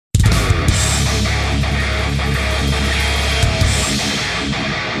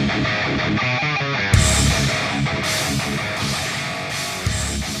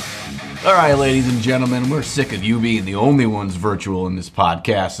All right, ladies and gentlemen, we're sick of you being the only ones virtual in this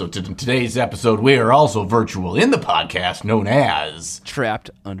podcast. So in today's episode, we are also virtual in the podcast known as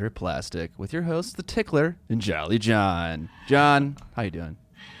Trapped Under Plastic with your hosts, The Tickler and Jolly John. John, how you doing?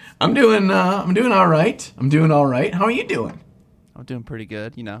 I'm doing all right. How are you doing? I'm doing pretty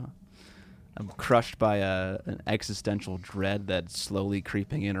good, you know. I'm crushed by an existential dread that's slowly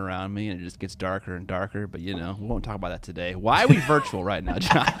creeping in around me, and it just gets darker and darker. But, you know, we won't talk about that today. Why are we virtual right now,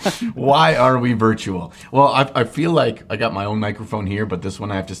 John? Why are we virtual? Well, I feel like I got my own microphone here, but this one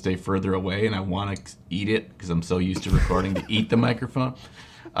I have to stay further away, and I want to eat it because I'm so used to recording to eat the microphone.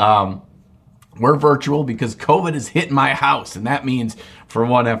 We're virtual because COVID has hit my house, and that means for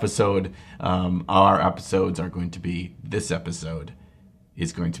one episode, our episodes are going to be, this episode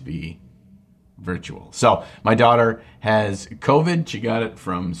is going to be virtual. So my daughter has COVID. She got it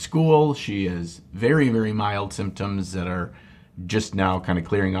from school. She has very, very mild symptoms that are just now kind of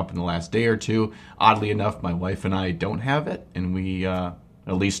clearing up in the last day or two. Oddly enough, my wife and I don't have it, and we, at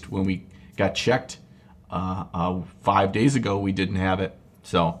least when we got checked 5 days ago, we didn't have it.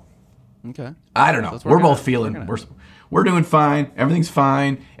 So Okay. I don't know. So we're both feeling we're doing fine. Everything's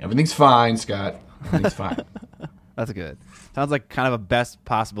fine. Everything's fine, Scott. Everything's fine. That's good. Sounds like kind of a best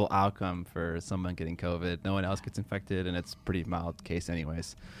possible outcome for someone getting COVID. No one else gets infected, and it's a pretty mild case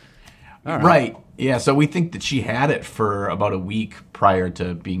anyways. All right. Yeah, so we think that she had it for about a week prior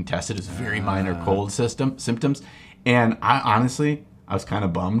to being tested as very minor cold symptoms. And I was kind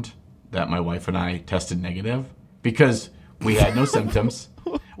of bummed that my wife and I tested negative because we had no symptoms.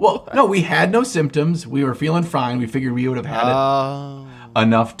 Well, no, we had no symptoms. We were feeling fine. We figured we would have had it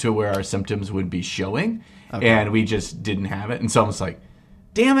enough to where our symptoms would be showing. Okay. And we just didn't have it. And so I was like,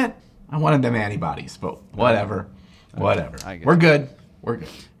 damn it. I wanted them antibodies, but whatever. Whatever. We're good. We're good.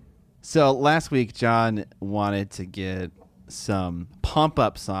 So last week, John wanted to get some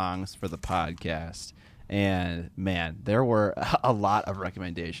pump-up songs for the podcast. And, man, there were a lot of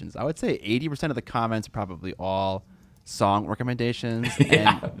recommendations. I would say 80% of the comments are probably all song recommendations.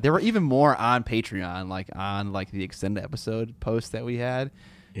 Yeah. And there were even more on Patreon, like on the extended episode post that we had.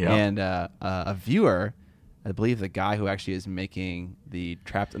 Yeah. And a viewer, I believe the guy who actually is making the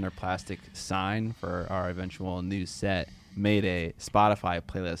Trapped Under Plastic sign for our eventual new set, made a Spotify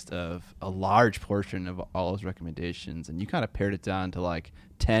playlist of a large portion of all those recommendations, and you kind of pared it down to like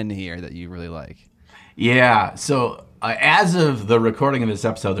 10 here that you really like. Yeah, so as of the recording of this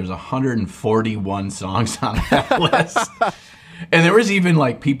episode, there's 141 songs on that list. And there was even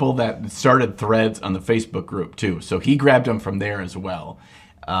like people that started threads on the Facebook group too, so he grabbed them from there as well.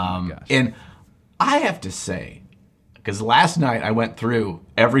 And I have to say, because last night I went through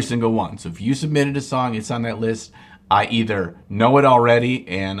every single one. So if you submitted a song, it's on that list. I either know it already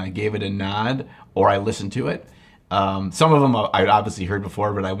and I gave it a nod, or I listened to it. Some of them I'd obviously heard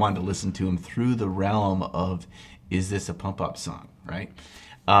before, but I wanted to listen to them through the realm of, is this a pump-up song, right?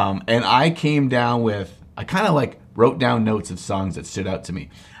 And I came down with, I kind of like wrote down notes of songs that stood out to me.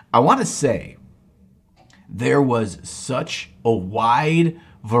 I want to say there was such a wide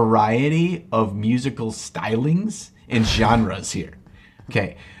variety of musical stylings and genres here.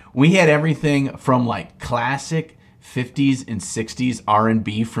 Okay, we had everything from like classic 50s and 60s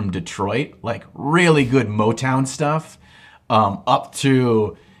R&B from Detroit, like really good Motown stuff, up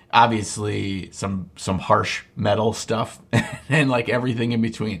to obviously some harsh metal stuff and like everything in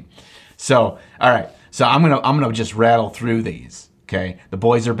between. So, all right. So I'm gonna just rattle through these. Okay, The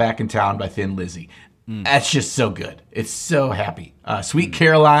Boys Are Back in Town by Thin Lizzy. That's just so good. It's so happy. Sweet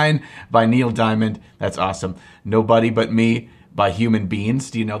Caroline by Neil Diamond. That's awesome. Nobody But Me by Human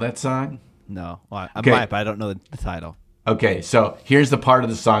Beings. Do you know that song? No. Well, I might, but I don't know the title. Okay, so here's the part of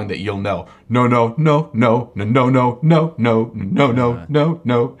the song that you'll know. No, no, no, no, no, no, no, no, no, no, no, no,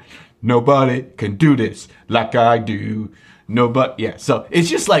 no. Nobody can do this like I do. Nobody. Yeah, so it's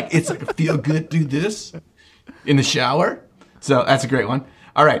just like, it's like a feel good, do this in the shower. So that's a great one.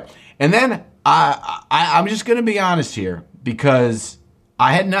 All right. And then I'm just going to be honest here, because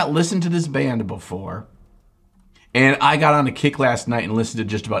I had not listened to this band before, and I got on a kick last night and listened to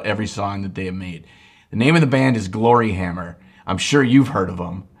just about every song that they have made. The name of the band is Glory Hammer. I'm sure you've heard of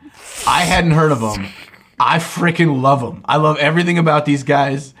them. I hadn't heard of them. I freaking love them. I love everything about these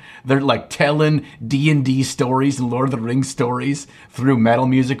guys. They're like telling D&D stories and Lord of the Rings stories through metal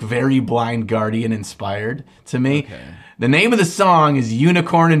music, very Blind Guardian inspired to me. Okay. The name of the song is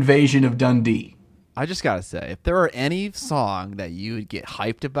Unicorn Invasion of Dundee. I just got to say, if there were any song that you would get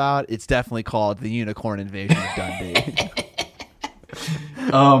hyped about, it's definitely called The Unicorn Invasion of Dundee.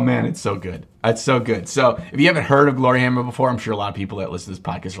 Oh, man, it's so good. That's so good. So if you haven't heard of Glory Hammer before, I'm sure a lot of people that listen to this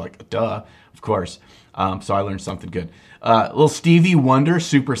podcast are like, duh, of course. So I learned something good. Little Stevie Wonder,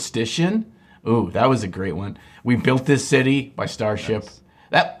 Superstition. Ooh, that was a great one. We Built This City by Starship. Nice.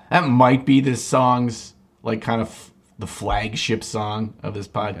 That might be this song's like kind of the flagship song of this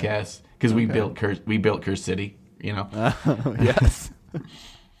podcast because we built Kerr City, you know. Yes.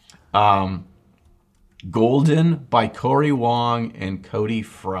 Golden by Corey Wong and Cody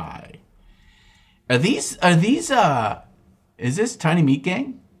Fry. Are these is this Tiny Meat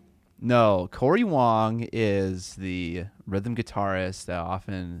Gang? No, Corey Wong is the rhythm guitarist that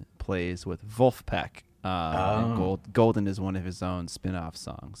often plays with Wolfpack. And Golden is one of his own spin-off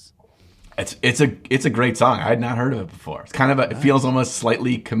songs. It's a great song. I had not heard of it before. It's kind of it feels almost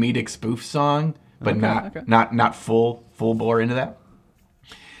slightly comedic spoof song, but not full bore into that.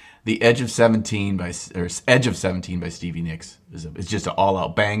 The Edge of 17 by Stevie Nicks is just an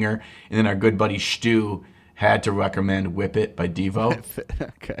all-out banger. And then our good buddy Stu had to recommend Whip It by Devo.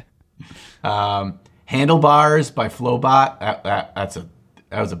 Okay. Handlebars by Flowbot.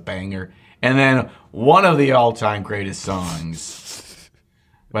 That was a banger. And then one of the all-time greatest songs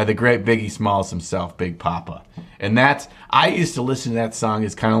by the great Biggie Smalls himself, Big Papa. And I used to listen to that song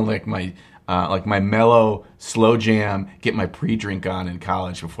as kind of like my mellow slow jam, get my pre-drink on in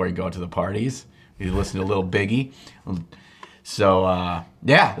college before you go to the parties. You listen to Little Biggie. So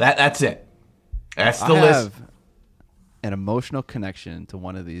that's it. That's the list. An emotional connection to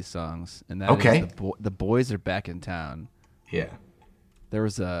one of these songs, and that is the Boys Are Back in Town. Yeah. There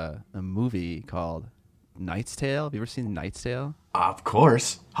was a movie called Knight's Tale. Have you ever seen Knight's Tale? Of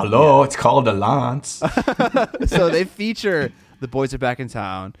course. Hello, It's called a Lance. So they feature The Boys Are Back in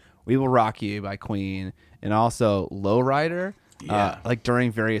Town, We Will Rock You by Queen, and also Lowrider, like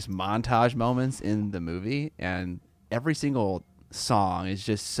during various montage moments in the movie. And every single song is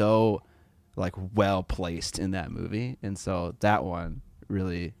just so like well placed in that movie. And so that one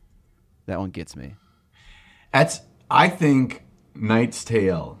gets me. I think Knight's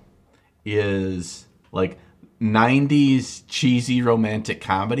Tale is like 90s cheesy romantic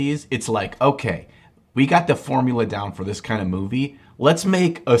comedies. It's like, okay, we got the formula down for this kind of movie. Let's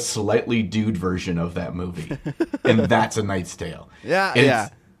make a slightly dude version of that movie. And that's A Knight's Tale.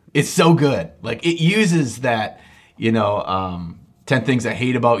 It's so good. Like it uses that, 10 Things I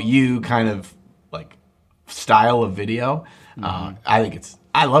Hate About You kind of like style of video.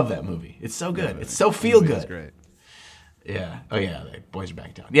 I love that movie. It's so good. It's so feel good. It's great. Yeah. Oh yeah. Boys Are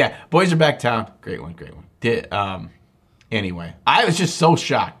Back Town. Yeah. Boys Are Back Town. Great one. Anyway, I was just so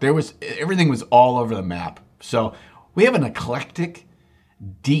shocked. Everything was all over the map. So we have an eclectic,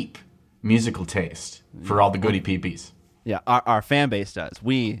 deep musical taste for all the goody peepees. Yeah. Our fan base does.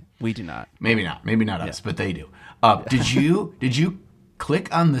 We do not. Maybe not us, but they do. Did you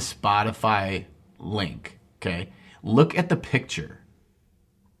click on the Spotify link? Okay. Look at the picture.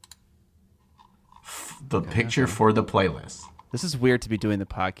 Picture for the playlist. This is weird to be doing the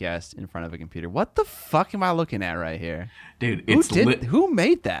podcast in front of a computer. What the fuck am I looking at right here? Dude, who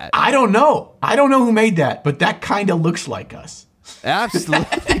made that? I don't know who made that, but that kind of looks like us.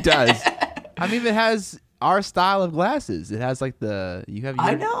 Absolutely does. I mean, it has our style of glasses. It has like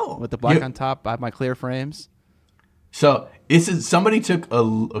I know. With the black on top. I have my clear frames. So somebody took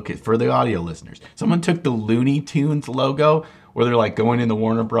for the audio listeners, someone took the Looney Tunes logo where they're like going in the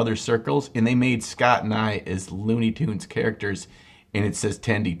Warner Brothers circles, and they made Scott and I as Looney Tunes characters, and it says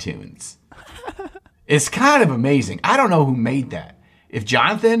Tendy Tunes. It's kind of amazing. I don't know who made that. If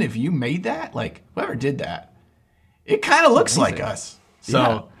you made that, like whoever did that, it kind of looks like us.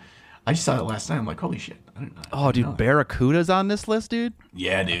 So I just saw it last night. I'm like, holy shit. Oh, dude, Barracuda's on this list, dude?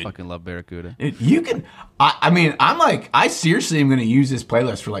 Yeah, dude. I fucking love Barracuda. Dude, you can... I seriously am going to use this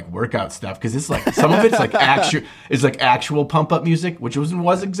playlist for, like, workout stuff, because it's, like, some of it's, like, actual pump-up music, which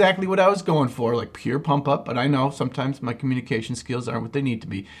was exactly what I was going for, like, pure pump-up, but I know sometimes my communication skills aren't what they need to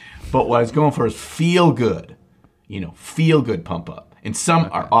be. But what I was going for is feel-good, feel-good pump-up. And some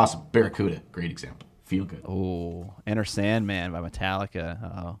are awesome. Barracuda, great example. Feel-good. Oh, Enter Sandman by Metallica.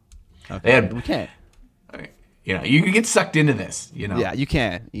 Uh-oh. Okay. We can't... you can get sucked into this, Yeah, you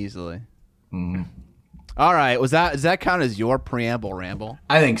can easily. Mm-hmm. All right, does that count as your preamble ramble?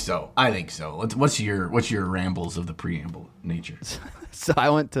 I think so. What's your rambles of the preamble nature? So I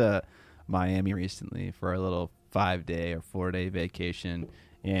went to Miami recently for a little 5-day or 4-day vacation,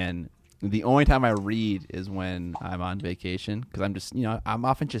 and the only time I read is when I'm on vacation because I'm just I'm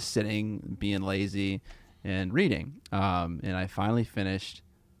often just sitting, being lazy, and reading. And I finally finished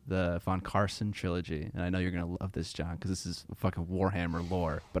the Von Carson trilogy, and I know you're gonna love this, John, because this is fucking Warhammer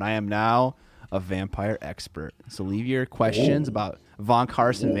lore. But I am now a vampire expert. So leave your questions about Von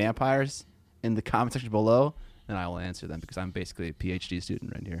Carson vampires in the comment section below, then I will answer them because I'm basically a PhD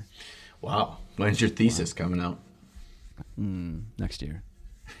student right here. Wow. When's your thesis coming out? Next year.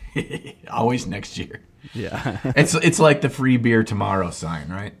 Always next year. Yeah. It's like the free beer tomorrow sign,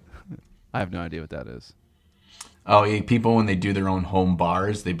 right? I have no idea what that is. Oh, yeah, people when they do their own home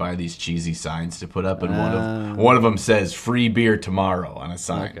bars, they buy these cheesy signs to put up, and one of them says "free beer tomorrow" on a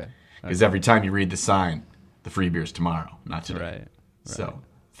sign. Okay. Because every time you read the sign, the free beer's tomorrow, not today. Right. So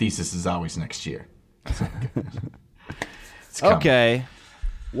thesis is always next year. Okay.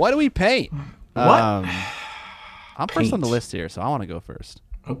 What do we paint? What? I'm first on the list here, so I want to go first.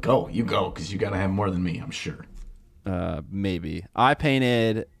 Oh, go. You go, because you got to have more than me, I'm sure. Maybe. I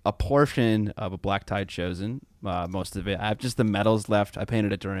painted a portion of a Black Tide Chosen, most of it. I have just the medals left. I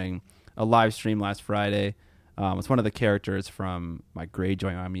painted it during a live stream last Friday. It's one of the characters from my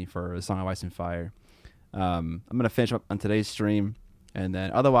Greyjoy army for A Song of Ice and Fire. I'm going to finish up on today's stream, and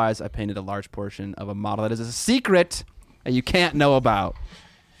then otherwise I painted a large portion of a model that is a secret that you can't know about.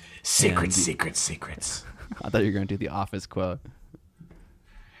 Secrets. I thought you were going to do the Office quote.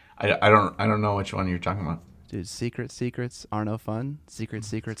 I don't know which one you're talking about. Dude, secrets are no fun.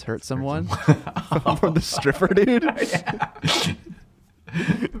 Secrets hurt someone. From the stripper, dude.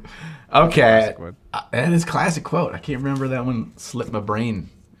 Okay. That is a classic quote. I can't remember that one. Slipped my brain.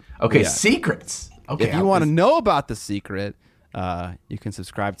 Okay, yeah. Secrets. Okay. If you want to know about the secret, you can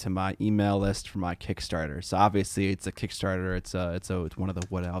subscribe to my email list for my Kickstarter. So obviously it's a Kickstarter. It's one of the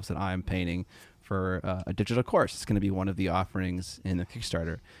Wood Elves that I am painting for a digital course. It's going to be one of the offerings in the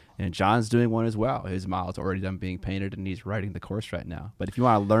Kickstarter. And John's doing one as well. His model's already done being painted, and he's writing the course right now. But if you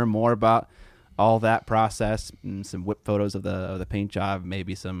want to learn more about all that process, and some whip photos of the paint job,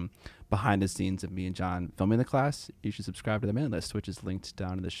 maybe some behind the scenes of me and John filming the class, you should subscribe to the mailing list, which is linked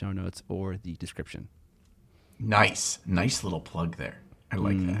down in the show notes or the description. Nice little plug there. I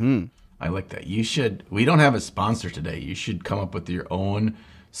like that. I like that. You should. We don't have a sponsor today. You should come up with your own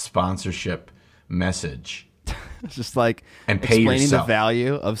sponsorship message. Just like and pay explaining yourself. The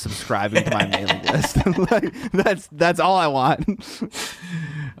value of subscribing to my mailing list. That's all I want.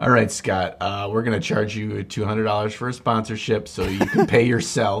 All right, Scott. We're going to charge you $200 for a sponsorship so you can pay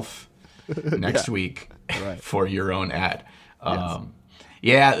yourself next week for your own ad.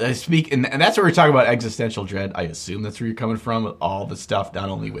 Yes. And that's what we're talking about, existential dread. I assume that's where you're coming from with all the stuff, not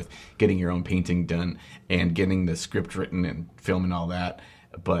only with getting your own painting done and getting the script written and filming all that,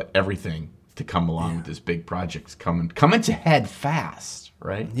 but everything to come along with this big project coming to head fast,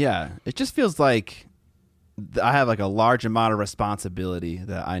 right? Yeah. It just feels like I have like a large amount of responsibility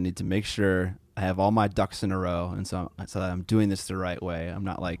that I need to make sure I have all my ducks in a row, and so that I'm doing this the right way. I'm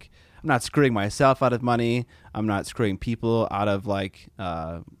not screwing myself out of money. I'm not screwing people out of like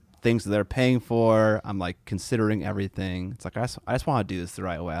things that they're paying for. I'm like considering everything. It's like I just want to do this the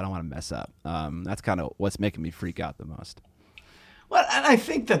right way. I don't want to mess up. That's kind of what's making me freak out the most. Well, and I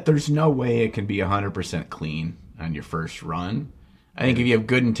think that there's no way it can be 100% clean on your first run. I think if you have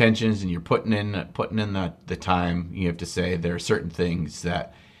good intentions and you're putting in the time, you have to say there are certain things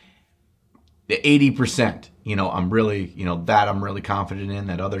that the 80%, I'm really confident in.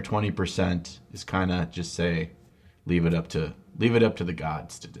 That other 20% is kind of just say, leave it up to the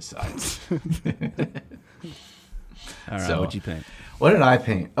gods to decide. All right, what'd you paint? What did I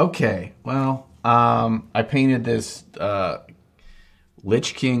paint? Okay, well, I painted this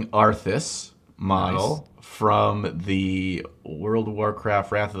Lich King Arthas model from the World of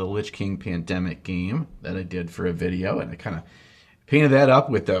Warcraft Wrath of the Lich King Pandemic game that I did for a video, and I kind of painted that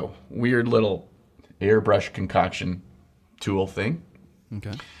up with a weird little airbrush concoction tool thing.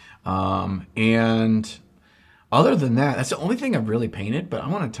 Okay. And other than that, that's the only thing I've really painted, but I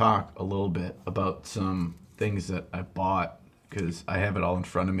want to talk a little bit about some things that I bought because I have it all in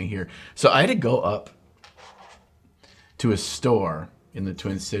front of me here. So I had to go up to a store in the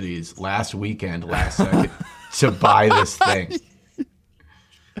Twin Cities last second to buy this thing.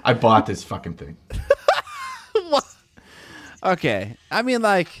 I bought this fucking thing. What? Okay. I mean,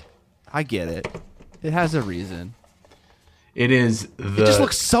 like, I get it. It has a reason. It just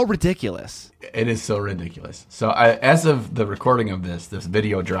looks so ridiculous. It is so ridiculous. So as of the recording of this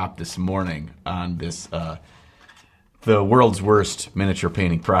video dropped this morning on this the world's worst miniature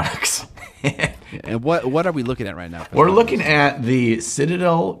painting products. And what are we looking at right now? We're looking at the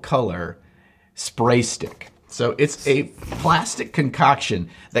Citadel Color spray stick. So it's a plastic concoction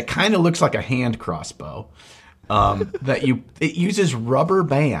that kind of looks like a hand crossbow. It uses rubber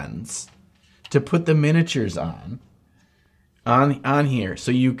bands to put the miniatures on here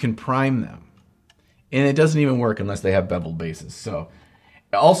so you can prime them. And it doesn't even work unless they have beveled bases. So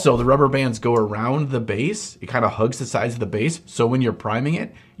Also, the rubber bands go around the base. It kind of hugs the sides of the base. So when you're priming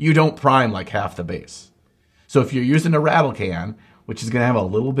it, you don't prime like half the base. So if you're using a rattle can, which is going to have a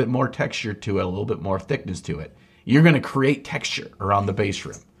little bit more texture to it, a little bit more thickness to it, you're going to create texture around the base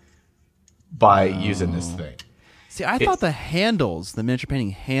rim by using this thing. See, I thought the handles, the miniature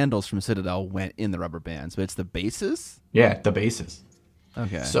painting handles from Citadel went in the rubber bands, but it's the bases? Yeah, the bases.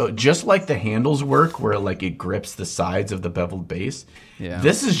 Okay. So just like the handles work where like it grips the sides of the beveled base,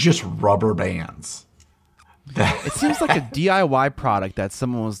 this is just rubber bands. It seems like a DIY product that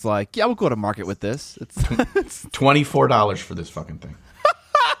someone was like, yeah, we'll go to market with this. It's $24 for this fucking thing.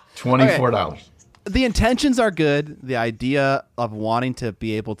 $24. Okay. The intentions are good. The idea of wanting to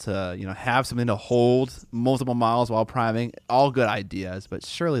be able to, have something to hold multiple miles while priming, all good ideas, but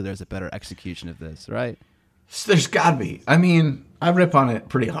surely there's a better execution of this, right? There's got to be. I mean, I rip on it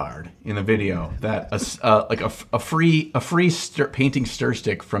pretty hard in the video that a free painting stir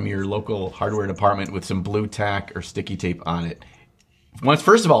stick from your local hardware department with some blue tack or sticky tape on it.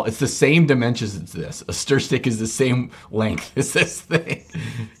 First of all, it's the same dimensions as this. A stir stick is the same length as this thing,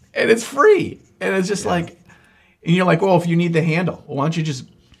 and it's free. And it's just and you're like, well, if you need the handle, why don't you just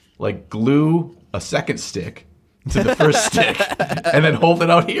like glue a second stick to the first stick and then hold it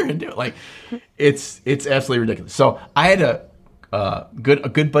out here and do it? Like, it's absolutely ridiculous. So I had a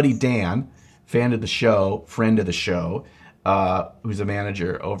good buddy, Dan, fan of the show, friend of the show, who's a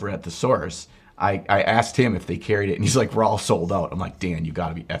manager over at The Source. I asked him if they carried it, and he's like, we're all sold out. I'm like, Dan, you got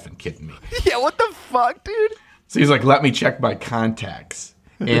to be effing kidding me. Yeah, what the fuck, dude? So he's like, let me check my contacts.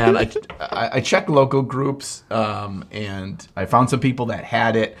 And I checked local groups, and I found some people that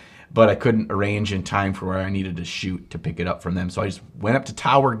had it, but I couldn't arrange in time for where I needed to shoot to pick it up from them. So I just went up to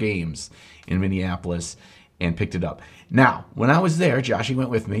Tower Games in Minneapolis and picked it up. Now, when I was there, Joshy went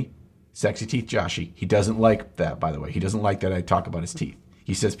with me. Sexy Teeth Joshy. He doesn't like that, by the way. He doesn't like that I talk about his teeth.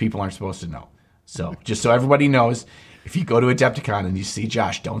 He says people aren't supposed to know. So just so everybody knows, if you go to Adepticon and you see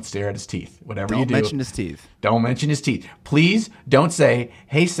Josh, don't stare at his teeth. Whatever you do. Don't mention his teeth. Don't mention his teeth. Please don't say,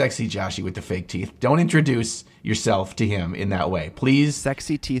 hey, Sexy Joshy with the fake teeth. Don't introduce yourself to him in that way. Please.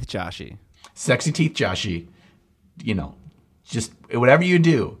 Sexy Teeth Joshy. Sexy Teeth Joshy. Just whatever you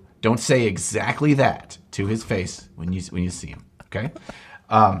do, don't say exactly that to his face when you see him. Okay?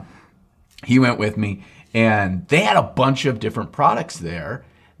 He went with me, and they had a bunch of different products there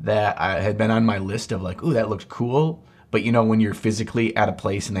that I had been on my list of like, ooh, that looks cool. But when you're physically at a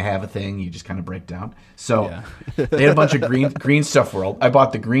place and they have a thing, you just kind of break down. So they had a bunch of Green Stuff World. I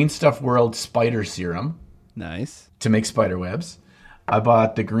bought the Green Stuff World spider serum. Nice. To make spider webs. I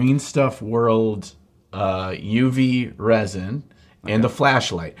bought the Green Stuff World UV resin and the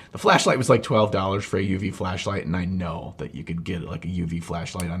flashlight. The flashlight was like $12 for a UV flashlight, and I know that you could get like a UV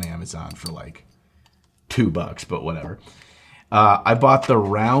flashlight on Amazon for like $2, but whatever. I bought the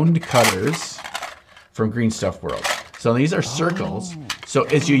round cutters from Green Stuff World. So these are circles. So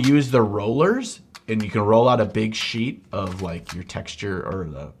as you use the rollers, and you can roll out a big sheet of like your texture or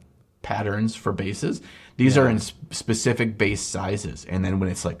the patterns for bases, these are in specific base sizes. And then when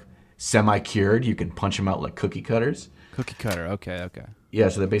it's like semi-cured, you can punch them out like cookie cutters. Cookie cutter, okay. Yeah,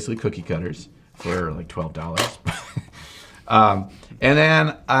 so they're basically cookie cutters for like $12. And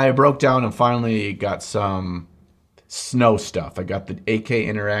then I broke down and finally got some snow stuff. I got the AK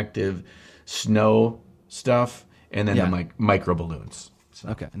Interactive snow stuff, and then the micro balloons. So.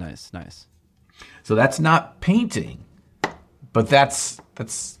 Okay, nice. So that's not painting, but that's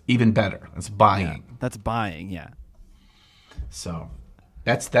even better. That's buying. Yeah, that's buying, yeah. So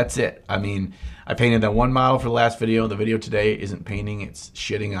that's it. I mean, I painted that one model for the last video. The video today isn't painting; it's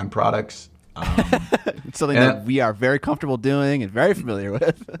shitting on products. It's something that we are very comfortable doing and very familiar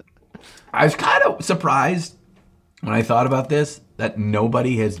with. I was kind of surprised when I thought about this, that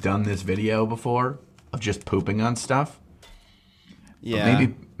nobody has done this video before of just pooping on stuff. Yeah.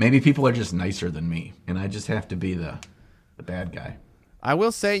 But maybe people are just nicer than me, and I just have to be the bad guy. I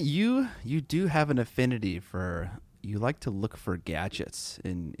will say you do have an affinity for, you like to look for gadgets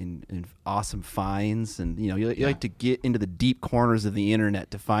in awesome finds, and you like to get into the deep corners of the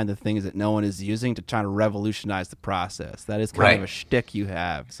internet to find the things that no one is using to try to revolutionize the process. That is kind of a shtick you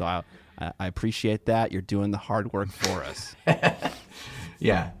have. So I appreciate that. You're doing the hard work for us.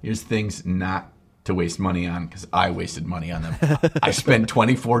 Yeah, here's things not to waste money on, because I wasted money on them. I spent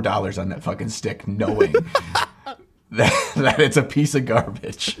 $24 on that fucking stick knowing that it's a piece of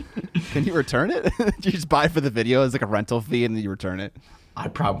garbage. Can you return it? Do you just buy it for the video as like a rental fee and then you return it? I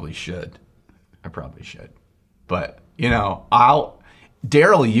probably should. But,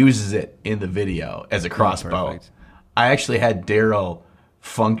 Daryl uses it in the video as a crossbow. Perfect. I actually had Daryl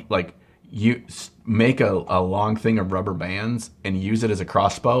you make a long thing of rubber bands and use it as a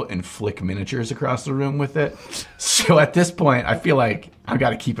crossbow and flick miniatures across the room with it. So at this point, I feel like I've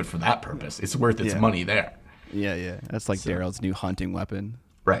got to keep it for that purpose. It's worth its money there. Yeah. That's like Daryl's new hunting weapon.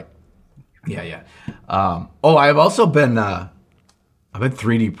 Right. Yeah. I've also been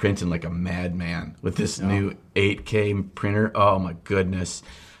 3D printing like a madman with this new 8K printer. Oh my goodness.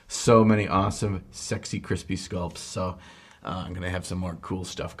 So many awesome, sexy, crispy sculpts. So I'm going to have some more cool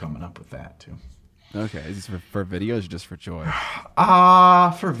stuff coming up with that too. Okay. Is this for videos or just for joy?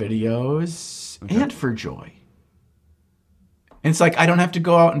 For videos and for joy. And it's like I don't have to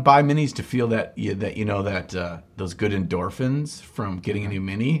go out and buy minis to feel that those good endorphins from getting a new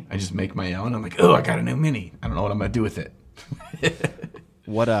mini. I just make my own. I'm like, oh, I got a new mini. I don't know what I'm going to do with it.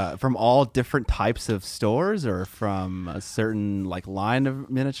 What from all different types of stores or from a certain like line of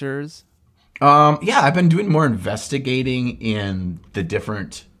miniatures? I've been doing more investigating in the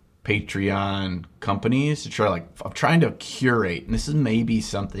different Patreon companies to try I'm trying to curate, and this is maybe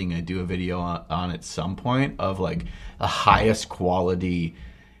something I do a video on at some point, of like the highest quality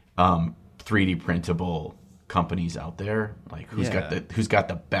 3D printable companies out there, like who's got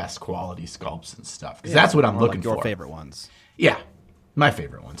the best quality sculpts and stuff, because that's what I'm looking your for. Favorite ones. Yeah, my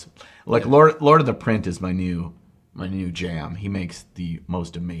favorite ones. Like Lord of the Print is my new jam. He makes the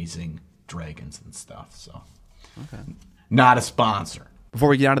most amazing dragons and stuff. So, not a sponsor. Before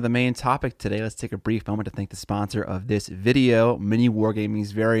we get on to the main topic today, let's take a brief moment to thank the sponsor of this video, Mini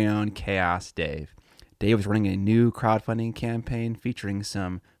Wargaming's very own Chaos Dave. Dave is running a new crowdfunding campaign featuring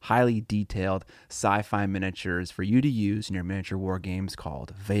some highly detailed sci-fi miniatures for you to use in your miniature war games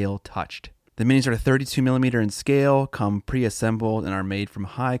called Veil Touched. The minis are 32mm in scale, come pre-assembled, and are made from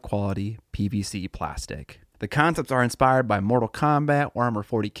high-quality PVC plastic. The concepts are inspired by Mortal Kombat, Warhammer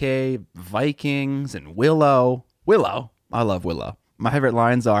 40k, Vikings, and Willow. Willow? I love Willow. My favorite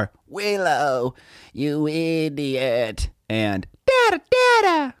lines are, "Willow, you idiot," and "Dada,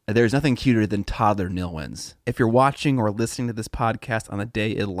 dada." There's nothing cuter than toddler Nilwins. If you're watching or listening to this podcast on the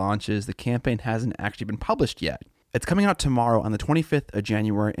day it launches, the campaign hasn't actually been published yet. It's coming out tomorrow on the 25th of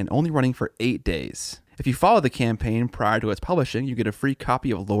January and only running for 8 days. If you follow the campaign prior to its publishing, you get a free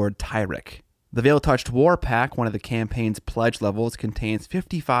copy of Lord Tyrek. The Veil Touched War Pack, one of the campaign's pledge levels, contains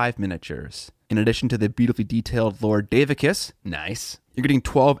 55 miniatures. In addition to the beautifully detailed Lord Davicus, nice, you're getting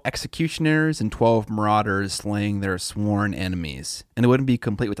 12 executioners and 12 marauders slaying their sworn enemies. And it wouldn't be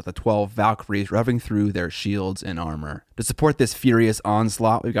complete without the 12 Valkyries revving through their shields and armor. To support this furious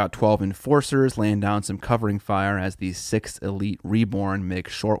onslaught, we've got 12 enforcers laying down some covering fire as the 6th Elite Reborn make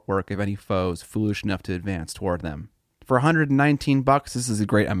short work of any foes foolish enough to advance toward them. For $119, this is a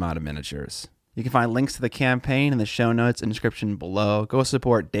great amount of miniatures. You can find links to the campaign in the show notes and description below. Go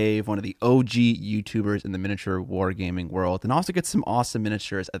support Dave, one of the OG YouTubers in the miniature wargaming world, and also get some awesome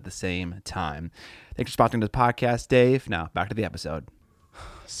miniatures at the same time. Thanks for sponsoring this podcast, Dave. Now, back to the episode.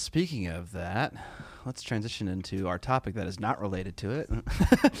 Speaking of that, let's transition into our topic that is not related to it.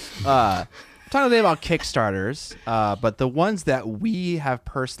 Talking today about Kickstarters, but the ones that we have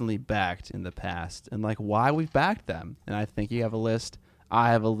personally backed in the past and like why we've backed them. And I think you have a list,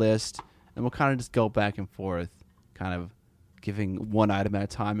 I have a list, and we'll kind of just go back and forth, kind of giving one item at a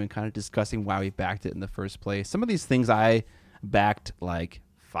time and kind of discussing why we backed it in the first place. Some of these things I backed like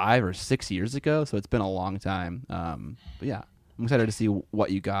 5 or 6 years ago, so it's been a long time. But yeah, I'm excited to see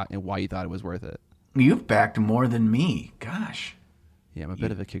what you got and why you thought it was worth it. You've backed more than me. Gosh. Yeah, I'm a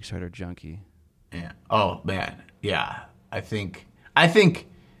bit of a Kickstarter junkie. Yeah. Oh man. Yeah. I think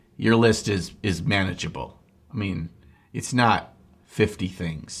your list is manageable. I mean, it's not 50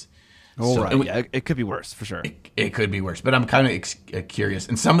 things. Oh, so, right. Yeah, it could be worse for sure. It could be worse, but I'm kind of curious.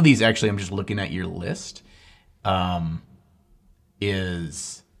 And some of these, actually, I'm just looking at your list,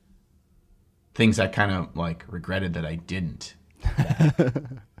 is things I kind of like regretted that I didn't.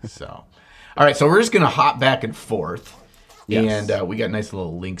 So, all right. So we're just going to hop back and forth. Yes. And we got nice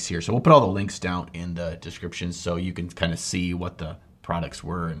little links here. So we'll put all the links down in the description so you can kind of see what the products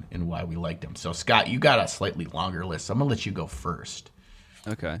were and why we liked them. So, Scott, you got a slightly longer list. So I'm going to let you go first.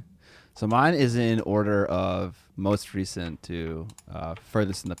 Okay. So mine is in order of most recent to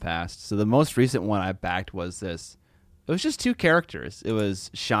furthest in the past. So the most recent one I backed was this. It was just 2 characters. It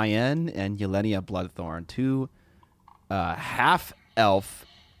was Cheyenne and Yelenia Bloodthorn, 2 half-elf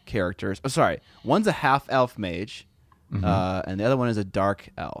characters. Oh, sorry. One's a half-elf mage, and the other one is a dark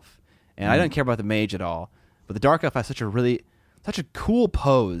elf. And I didn't care about the mage at all. But the dark elf has such a cool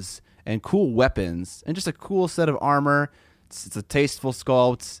pose and cool weapons and just a cool set of armor. It's a tasteful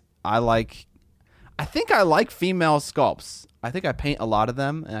sculpt. I think I like female sculpts. I think I paint a lot of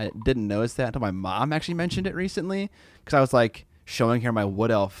them, and I didn't notice that until my mom actually mentioned it recently, because I was like showing her my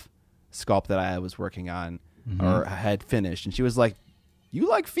wood elf sculpt that I was working on or had finished, and she was like, "You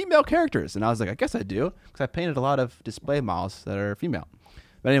like female characters?" And I was like, "I guess I do, because I painted a lot of display models that are female."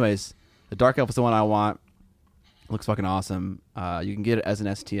 But anyways, the Dark Elf is the one I want. It looks fucking awesome. You can get it as an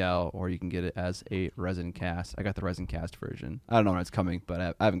STL, or you can get it as a resin cast. I got the resin cast version. I don't know when it's coming,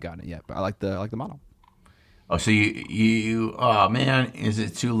 but I haven't gotten it yet. But I like the model. Oh, so you oh man, is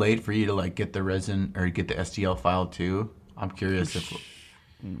it too late for you to like get the resin or get the STL file too? I'm curious if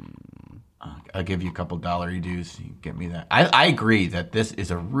I'll give you a couple $1 dues. You get me that. I agree that this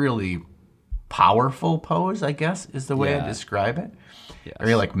is a really powerful pose, I guess is the way I describe it. Yes.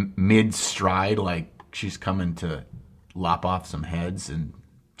 Very like mid stride, like she's coming to lop off some heads, and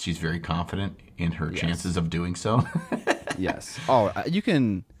she's very confident in her chances of doing so. Yes. Oh, you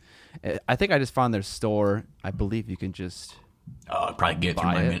can. I think I just found their store. I believe you can just probably get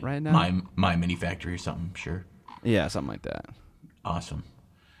through my mini factory or something. Sure. Yeah, something like that. Awesome.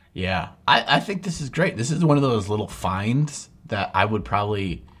 Yeah, I think this is great. This is one of those little finds that I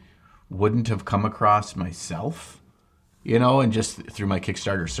wouldn't have come across myself, and just through my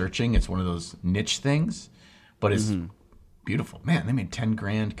Kickstarter searching. It's one of those niche things, but it's beautiful. Man, they made 10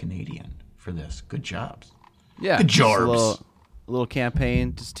 grand Canadian for this. Good jobs. Yeah. Good jobs. A little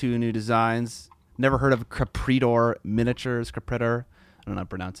campaign, just 2 new designs. Never heard of Crepridor Miniatures. Crepridor. I don't know how to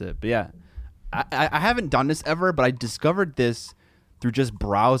pronounce it. But yeah, I haven't done this ever, but I discovered this through just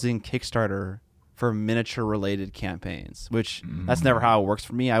browsing Kickstarter for miniature-related campaigns, which that's never how it works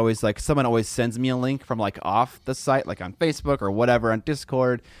for me. I always someone always sends me a link from off the site, like on Facebook or whatever, on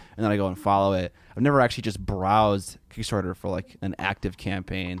Discord, and then I go and follow it. I've never actually just browsed Kickstarter for an active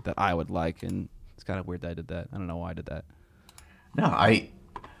campaign that I would like, and it's kind of weird that I did that. I don't know why I did that. No, I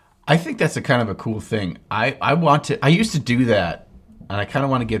think that's a kind of a cool thing. I used to do that, and I kind of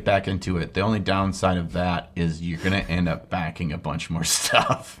want to get back into it. The only downside of that is you're going to end up backing a bunch more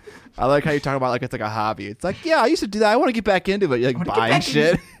stuff. I like how you talk about it's like a hobby. It's like, yeah, I used to do that. I want to get back into it. You're buying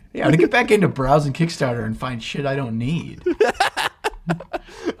shit. Yeah, I want to get back into browsing Kickstarter and find shit I don't need.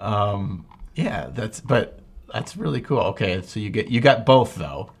 Yeah, that's really cool. Okay, so you got both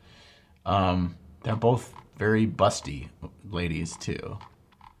though. They're both very busty ladies too.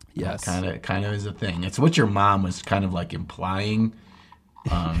 Yes, kind of is a thing. It's what your mom was kind of implying.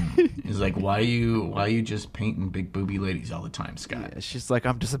 Is why you just painting big booby ladies all the time, Scott? Yeah, she's like,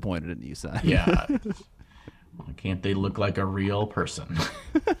 I'm disappointed in you, son. Yeah, why can't they look like a real person?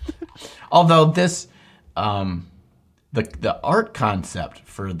 Although this, the art concept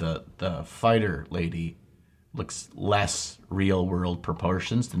for the fighter lady looks less real world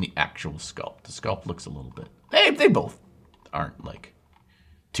proportions than the actual sculpt. The sculpt looks a little bit. They both aren't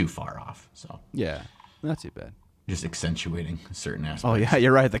too far off. So yeah, not too bad. Just accentuating certain aspects. Oh yeah,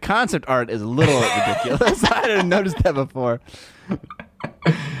 you're right. The concept art is a little ridiculous. I didn't notice that before.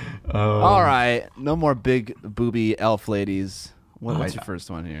 All right, no more big booby elf ladies. What's your first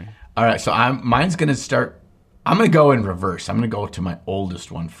one here? All right, so mine's gonna start. I'm going to go in reverse. I'm going to go to my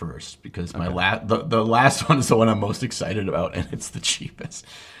oldest one first because my the last one is the one I'm most excited about, and it's the cheapest.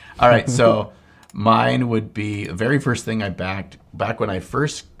 All right, so mine would be the very first thing I backed back when I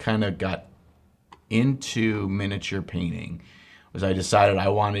first kind of got into miniature painting was I decided I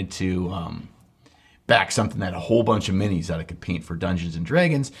wanted to back something that had a whole bunch of minis that I could paint for Dungeons &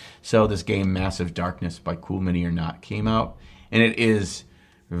 Dragons. So this game, Massive Darkness by Cool Mini or Not, came out, and it is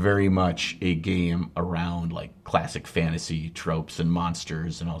very much a game around classic fantasy tropes and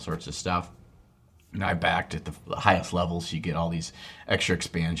monsters and all sorts of stuff. And I backed at the highest levels. You get all these extra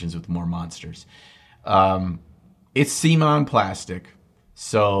expansions with more monsters. It's CMON plastic,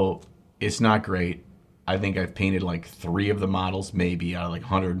 so it's not great. I think I've painted 3 of the models, maybe out of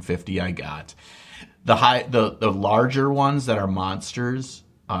 150 I got. The larger ones that are monsters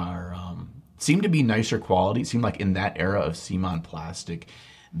are seem to be nicer quality. It seemed like in that era of CMON plastic,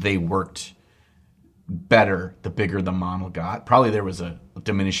 they worked better the bigger the model got. Probably there was a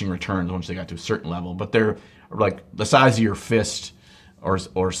diminishing returns once they got to a certain level, but they're the size of your fist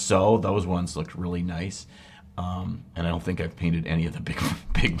or so. Those ones looked really nice, and I don't think I've painted any of the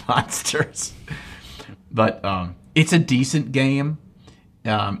big monsters. But it's a decent game.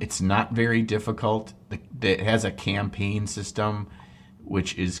 It's not very difficult. It has a campaign system,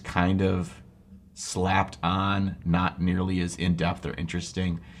 which is kind of slapped on, not nearly as in-depth or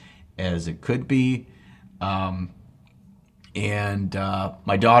interesting as it could be. And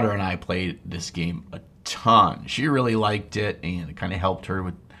my daughter and I played this game a ton. She really liked it, and it kind of helped her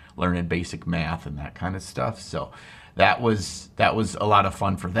with learning basic math and that kind of stuff. So that was a lot of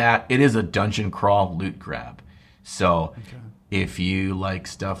fun for that. It is a dungeon crawl loot grab. So if you like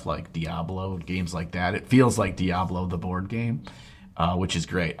stuff like Diablo, games like that, it feels like Diablo, the board game. which is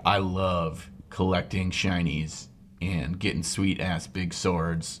great. I love collecting shinies and getting sweet-ass big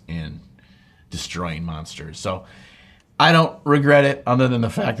swords and destroying monsters. So I don't regret it, other than the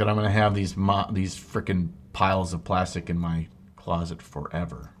fact that I'm going to have these freaking piles of plastic in my closet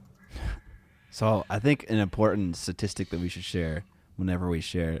forever. So I think an important statistic that we should share whenever we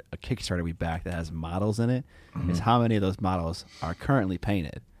share a Kickstarter we back that has models in it is how many of those models are currently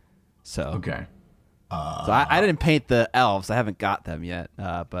painted. So okay. So I didn't paint the elves. I haven't got them yet.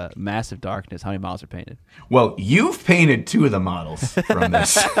 But Massive Darkness, how many models are painted? Well, you've painted 2 of the models from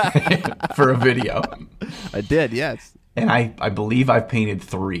this for a video. I did, yes. And I believe I've painted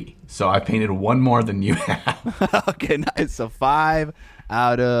 3. So I painted 1 more than you have. Okay, nice. So 5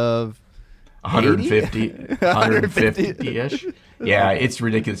 out of 150-ish. Yeah, it's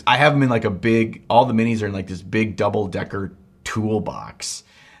ridiculous. I have them in like all the minis are in like this big double-decker toolbox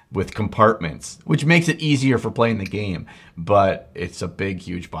with compartments, which makes it easier for playing the game. But it's a big,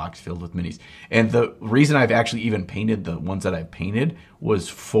 huge box filled with minis. And the reason I've actually even painted the ones that I've painted was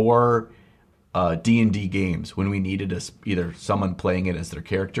for D&D games when we needed either someone playing it as their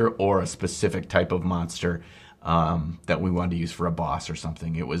character or a specific type of monster that we wanted to use for a boss or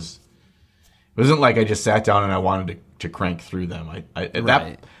something. It wasn't like I just sat down and I wanted to crank through them.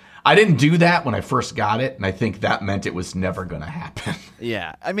 I didn't do that when I first got it, and I think that meant it was never going to happen.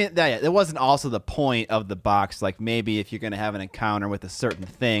 Yeah. I mean, it wasn't also the point of the box. Like, maybe if you're going to have an encounter with a certain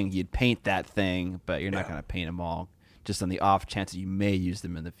thing, you'd paint that thing, but you're not going to paint them all, just on the off chance that you may use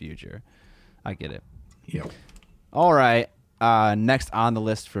them in the future. I get it. Yep. All right. Next on the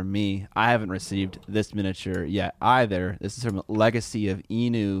list for me, I haven't received this miniature yet either. This is from Legacy of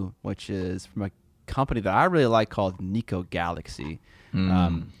Inu, which is from a company that I really like called Nico Galaxy.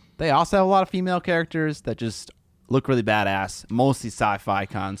 They also have a lot of female characters that just look really badass, mostly sci-fi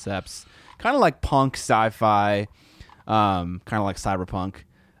concepts, kind of like punk sci-fi, kind of like cyberpunk.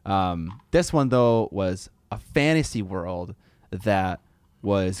 This one, though, was a fantasy world that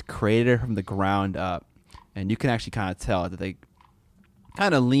was created from the ground up, and you can actually kind of tell that they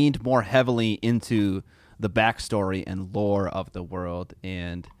kind of leaned more heavily into the backstory and lore of the world.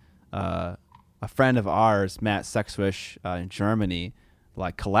 And a friend of ours, Matt Sexwish, in Germany,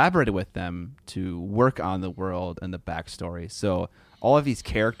 collaborated with them to work on the world and the backstory. So all of these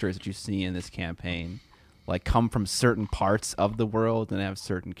characters that you see in this campaign come from certain parts of the world and have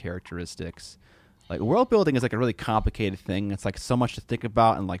certain characteristics. World building is a really complicated thing. It's so much to think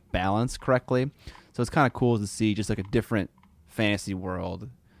about and balance correctly. So it's kind of cool to see just a different fantasy world.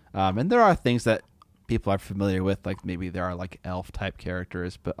 And there are things that people are familiar with, maybe there are elf type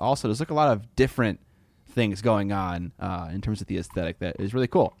characters, but also there's a lot of different things going on in terms of the aesthetic that is really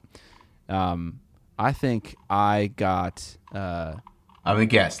cool. I think I got... I'm going to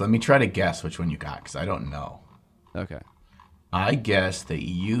guess. Let me try to guess which one you got, because I don't know. Okay. I guess that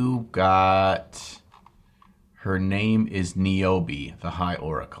you got... Her name is Niobe, the High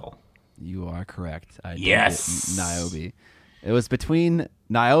Oracle. You are correct. Yes! Niobe. It was between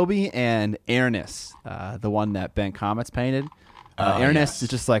Niobe and Airness, the one that Ben Comets painted. Airness is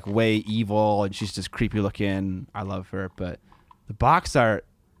just way evil, and she's just creepy looking. I love her. But the box art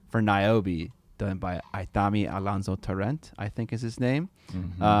for Niobe, done by Aitami Alonso Torrent, I think is his name,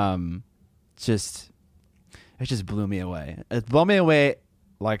 it just blew me away. It blew me away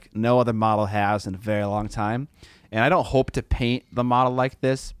like no other model has in a very long time. And I don't hope to paint the model like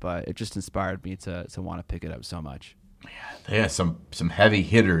this, but it just inspired me to want to pick it up so much. Yeah, they had some heavy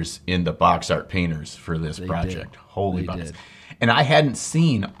hitters in the box art painters for this project. Holy buckets. And I hadn't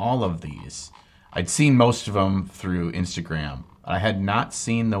seen all of these. I'd seen most of them through Instagram. I had not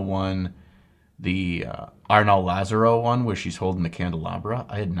seen the Arnal Lazaro one where she's holding the candelabra.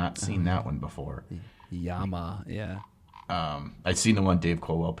 I had not seen that one before. Yama, yeah. I'd seen the one Dave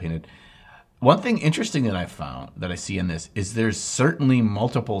Colwell painted. One thing interesting that I found, that I see in this, is there's certainly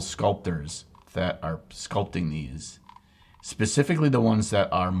multiple sculptors that are sculpting these. Specifically the ones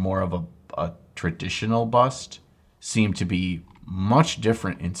that are more of a traditional bust seem to be much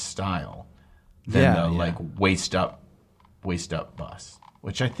different in style than the waist up bust,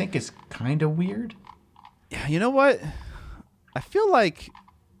 which I think is kind of weird. Yeah, you know what? I feel like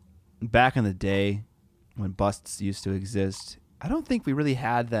back in the day when busts used to exist, I don't think we really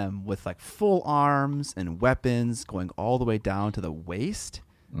had them with full arms and weapons going all the way down to the waist.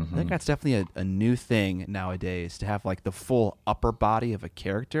 I think that's definitely a new thing nowadays, to have the full upper body of a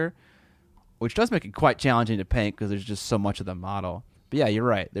character, which does make it quite challenging to paint because there's just so much of the model. But yeah, you're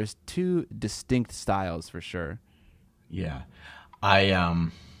right. There's two distinct styles for sure. Yeah.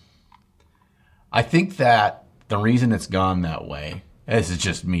 I think that the reason it's gone that way, this is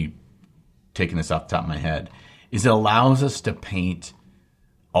just me taking this off the top of my head, is it allows us to paint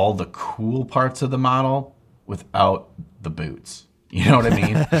all the cool parts of the model without the boots. You know what I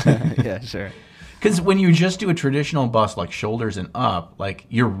mean? Yeah, sure. Because when you just do a traditional bust like shoulders and up, like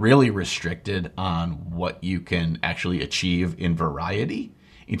you're really restricted on what you can actually achieve in variety.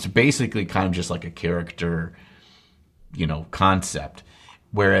 It's basically kind of just like a character, concept.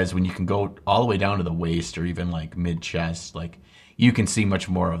 Whereas when you can go all the way down to the waist or even like mid chest, like you can see much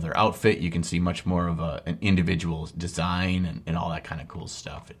more of their outfit. You can see much more of an individual's design and all that kind of cool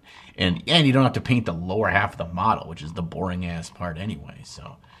stuff. And you don't have to paint the lower half of the model, which is the boring ass part anyway.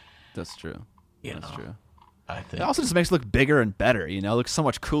 So that's true. That's true. I think it also just makes it look bigger and better. It looks so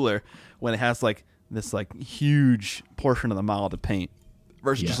much cooler when it has like this like huge portion of the model to paint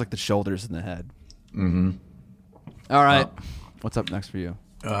versus just like the shoulders and the head. Mm-hmm. All right. What's up next for you?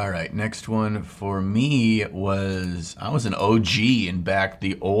 All right. Next one for me was I was an OG and backed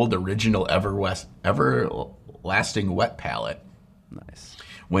the old original Everlasting Wet Palette. Nice.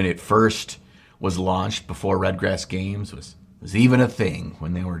 When it first was launched before Redgrass Games was even a thing,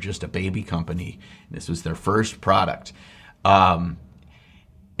 when they were just a baby company. This was their first product. I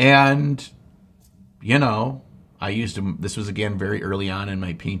used them. This was, again, very early on in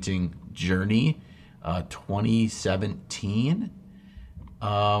my painting journey. 2017,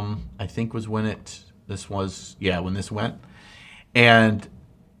 I think was when this went. And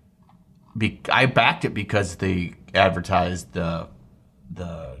I backed it because they advertised the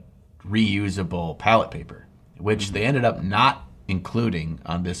reusable palette paper, which they ended up not including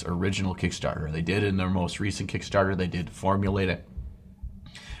on this original Kickstarter. They did in their most recent Kickstarter. They did formulate it.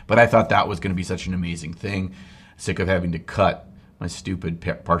 But I thought that was going to be such an amazing thing. Sick of having to cut my stupid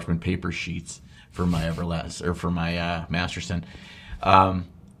parchment paper sheets for my Masterson.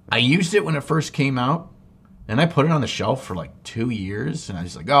 I used it when it first came out, and I put it on the shelf for like 2 years, and I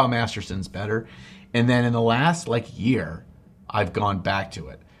was like, oh, Masterson's better. And then in the last year, I've gone back to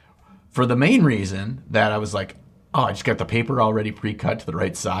it. For the main reason that I was like, oh, I just got the paper already pre-cut to the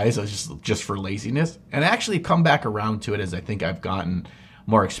right size. I was just for laziness. And I actually come back around to it as I think I've gotten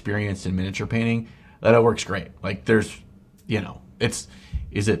more experience in miniature painting, that it works great. Like is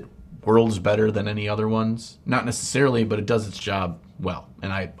it worlds better than any other ones? Not necessarily, but it does its job well.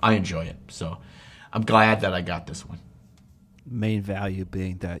 And I enjoy it. So I'm glad that I got this one. Main value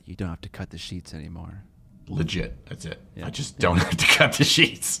being that you don't have to cut the sheets anymore. Legit. That's it. Yeah. I just don't have to cut the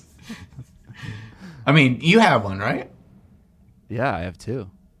sheets. I mean, you have one, right? Yeah, I have two.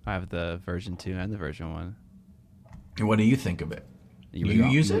 I have the version 2 and the version 1. And what do you think of it? You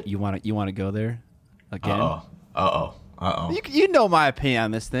use it? You want to go there again? Uh-oh. You know my opinion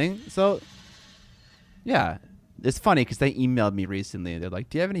on this thing. So, yeah. It's funny because they emailed me recently. They're like,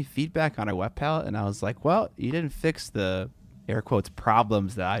 do you have any feedback on our wet palette? And I was like, well, you didn't fix the, air quotes,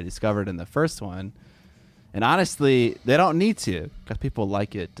 problems that I discovered in the first one. And honestly, they don't need to because people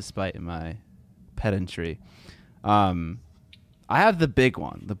like it despite my pedantry. I have the big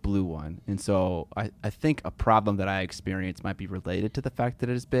one, the blue one. And so I think a problem that I experience might be related to the fact that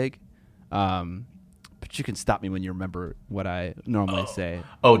it is big. But you can stop me when you remember what I normally say.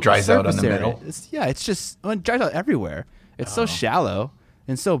 Oh, it dries out in the middle? It's just, it dries out everywhere. It's so shallow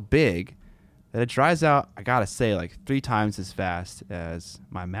and so big that it dries out, I gotta say, like 3 times as fast as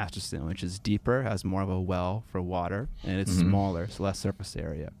my Masterson, which is deeper, has more of a well for water, and it's smaller, so less surface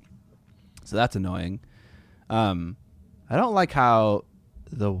area. So that's annoying. I don't like how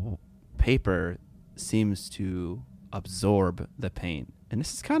the paper seems to absorb the paint. And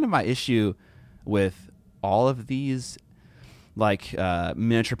this is kind of my issue with all of these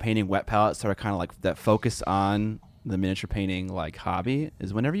miniature painting wet palettes that are kind of like that focus on the miniature painting hobby,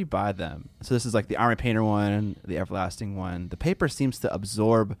 is whenever you buy them. So this is like the Army Painter one, the Everlasting one. The paper seems to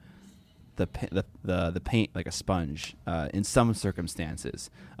absorb the paint like a sponge in some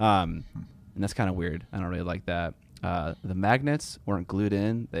circumstances, and that's kind of weird. I don't really like that. The magnets weren't glued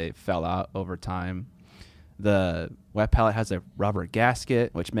in; they fell out over time. The wet palette has a rubber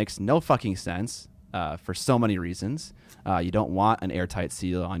gasket, which makes no fucking sense for so many reasons. You don't want an airtight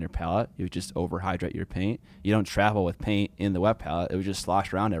seal on your palette. You would just overhydrate your paint. You don't travel with paint in the wet palette. It would just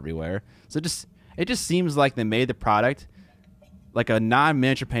slosh around everywhere. So it just seems like they made the product, like a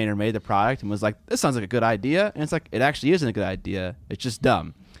non-miniature painter made the product and was like, this sounds like a good idea. And it's like, it actually isn't a good idea. It's just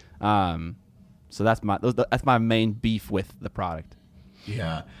dumb. So that's my main beef with the product.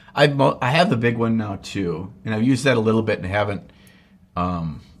 Yeah. I have the big one now too. And I've used that a little bit and haven't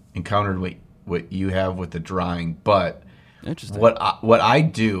encountered what you have with the drying, but interesting. What I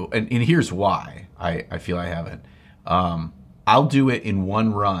do, and here's why I feel I haven't. I'll do it in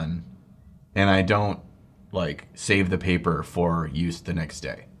one run, and I don't save the paper for use the next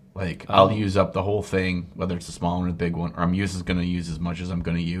day. Like I'll use up the whole thing, whether it's a small one or a big one, or I'm going to use as much as I'm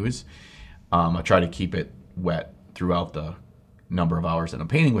going to use. I try to keep it wet throughout the number of hours that I'm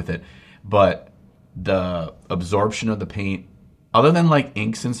painting with it. But the absorption of the paint, other than like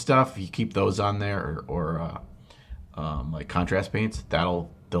inks and stuff, you keep those on there or like contrast paints, they'll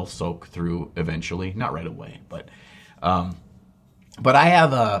soak through eventually, not right away, but I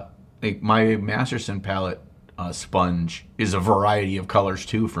have my Masterson palette sponge is a variety of colors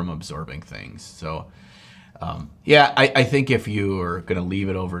too from absorbing things. So I think if you are going to leave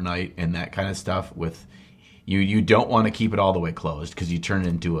it overnight and that kind of stuff, with you don't want to keep it all the way closed because you turn it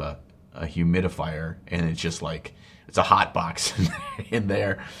into a humidifier and it's just like it's a hot box in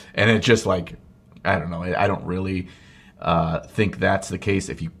there, and it's just like I don't know. I don't really think that's the case.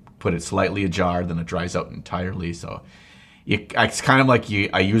 If you put it slightly ajar, then it dries out entirely. So it's kind of like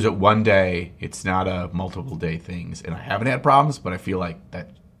I use it one day. It's not a multiple day things, and I haven't had problems. But I feel like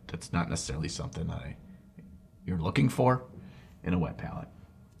that's not necessarily something that you're looking for in a wet palette.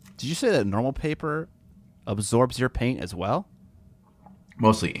 Did you say that normal paper absorbs your paint as well?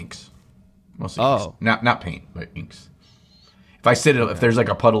 Mostly inks. Inks. Not paint, but inks. If there's like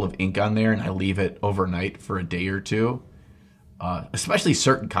a puddle of ink on there and I leave it overnight for a day or two, especially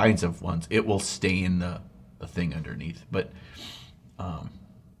certain kinds of ones, it will stain the thing underneath. But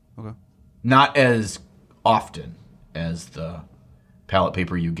not as often as the palette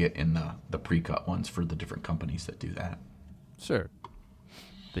paper you get in the pre-cut ones for the different companies that do that. Sure.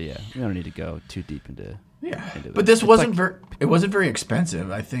 But yeah, we don't need to go too deep into. Yeah, but this wasn't it wasn't very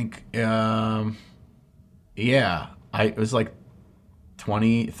expensive. I think, it was like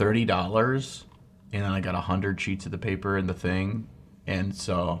 $20-$30, and then I got 100 sheets of the paper in the thing, and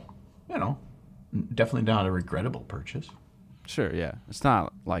so, definitely not a regrettable purchase. Sure, yeah, it's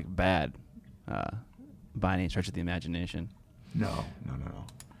not like bad by any stretch of the imagination. No.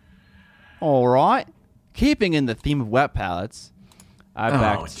 All right, keeping in the theme of wet palettes, I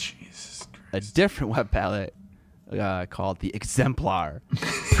backed a different wet palette called the Exemplar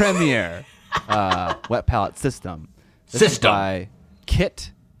Premier wet palette system. This is by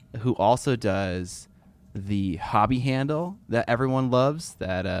Kit, who also does the hobby handle that everyone loves.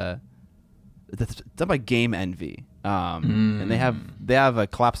 That's done by Game Envy, and they have a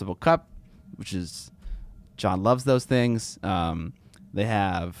collapsible cup, which is John loves those things. They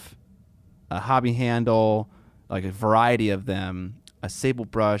have a hobby handle, like a variety of them. A sable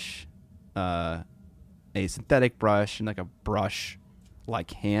brush, a synthetic brush, and like a brush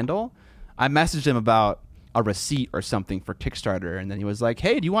like handle. I messaged him about a receipt or something for Kickstarter, and then he was like,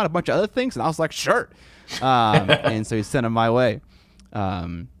 "Hey, do you want a bunch of other things?" And I was like, "Sure." And so he sent them my way.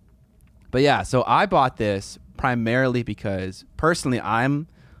 But yeah, so I bought this primarily because personally I'm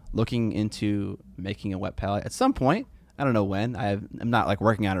looking into making a wet palette at some point. I don't know when. I'm not like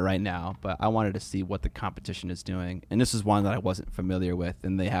working on it right now, but I wanted to see what the competition is doing. And this is one that I wasn't familiar with.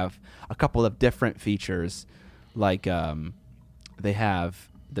 And they have a couple of different features. Like they have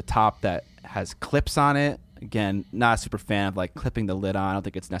the top that has clips on it. Again, not a super fan of like clipping the lid on. I don't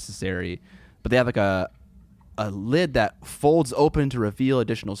think it's necessary. But they have like a lid that folds open to reveal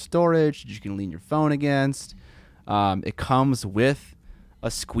additional storage that you can lean your phone against. It comes with a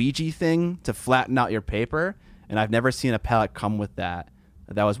squeegee thing to flatten out your paper. And I've never seen a palette come with that.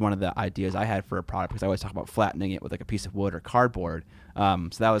 That was one of the ideas I had for a product because I always talk about flattening it with like a piece of wood or cardboard. So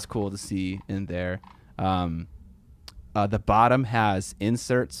that was cool to see in there. The bottom has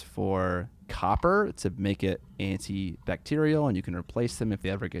inserts for copper to make it antibacterial, and you can replace them if they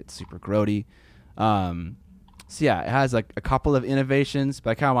ever get super grody. So yeah, it has like a couple of innovations,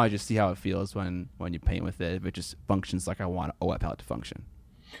 but I kind of want to just see how it feels when you paint with it. If it just functions like I want a wet palette to function.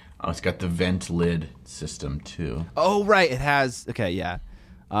 Oh, it's got the vent lid system too. Oh, right. It has. Okay, yeah.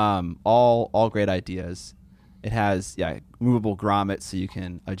 All great ideas. It has movable grommets so you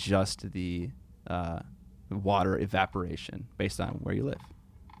can adjust the water evaporation based on where you live.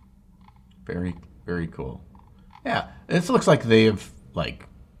 Very, very cool. Yeah, this looks like they've like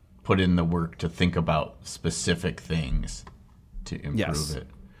put in the work to think about specific things to improve it.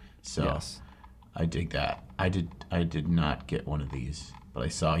 So I dig that. I did not get one of these, but I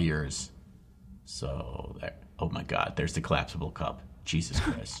saw yours. So oh my God, there's the collapsible cup. Jesus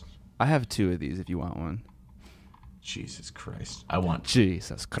Christ. I have two of these if you want one. Jesus Christ.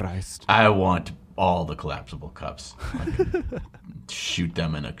 Jesus Christ. I want all the collapsible cups. Shoot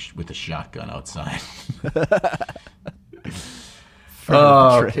them with a shotgun outside.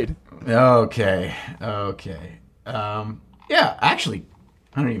 Trade. Okay. Yeah, actually,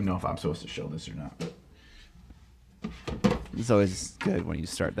 I don't even know if I'm supposed to show this or not. But it's always good when you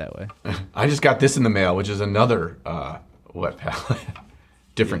start that way. I just got this in the mail, which is another wet palette.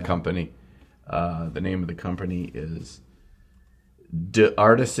 different company. The name of the company is De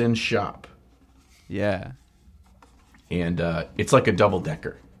Artisan Shop. Yeah. And it's like a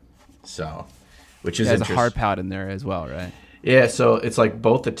double-decker. So, which is interesting. There's a hard palette in there as well, right? Yeah, so it's like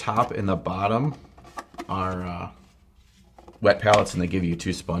both the top and the bottom are wet palettes, and they give you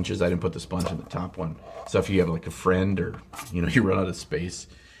 2 sponges. I didn't put the sponge in the top one. So if you have like a friend or, you run out of space,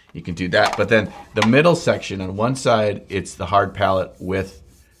 you can do that. But then the middle section, on one side, it's the hard palette with,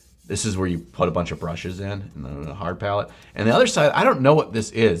 this is where you put a bunch of brushes in, and then a hard palette. And the other side, I don't know what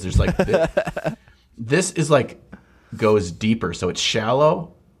this is. There's like, this is like, goes deeper. So it's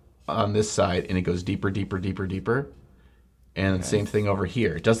shallow on this side, and it goes deeper, deeper, deeper, deeper. And same thing over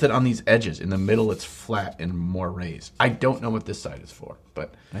here. It does that on these edges. In the middle, it's flat and more raised. I don't know what this side is for,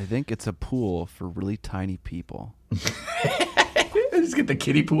 but I think it's a pool for really tiny people. Just get the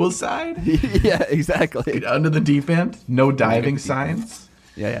kiddie pool side. Yeah, exactly. Under the deep end, no diving signs.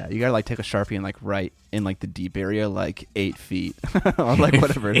 Yeah. You gotta like take a Sharpie and like write in like the deep area, like 8 feet, or like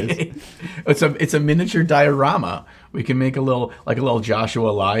whatever it is. It's a miniature diorama. We can make a little Joshua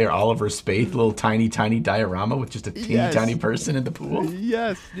Lai or Oliver Spaeth, a little tiny diorama with just a teeny tiny person in the pool.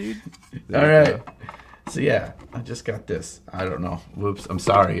 Yes, dude. All right. So yeah, I just got this. I don't know. Whoops. I'm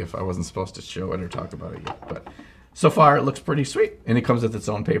sorry if I wasn't supposed to show it or talk about it yet, but so far it looks pretty sweet, and it comes with its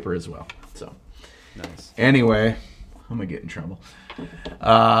own paper as well. So nice. Anyway, I'm gonna get in trouble.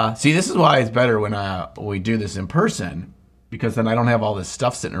 See, this is why it's better when we do this in person, because then I don't have all this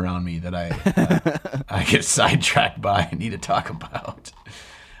stuff sitting around me that I get sidetracked by and need to talk about.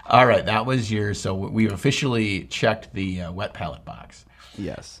 All right, that was yours. So we've officially checked the wet palette box.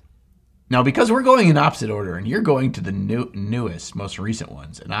 Yes. Now, because we're going in opposite order, and you're going to the newest, most recent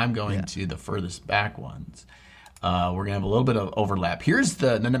ones, and I'm going to the furthest back ones, we're going to have a little bit of overlap.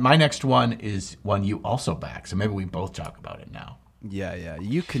 My next one is one you also back, so maybe we both talk about it now. Yeah.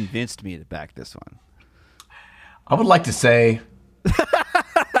 You convinced me to back this one. I would like to say...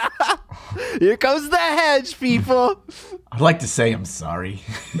 Here comes the hedge, people. I'd like to say I'm sorry.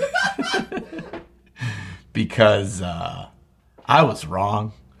 Because I was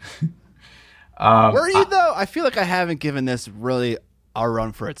wrong. Were you, though? I feel like I haven't given this really a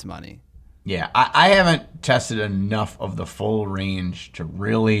run for its money. Yeah, I haven't tested enough of the full range to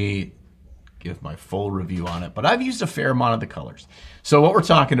really give my full review on it, but I've used a fair amount of the colors. So what we're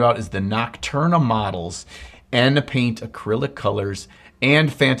talking about is the Nocturna models and paint acrylic colors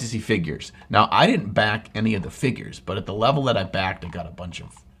and fantasy figures. Now, I didn't back any of the figures, but at the level that I backed, I got a bunch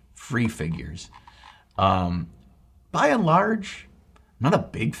of free figures. By and large, I'm not a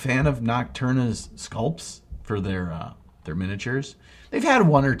big fan of Nocturna's sculpts for their miniatures. They've had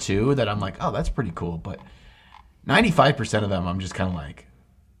 1 or 2 that I'm like, oh, that's pretty cool, but 95% of them, I'm just kind of like,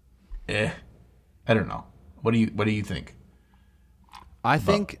 I don't know. What do you think? I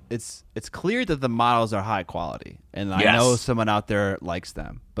think it's clear that the models are high quality, and I know someone out there likes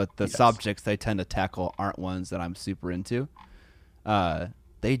them, but the subjects they tend to tackle aren't ones that I'm super into.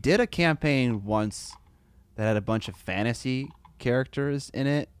 They did a campaign once that had a bunch of fantasy characters in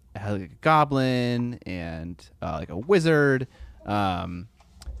it. It had like a goblin and like a wizard, and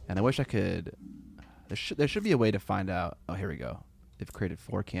I wish I could. There should be a way to find out. Oh, here we go. They've created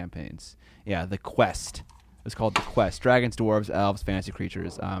 4 campaigns. Yeah, The Quest. It's called The Quest. Dragons, dwarves, elves, fantasy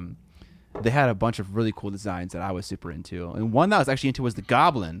creatures. They had a bunch of really cool designs that I was super into. And one that I was actually into was the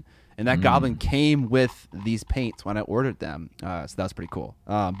Goblin. And that Goblin came with these paints when I ordered them. So that was pretty cool.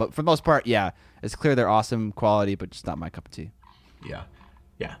 But for the most part, yeah, it's clear they're awesome quality, but just not my cup of tea. Yeah.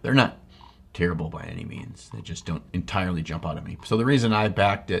 They're not terrible by any means. They just don't entirely jump out at me. So the reason I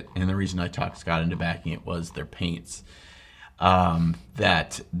backed it and the reason I talked Scott into backing it was their paints. I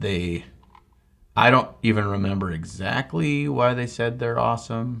don't even remember exactly why they said they're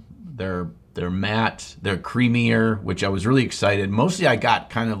awesome. They're matte, they're creamier, which I was really excited. Mostly I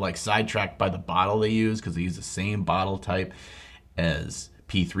got kind of like sidetracked by the bottle they use, because they use the same bottle type as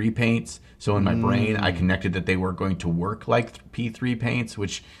P3 paints. So in my brain, I connected that they were going to work like P3 paints,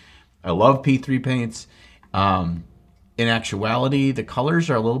 which I love P3 paints. In actuality, the colors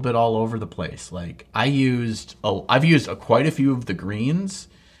are a little bit all over the place. Like I've used quite a few of the greens,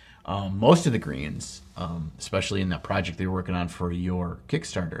 most of the greens, especially in that project they were working on for your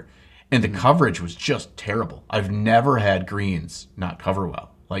Kickstarter. And the coverage was just terrible. I've never had greens not cover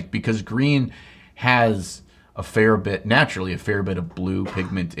well. Like, because green has naturally a fair bit of blue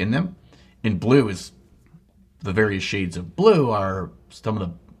pigment in them. And blue is, the various shades of blue are some of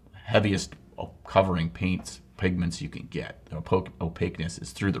the heaviest covering pigments you can get. The opaqueness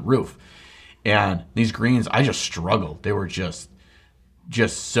is through the roof. And these greens, I just struggled. They were just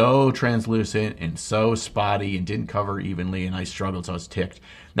just so translucent and so spotty and didn't cover evenly, and I struggled, so I was ticked.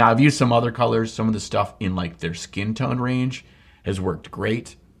 Now, I've used some other colors. Some of the stuff in like their skin tone range has worked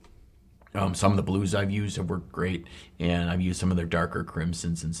great. Some of the blues I've used have worked great, and I've used some of their darker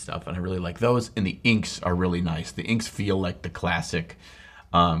crimsons and stuff, and I really like those. And the inks are really nice. The inks feel like the classic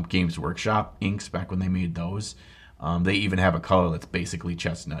Games Workshop inks back when they made those. They even have a color that's basically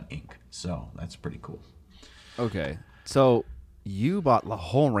chestnut ink, so that's pretty cool. Okay, so you bought the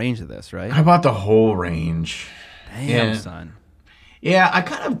whole range of this, right? I bought the whole range. Damn, son. Yeah, I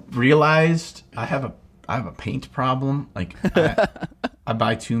kind of realized I have a paint problem. Like I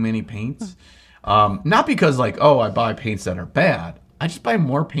buy too many paints. Not because like, oh, I buy paints that are bad. I just buy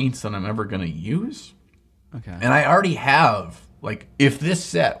more paints than I'm ever going to use. Okay. And I already have, like, if this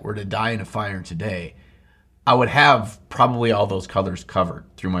set were to die in a fire today, I would have probably all those colors covered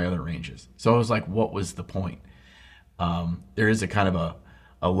through my other ranges. So I was like, what was the point? There is a kind of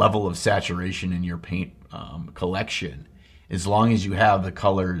a level of saturation in your paint collection, as long as you have the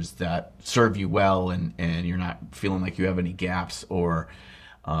colors that serve you well and you're not feeling like you have any gaps or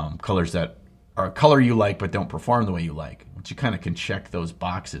colors that are a color you like but don't perform the way you like. Once you kind of can check those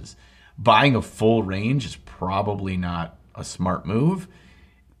boxes, buying a full range is probably not a smart move.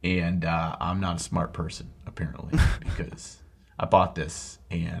 And I'm not a smart person, apparently, because I bought this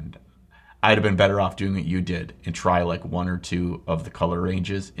and I'd have been better off doing what you did and try like one or two of the color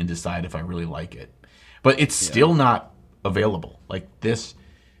ranges and decide if I really like it. But it's still not available. Like, this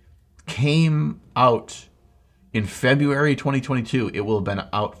came out in February 2022. It will have been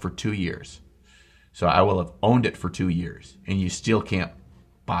out for 2 years. So I will have owned it for 2 years, and you still can't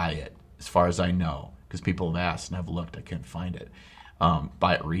buy it, as far as I know, because people have asked and I've looked. I can't find it.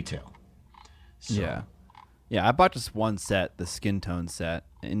 Buy it retail. So. Yeah, I bought just one set, the skin tone set,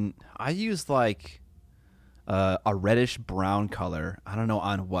 and I used like a reddish brown color. I don't know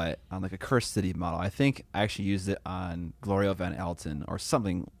on what, on like a Cursed City model. I think I actually used it on Gloria Van Elton or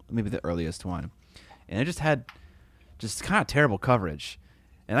something, maybe the earliest one. And it just had just kind of terrible coverage.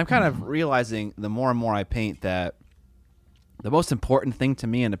 And I'm kind of realizing the more and more I paint that the most important thing to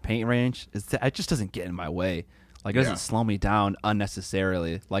me in the paint range is that it just doesn't get in my way. Like, it doesn't slow me down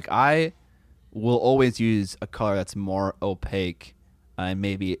unnecessarily. Like, I will always use a color that's more opaque and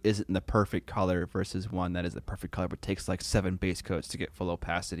maybe isn't the perfect color versus one that is the perfect color but takes like 7 base coats to get full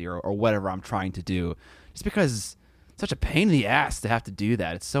opacity or whatever I'm trying to do. Just because it's such a pain in the ass to have to do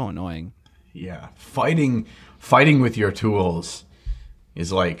that. It's so annoying. Yeah. Fighting with your tools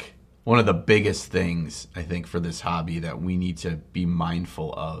is like one of the biggest things, I think, for this hobby that we need to be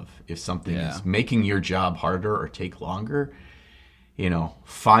mindful of. If something is making your job harder or take longer,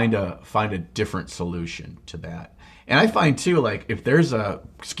 find a different solution to that. And I find too, like, if there's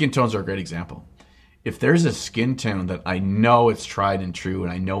skin tones are a great example. If there's a skin tone that I know it's tried and true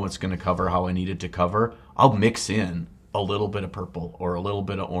and I know it's going to cover how I need it to cover, I'll mix in a little bit of purple or a little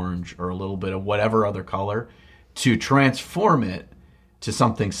bit of orange or a little bit of whatever other color to transform it to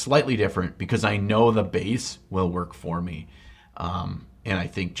something slightly different, because I know the base will work for me. And I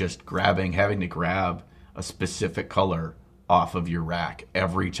think just having to grab a specific color off of your rack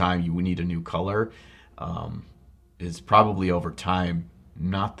every time you need a new color is probably, over time,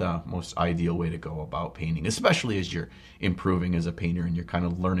 not the most ideal way to go about painting, especially as you're improving as a painter and you're kind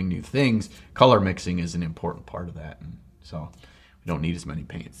of learning new things. Color mixing is an important part of that. And so we don't need as many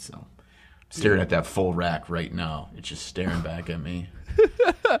paints. So I'm staring at that full rack right now. It's just staring back at me.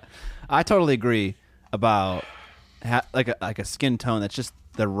 I totally agree about like a skin tone that's just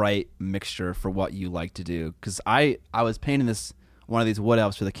the right mixture for what you like to do. Because I was painting one of these wood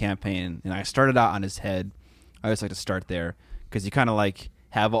elves for the campaign, and I started out on his head. I always like to start there because you kind of like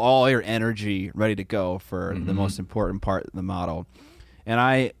have all your energy ready to go for the most important part of the model. And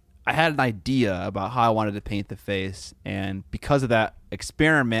I had an idea about how I wanted to paint the face, and because of that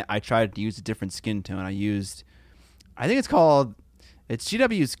experiment, I tried to use a different skin tone. I think it's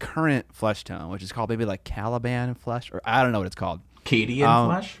GW's current flesh tone, which is called maybe like Caliban flesh, or I don't know what it's called. Cadian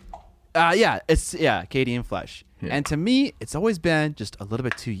flesh? It's Cadian flesh. Yeah. And to me, it's always been just a little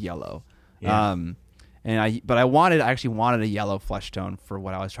bit too yellow. Yeah. I actually wanted a yellow flesh tone for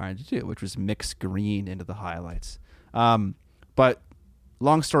what I was trying to do, which was mix green into the highlights. But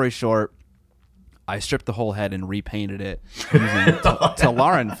long story short, I stripped the whole head and repainted it using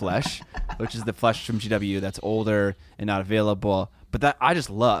Tolaran flesh, which is the flesh from GW that's older and not available, but that I just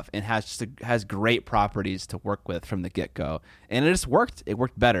love and has great properties to work with from the get-go. And it just worked. It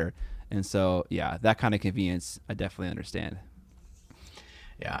worked better. And so, yeah, that kind of convenience I definitely understand.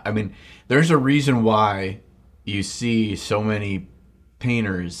 Yeah, I mean, there's a reason why you see so many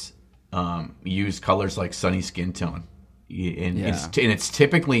painters use colors like Sunny Skin Tone. and it's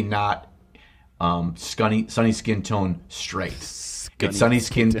typically not sunny skin tone straight. It's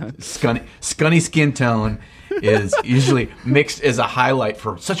scunny skin tone is usually mixed as a highlight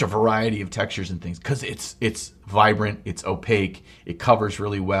for such a variety of textures and things because it's vibrant, it's opaque, it covers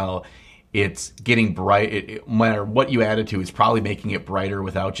really well, it's getting bright. No matter what you add it to, it's probably making it brighter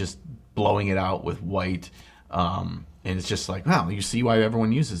without just blowing it out with white. And it's just like, wow, you see why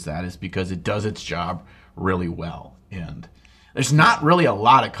everyone uses that is because it does its job really well. And there's not really a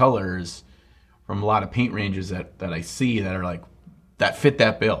lot of colors from a lot of paint ranges that I see that are like, that fit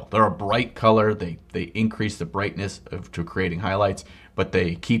that bill. They're a bright color. They increase the brightness to creating highlights, but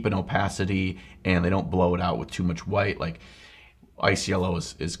they keep an opacity and they don't blow it out with too much white. Like Ice Yellow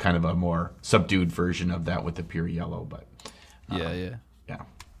is kind of a more subdued version of that with the pure yellow. But yeah.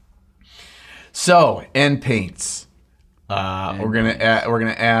 So end paints. We're gonna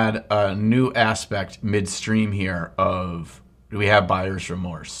add a new aspect midstream here of. Do we have buyer's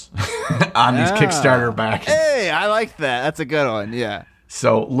remorse on these Kickstarter backings? Hey, I like that. That's a good one. Yeah.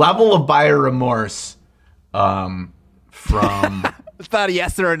 So level of buyer remorse from it's not a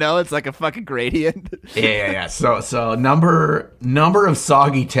yes or a no. It's like a fucking gradient. Yeah. So number of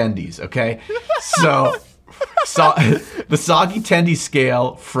soggy tendies. Okay. So the soggy tendy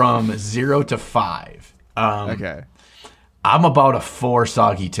scale from 0 to 5. Okay. I'm about a 4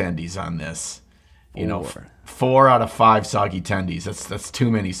 soggy tendies on this. 4 out of 5 soggy tendies. That's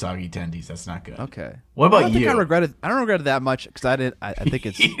too many soggy tendies. That's not good. Okay. What about you? I don't regret it that much because I think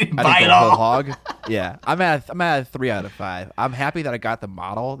it's. You didn't I buy didn't it go all. whole hog. Yeah, I'm at a 3 out of 5. I'm happy that I got the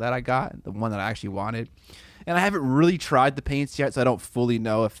model that I got, the one that I actually wanted, and I haven't really tried the paints yet, so I don't fully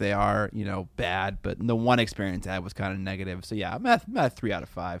know if they are bad. But the one experience I had was kind of negative. So yeah, I'm at a 3 out of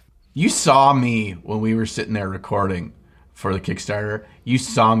 5. You saw me when we were sitting there recording for the Kickstarter. You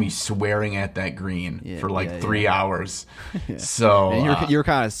saw me swearing at that green for 3 hours. Yeah. So and you were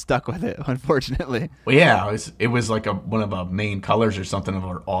kind of stuck with it, unfortunately. Well, yeah, it was like one of the main colors or something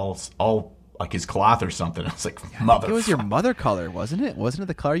of all like his cloth or something. I was like, mother. It was your mother color, wasn't it? Wasn't it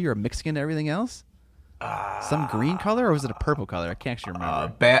the color you were mixing into everything else? Some green color, or was it a purple color? I can't actually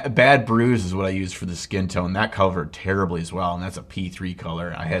remember. Bad Bruise is what I used for the skin tone. That covered terribly as well, and that's a P3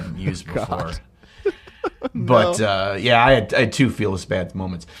 color I hadn't used before. But yeah, I had 2 fearless bad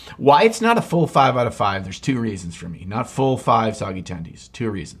moments. Why it's not a full 5 out of 5? There's 2 reasons for me. Not full 5 soggy tendies.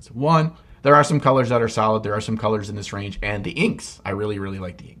 2 reasons. One, there are some colors that are solid. There are some colors in this range, and the inks. I really, really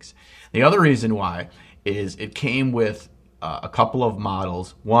like the inks. The other reason why is it came with a couple of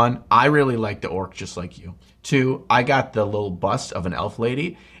models. One, I really like the orc just like you. 2, I got the little bust of an elf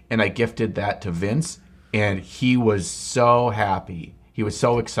lady, and I gifted that to Vince, and he was so happy. He was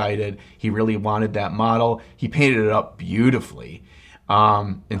so excited. He really wanted that model. He painted it up beautifully.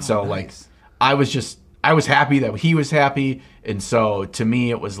 So nice. I was happy that he was happy. And so to me,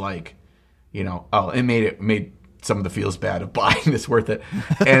 it was like, it made some of the feels bad of buying this worth it.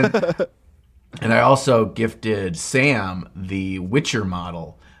 And I also gifted Sam the Witcher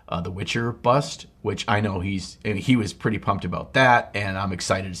model, the Witcher bust, which I know he was pretty pumped about that, and I'm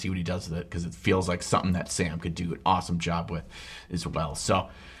excited to see what he does with it because it feels like something that Sam could do an awesome job with as well. So,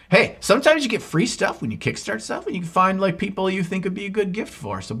 hey, sometimes you get free stuff when you kickstart stuff, and you can find like people you think would be a good gift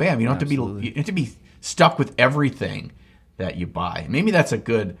for. So, bam, you don't have to be stuck with everything that you buy. Maybe that's a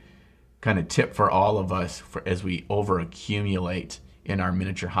good kind of tip for all of us as we over accumulate in our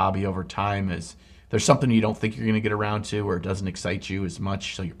miniature hobby over time. Is there's something you don't think you're going to get around to, or it doesn't excite you as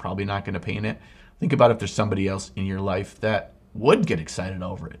much, so you're probably not going to paint it. Think about if there's somebody else in your life that would get excited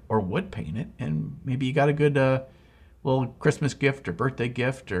over it or would paint it, and maybe you got a good little Christmas gift or birthday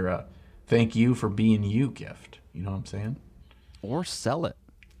gift or a thank you for being you gift. You know what I'm saying? Or sell it.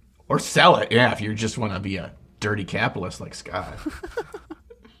 Yeah, if you just want to be a dirty capitalist like Scott.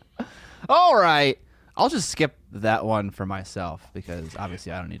 All right. I'll just skip that one for myself because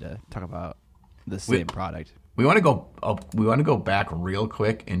obviously I don't need to talk about the same product. We want to go back real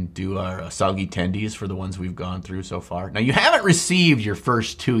quick and do our soggy tendies for the ones we've gone through so far. Now you haven't received your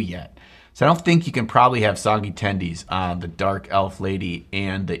first 2 yet, so I don't think you can probably have soggy tendies on the Dark Elf Lady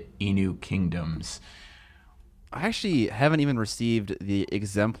and the Inu Kingdoms. I actually haven't even received the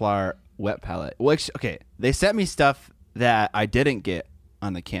Exemplar wet palette. Which they sent me stuff that I didn't get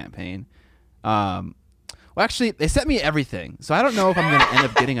on the campaign. Well, actually, they sent me everything, so I don't know if I'm going to end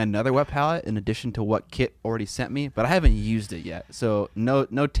up getting another wet palette in addition to what Kit already sent me, but I haven't used it yet, so no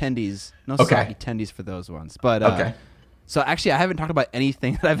tendies, soggy tendies for those ones. But so actually, I haven't talked about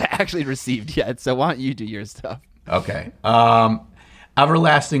anything that I've actually received yet, so why don't you do your stuff? Okay.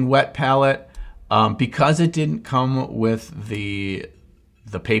 Everlasting wet palette, because it didn't come with the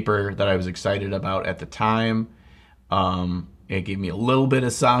paper that I was excited about at the time. It gave me a little bit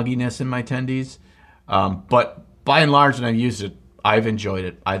of sogginess in my tendies. But by and large, when I've used it, I've enjoyed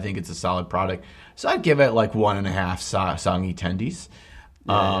it. I think it's a solid product. So I'd give it like 1.5 soggy tendies.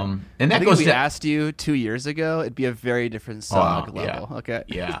 And that goes if we to asked you 2 years ago, it'd be a very different sog level. Yeah. Okay.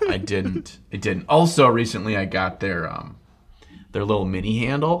 Yeah, I didn't. It didn't. Also, recently I got their little mini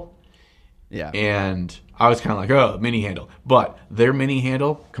handle. Yeah. And I was kind of like, oh, mini handle. But their mini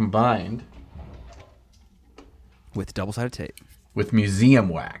handle combined with double-sided tape. With museum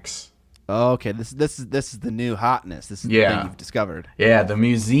wax. Okay, this is the new hotness. This is the thing you've discovered. Yeah, the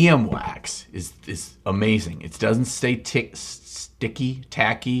museum wax is amazing. It doesn't stay sticky,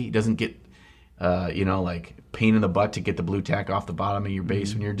 tacky. It doesn't get, like pain in the butt to get the blue tack off the bottom of your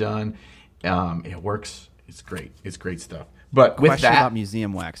base when you're done. It works. It's great. It's great stuff. But with Question that, about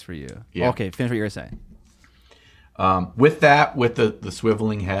museum wax for you. Yeah. Okay, finish what you were saying. With that, with the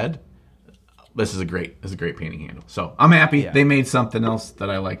swiveling head, this is a great painting handle. So I'm happy they made something else that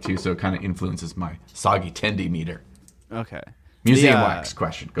I like too. So it kind of influences my soggy tendy meter. Okay. Museum wax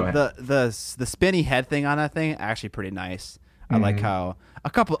question. Go ahead. The spinny head thing on that thing actually pretty nice. I like how a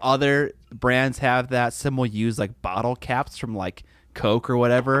couple other brands have that. Some will use like bottle caps from like Coke or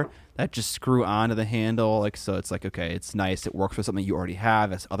whatever that just screw onto the handle. Like so, it's like okay, it's nice. It works with something you already have.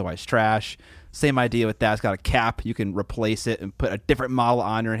 That's otherwise trash. Same idea with that. It's got a cap. You can replace it and put a different model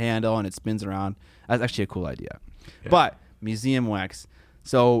on your handle, and it spins around. That's actually a cool idea. Yeah. But museum wax.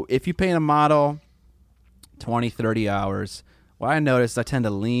 So if you paint a model 20, 30 hours, what I noticed, I tend to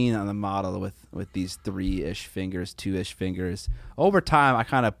lean on the model with these 3-ish fingers, 2-ish fingers. Over time, I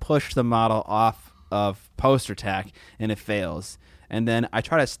kind of push the model off of poster tack, and it fails. And then I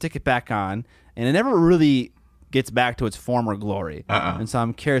try to stick it back on, and it never really gets back to its former glory. And so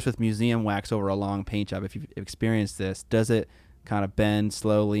I'm curious with museum wax over a long paint job, if you've experienced this, does it kind of bend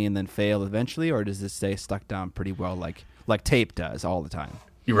slowly and then fail eventually, or does it stay stuck down pretty well like tape does all the time?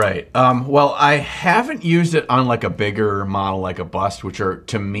 You're right. Well, I haven't used it on like a bigger model like a bust, which are,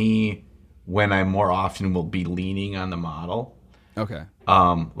 to me, when I more often will be leaning on the model. Okay.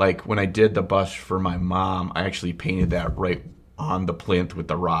 Like when I did the bust for my mom, I actually painted that right on the plinth with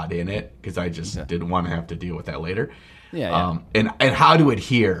the rod in it because I just didn't want to have to deal with that later. Yeah. And how to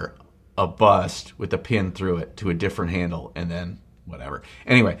adhere a bust with a pin through it to a different handle and then whatever.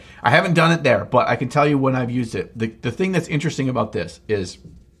 Anyway, I haven't done it there, but I can tell you when I've used it. The thing that's interesting about this is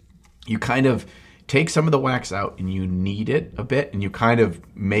you kind of take some of the wax out and you knead it a bit and you kind of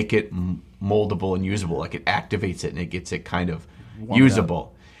make it moldable and usable. Like it activates it and it gets it kind of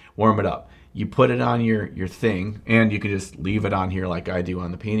usable. Warm it up. You put it on your thing, and you can just leave it on here like I do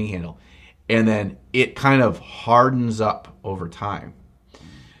on the painting handle. And then it kind of hardens up over time.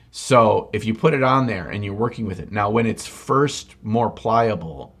 So if you put it on there and you're working with it, now when it's first more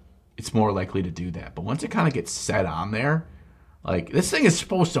pliable, it's more likely to do that. But once it kind of gets set on there, like this thing is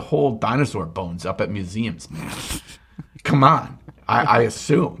supposed to hold dinosaur bones up at museums, man. Come on. I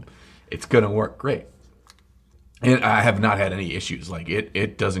assume it's going to work great. And I have not had any issues. Like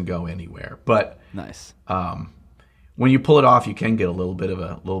it doesn't go anywhere. But nice. When you pull it off, you can get a little bit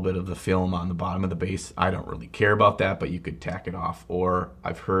of the film on the bottom of the base. I don't really care about that, but you could tack it off. Or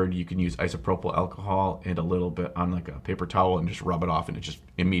I've heard you can use isopropyl alcohol and a little bit on like a paper towel and just rub it off, and it just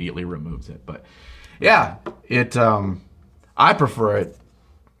immediately removes it. But yeah, I prefer it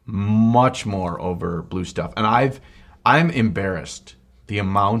much more over blue stuff. And I'm embarrassed the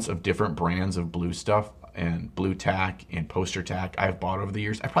amounts of different brands of blue stuff and blue tack and poster tack I've bought over the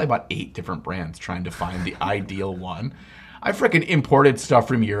years. I probably bought 8 different brands trying to find the ideal one. I freaking imported stuff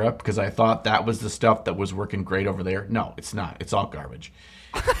from Europe because I thought that was the stuff that was working great over there. No, it's not. It's all garbage.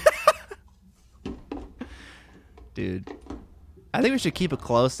 Dude, I think we should keep a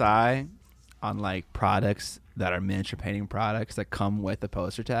close eye on like products that are miniature painting products that come with the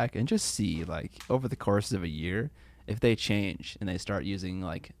poster tack and just see like over the course of a year if they change and they start using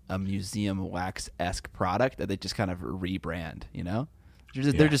like a museum wax-esque product that they just kind of rebrand, you know?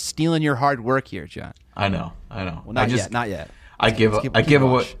 They're just stealing your hard work here, John. I know. Well, not yet. I give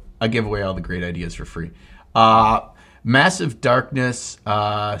away all the great ideas for free. Massive Darkness,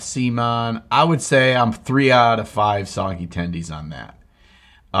 Simon. I would say I'm 3 out of 5 soggy tendies on that.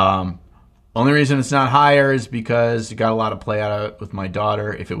 Only reason it's not higher is because it got a lot of play out of it with my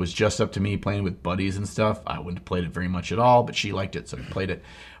daughter. If it was just up to me playing with buddies and stuff, I wouldn't have played it very much at all, but she liked it, so I played it.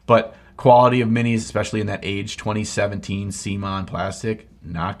 But quality of minis, especially in that age, 2017 Simon plastic,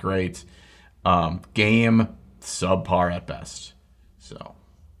 not great. Game, subpar at best. So,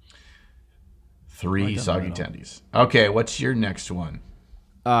 3 soggy tendies. Okay, what's your next one?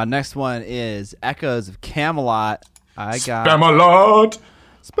 Next one is Echoes of Camelot. I got Spamalot!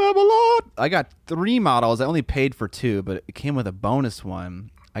 Spamalot. I got 3 models. I only paid for 2, but it came with a bonus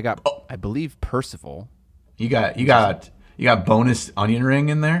one. I got, I believe, Percival. You got bonus onion ring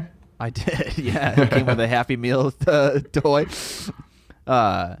in there? I did, yeah. It came with a Happy Meal toy.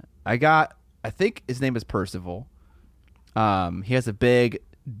 I think his name is Percival. He has a big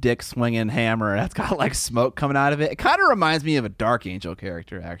dick swinging hammer that's got like smoke coming out of it. It kind of reminds me of a Dark Angel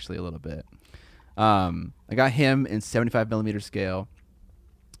character, actually, a little bit. I got him in 75mm scale,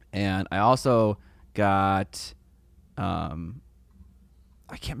 and I also got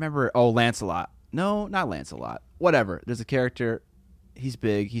I can't remember. Oh, Lancelot. No, not Lancelot. Whatever. There's a character. He's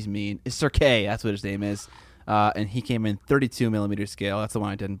big. He's mean. It's Sir Kay. That's what his name is. And he came in 32mm scale. That's the one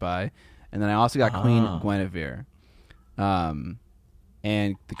I didn't buy. And then I also got Queen Guinevere. And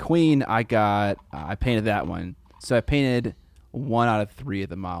the Queen, I painted that one. So I painted 1 out of 3 of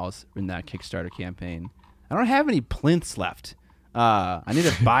the models in that Kickstarter campaign. I don't have any plinths left. I need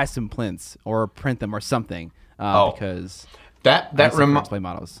to buy some plinths or print them or something because that play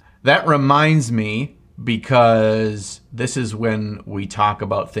models. That reminds me, because this is when we talk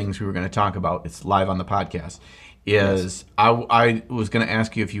about things we were going to talk about. It's live on the podcast. Yes. I was going to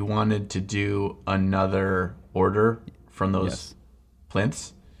ask you if you wanted to do another order from those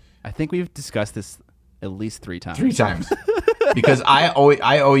plinths. I think we've discussed this at least 3 times. 3 times. Because I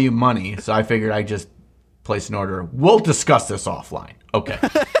owe you money, so I figured I'd just place an order. We'll discuss this offline. Okay.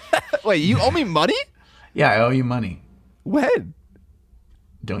 Wait, you owe me money? Yeah, I owe you money. When?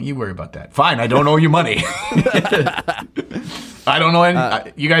 Don't you worry about that. Fine, I don't owe you money. I don't know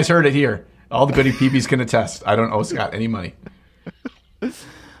any. You guys heard it here. All the goody peepees can attest. I don't owe Scott any money.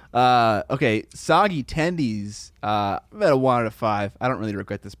 Okay, Soggy Tendies. I'm at a 1 out of 5. I don't really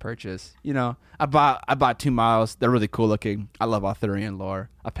regret this purchase. You know, I bought 2 models. They're really cool looking. I love Arthurian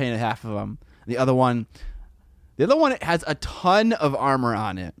lore. I painted half of them. The other one has a ton of armor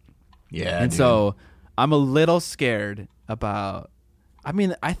on it. Yeah, and so I'm a little scared about. I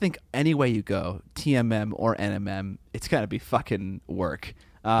mean, I think any way you go, TMM or NMM, it's gotta be fucking work.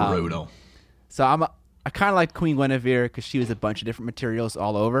 Brutal. So I kind of like Queen Guinevere because she was a bunch of different materials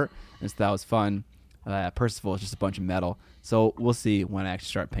all over, and so that was fun. Percival is just a bunch of metal. So we'll see when I actually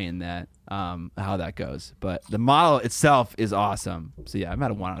start painting that, how that goes. But the model itself is awesome. So yeah, I'm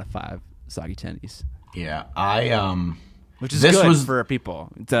at a 1 out of 5 Soggy Tendies. Yeah, which is good for people.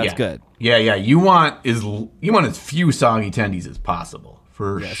 That's good. Yeah. You want as few Soggy Tendies as possible,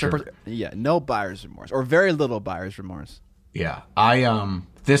 for sure. No buyer's remorse or very little buyer's remorse. Yeah,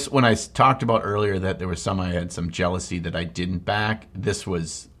 when I talked about earlier that there was I had some jealousy that I didn't back. This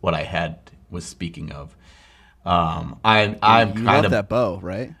was what I was speaking of. I'm kind of that bow,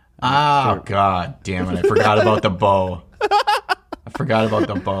 right? Oh God damn it! I forgot about the bow.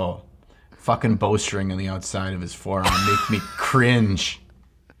 Fucking bowstring on the outside of his forearm make me cringe.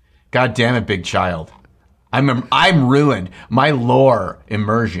 God damn it, big child. I'm ruined. My lore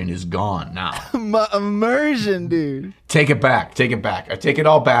immersion is gone now. My immersion, dude. Take it back. I take it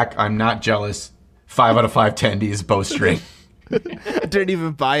all back. I'm not jealous. 5 out of 5 tendies bowstring. I didn't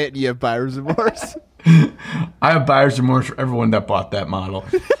even buy it and you have buyer's remorse. I have buyer's remorse for everyone that bought that model.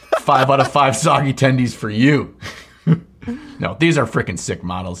 5 out of 5 soggy tendies for you. No, these are freaking sick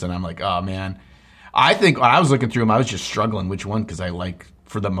models, and I'm like, oh man. I think when I was looking through them, I was just struggling which one, because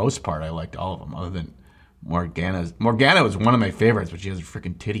for the most part, I liked all of them, other than Morgana's. Morgana was one of my favorites, but she has a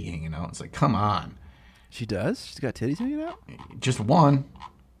freaking titty hanging out. It's like, come on. She does? She's got titties hanging out? Just one.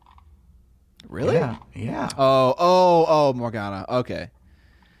 Really? Yeah. Oh, Morgana. Okay.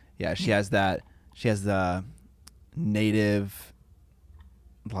 Yeah, she has that. She has the native,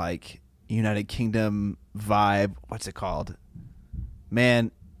 like, United Kingdom vibe. What's it called?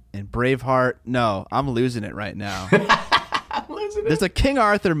 Man, in Braveheart. No, I'm losing it right now. There's a King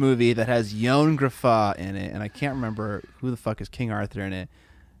Arthur movie that has Ioan Gruffudd in it, and I can't remember who the fuck is King Arthur in it.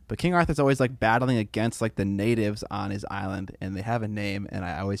 But King Arthur's always like battling against like the natives on his island, and they have a name, and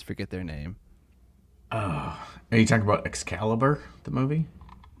I always forget their name. Are you talking about Excalibur, the movie?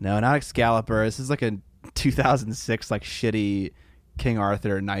 No, not Excalibur. This is like a 2006 like shitty King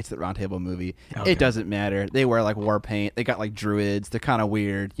Arthur Knights at Round Table movie. Okay. It doesn't matter. They wear like war paint. They got like druids. They're kind of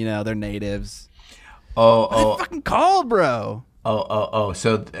weird. You know, they're natives. What's it fucking called, bro?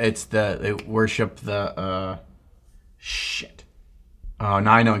 So it's they worship the shit. Oh,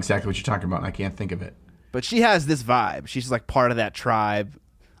 now I know exactly what you're talking about, and I can't think of it. But she has this vibe. She's like part of that tribe.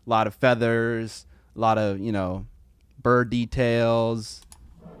 A lot of feathers, a lot of, you know, bird details.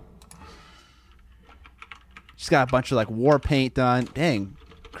 She's got a bunch of like war paint done. Dang,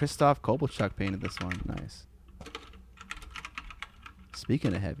 Christoph Kovalchuk painted this one. Nice.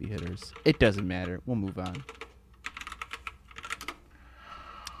 Speaking of heavy hitters, it doesn't matter. We'll move on.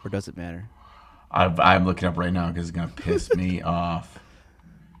 or does it matter? I'm looking up right now because it's gonna piss me off.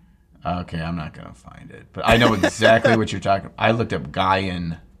 Okay, I'm not gonna find it, but I know exactly what you're talking. I looked up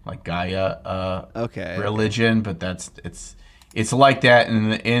Gaian, like Gaia, religion, but it's like that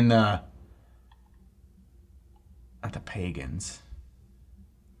in not the pagans,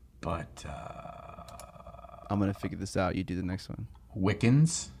 but I'm gonna figure this out. You do the next one.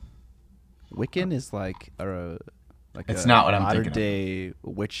 Wiccans. Wiccan is like it's not what I'm thinking. Modern day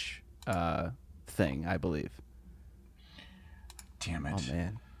witch thing, I believe. Damn it! Oh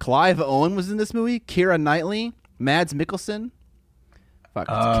man, Clive Owen was in this movie. Keira Knightley, Mads Mikkelsen. Fuck,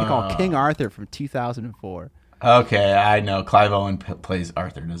 it's King Arthur from 2004. Okay, I know Clive Owen plays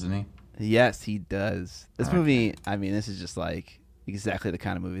Arthur, doesn't he? Yes, he does. This movie, I mean, this is just like exactly the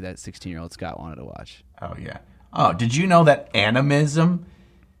kind of movie that 16-year-old Scott wanted to watch. Oh yeah. Oh, did you know that animism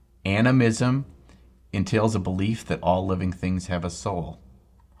entails a belief that all living things have a soul?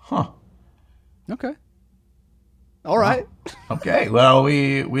 Huh. Okay. All right. Okay. Well,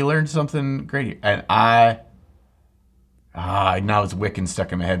 we learned something great here. And now it's Wiccan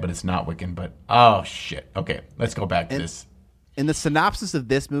stuck in my head, but it's not Wiccan. But oh shit. Okay, let's go back to this. In the synopsis of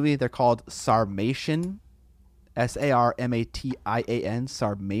this movie, they're called Sarmatian, Sarmatian,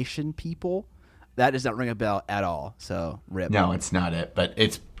 Sarmatian people. That does not ring a bell at all. So rip. No, it's not it, but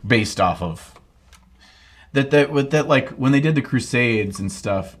it's based off of that. Like when they did the Crusades and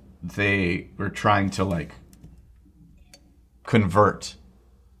stuff, they were trying to like convert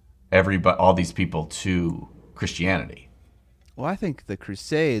all these people to Christianity. Well, I think the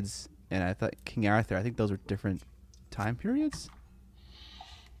Crusades and I thought King Arthur, I think those were different time periods.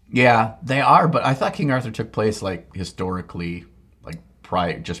 Yeah, they are, but I thought King Arthur took place like historically, like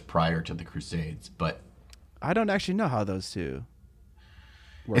prior to the Crusades. But I don't actually know how those two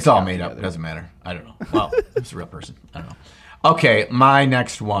work. It's all made up. It doesn't matter. I don't know. Well, it's a real person. I don't know. Okay, my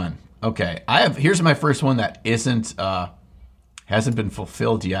next one. Okay, here's my first one that hasn't been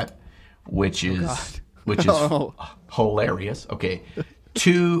fulfilled yet, which is hilarious. Okay,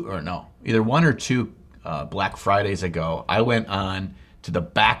 either one or two Black Fridays ago, I went on to the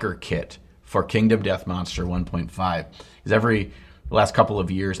backer kit for Kingdom Death Monster 1.5. Because the last couple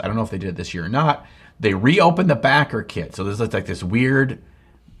of years, I don't know if they did it this year or not, they reopened the backer kit. So there's like this weird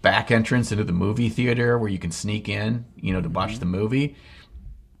back entrance into the movie theater where you can sneak in, to watch the movie.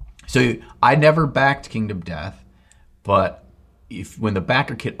 So I never backed Kingdom Death, but when the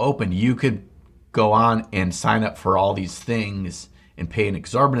backer kit opened, you could go on and sign up for all these things and pay an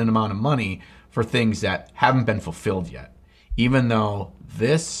exorbitant amount of money for things that haven't been fulfilled yet. Even though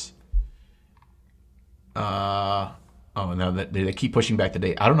this, they keep pushing back the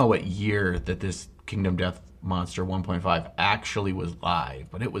date. I don't know what year that this Kingdom Death Monster 1.5 actually was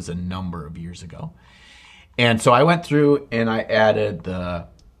live, but it was a number of years ago. And so I went through and I added the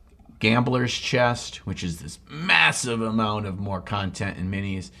Gambler's Chest, which is this massive amount of more content and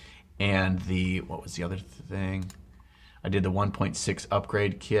minis, and what was the other thing? I did the 1.6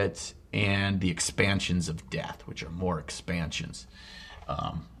 upgrade kit and the expansions of Death, which are more expansions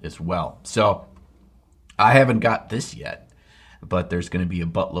as well. So I haven't got this yet, but there's going to be a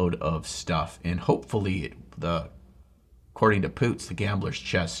buttload of stuff, and hopefully, according to Poots, the Gambler's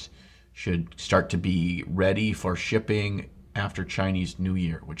Chest should start to be ready for shipping after Chinese New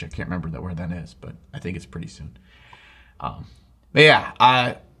Year, which I can't remember where that is, but I think it's pretty soon. But yeah,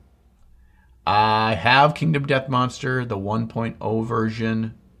 I have Kingdom Death Monster, the 1.0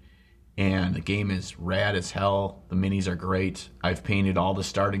 version, and the game is rad as hell. The minis are great. I've painted all the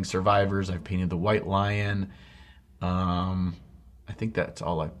starting survivors. I've painted the White Lion. I think that's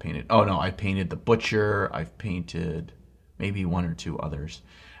all I've painted. Oh, no, I painted the Butcher. I've painted maybe one or two others.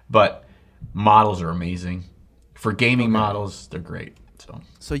 But models are amazing. For gaming models, they're great.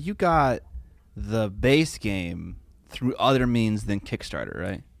 So you got the base game through other means than Kickstarter,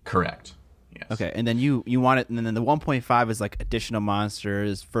 right? Correct. Yes. Okay, and then you want it, and then the 1.5 is like additional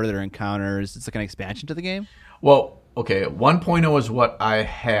monsters, further encounters. It's like an expansion to the game? Well, okay, 1.0 is what I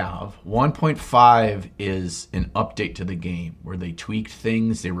have. 1.5 is an update to the game where they tweaked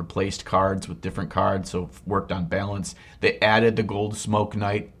things. They replaced cards with different cards, so worked on balance. They added the Gold Smoke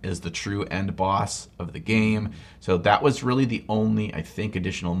Knight as the true end boss of the game. So that was really the only, I think,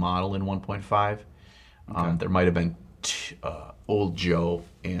 additional model in 1.5. Okay. There might have been Old Joe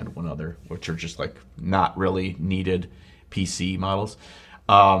and one other, which are just like not really needed PC models.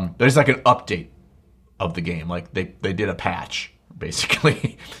 There's like an update of the game. Like they did a patch,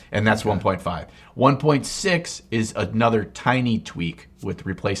 basically, and that's 1.5. 1.6 is another tiny tweak with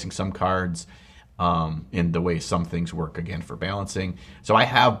replacing some cards in the way some things work again for balancing. So I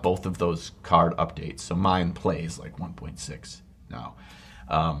have both of those card updates. So mine plays like 1.6 now.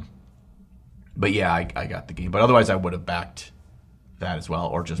 But yeah, I got the game. But otherwise, I would have backed that as well,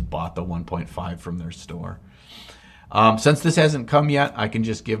 or just bought the 1.5 from their store. Since this hasn't come yet, I can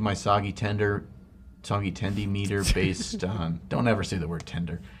just give my soggy tendy meter based on. Don't ever say the word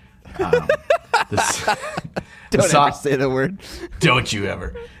tender. Don't ever say the word. Don't you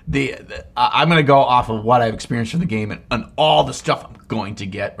ever. I'm going to go off of what I've experienced from the game and all the stuff I'm going to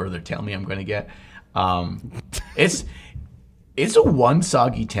get, or they're telling me I'm going to get. It's a one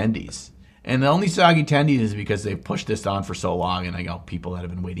soggy tendies. And the only soggy tendies is because they've pushed this on for so long, and I know people that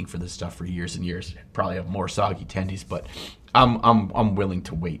have been waiting for this stuff for years and years probably have more soggy tendies, but I'm willing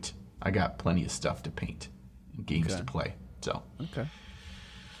to wait. I got plenty of stuff to paint and games to play. So okay.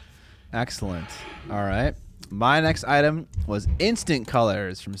 Excellent. All right. My next item was Instant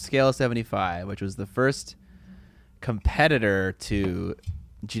Colors from Scale 75, which was the first competitor to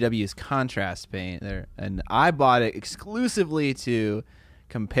GW's contrast paint there, and I bought it exclusively to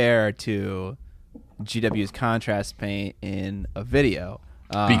compare to GW's contrast paint in a video.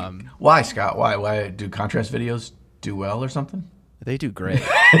 Why, Scott? Why do contrast videos do well or something? They do great.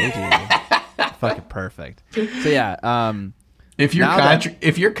 They do fucking perfect. So yeah, if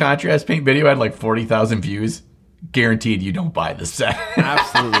your contrast paint video had like 40,000 views, guaranteed you don't buy the set.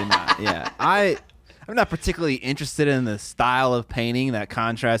 Absolutely not. Yeah, I'm not particularly interested in the style of painting that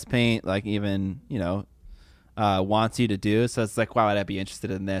contrast paint, like even wants you to do. So it's like, why would I be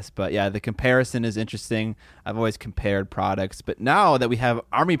interested in this? But yeah, the comparison is interesting. I've always compared products, but now that we have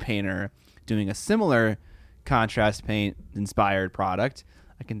Army Painter doing a similar contrast paint inspired product,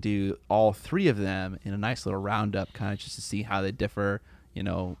 I can do all three of them in a nice little roundup, kind of just to see how they differ.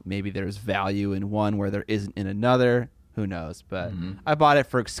 Maybe there's value in one where there isn't in another. Who knows? But I bought it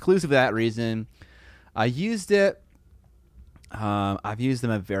for exclusively that reason. I used it. I've used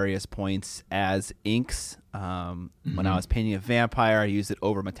them at various points as inks. When I was painting a vampire, I used it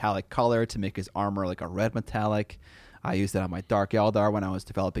over metallic color to make his armor like a red metallic. I used it on my Dark Eldar when I was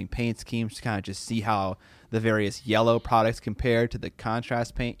developing paint schemes to kind of just see how the various yellow products compare to the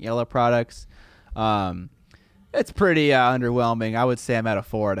contrast paint yellow products. It's pretty underwhelming. I would say I'm at a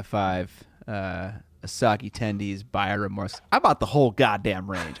 4 out of 5. Asaki Tendi's Buyer Remorse. I bought the whole goddamn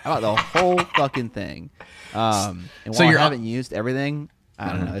range. I bought the whole fucking thing. And while I haven't used everything,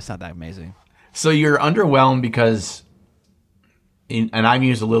 I don't know. It's not that amazing. So you're underwhelmed because, and I've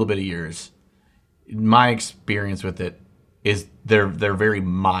used a little bit of yours. My experience with it is they're very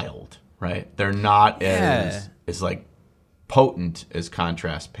mild, right? They're not as like potent as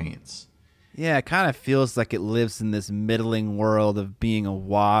contrast paints. Yeah, it kind of feels like it lives in this middling world of being a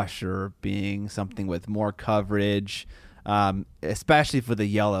wash or being something with more coverage, especially for the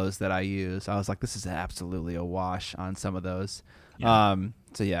yellows that I use. I was like, this is absolutely a wash on some of those. Yeah.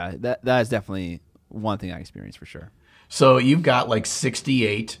 So yeah, that is definitely one thing I experienced for sure. So you've got like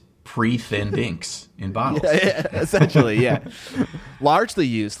 68 pre-thinned inks in bottles. Yeah, essentially, yeah. Largely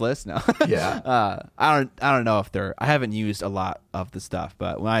useless. No. Yeah. I don't know if I haven't used a lot of the stuff,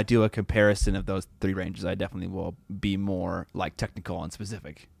 but when I do a comparison of those three ranges, I definitely will be more like technical and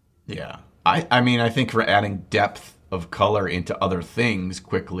specific. Yeah. I mean, I think for adding depth of color into other things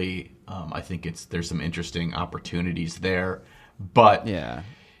quickly, I think there's some interesting opportunities there. But yeah.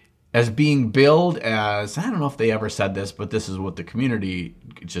 As being billed as, I don't know if they ever said this, but this is what the community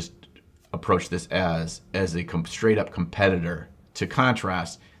just approached this as a straight up competitor to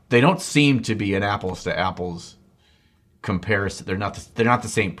contrast. They don't seem to be an apples to apples comparison. They're not the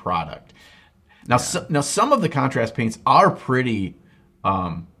same product. Now, now some of the contrast paints are pretty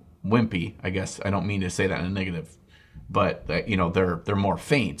wimpy. I guess I don't mean to say that in a negative, but they're more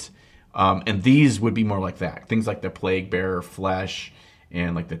faint. And these would be more like that. Things like the Plague Bearer Flesh.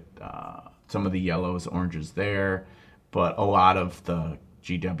 And like some of the yellows, oranges there, but a lot of the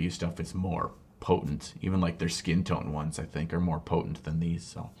GW stuff is more potent. Even like their skin tone ones, I think, are more potent than these.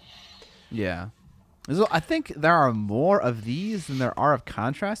 So, yeah, so I think there are more of these than there are of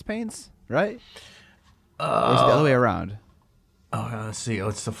contrast paints, right? Or is it the other way around? Let's see.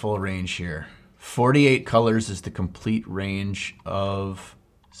 What's the full range here? 48 colors is the complete range of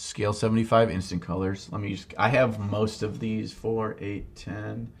Scale 75 Instant Colors. I have most of these. 4, 8,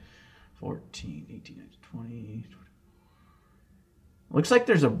 10, 14, 18, 19, 20. Looks like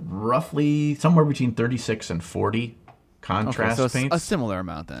there's a roughly somewhere between 36 and 40 contrast paints. A similar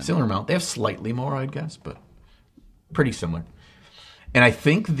amount then. Similar amount. They have slightly more, I'd guess, but pretty similar. And I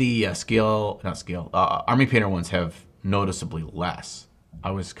think the Army Painter ones have noticeably less.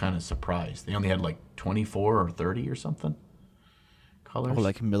 I was kind of surprised. They only had like 24 or 30 or something. Colors. Oh,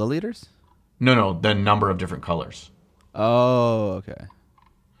 like milliliters? No, the number of different colors. Oh, okay.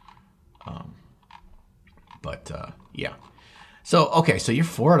 Yeah. So, okay, so you're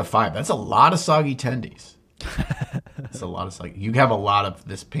 4 out of 5. That's a lot of soggy tendies. That's a lot of soggy. You have a lot of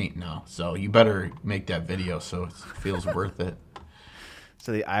this paint now, so you better make that video so it feels worth it.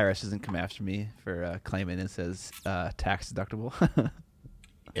 So the IRS doesn't come after me for claiming it says tax deductible.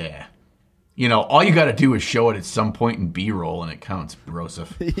 Yeah. You know, all you got to do is show it at some point in B-roll and it counts,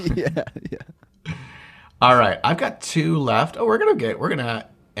 Broseph. Yeah. All right, I've got 2 left. Oh, we're gonna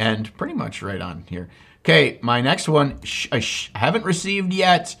end pretty much right on here. Okay, my next one I haven't received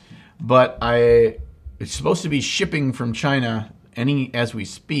yet, but it's supposed to be shipping from China as we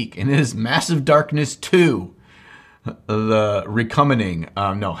speak, and it is Massive Darkness 2, the Recoming.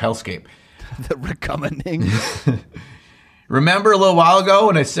 No, Hellscape. The Recoming. Remember a little while ago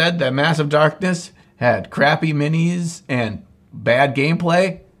when I said that Massive Darkness had crappy minis and bad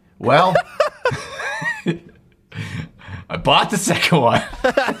gameplay? Well, I bought the second one.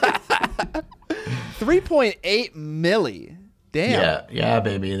 3.8 milli. Damn. Yeah,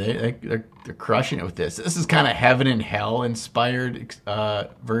 baby. They're crushing it with this. This is kind of heaven and hell inspired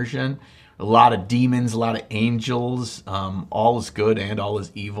version. A lot of demons, a lot of angels. All is good and all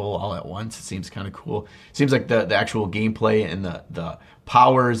is evil all at once. It seems kind of cool. It seems like the actual gameplay and the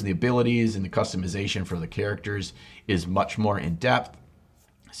powers, the abilities, and the customization for the characters is much more in depth.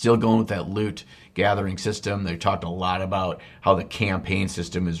 Still going with that loot gathering system. They talked a lot about how the campaign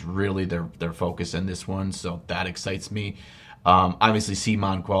system is really their focus in this one, so that excites me. Obviously,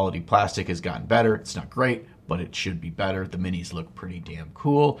 CMON quality plastic has gotten better. It's not great, but it should be better. The minis look pretty damn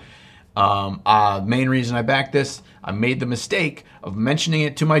cool. Main reason I backed this, I made the mistake of mentioning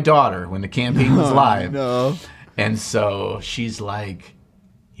it to my daughter when the campaign was live. No. And so she's like,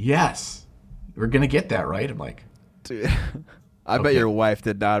 yes, we're going to get that, right? I'm like, dude. I bet your wife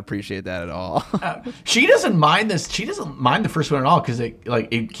did not appreciate that at all. She doesn't mind this. She doesn't mind the first one at all because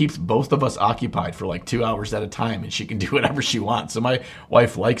it keeps both of us occupied for like 2 hours at a time, and she can do whatever she wants. So my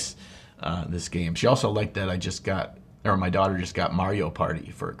wife likes this game. She also liked that my daughter just got Mario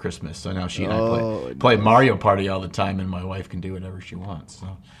Party for Christmas. So now she and I play Mario Party all the time, and my wife can do whatever she wants.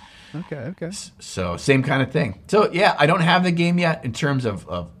 So. Okay. So same kind of thing. So yeah, I don't have the game yet in terms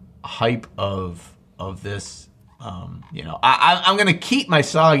of hype of this. I'm going to keep my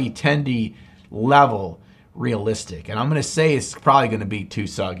soggy tendy level realistic, and I'm going to say it's probably going to be 2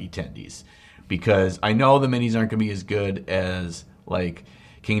 soggy tendies because I know the minis aren't going to be as good as like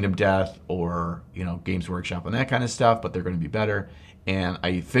Kingdom Death or Games Workshop and that kind of stuff, but they're going to be better. And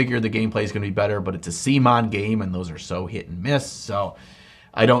I figure the gameplay is going to be better, but it's a CMON game, and those are so hit and miss. So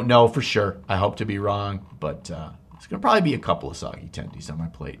I don't know for sure. I hope to be wrong, but it's going to probably be a couple of soggy tendies on my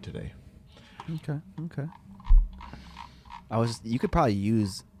plate today. Okay. You could probably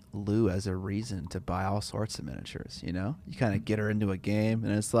use Lou as a reason to buy all sorts of miniatures, You kind of get her into a game,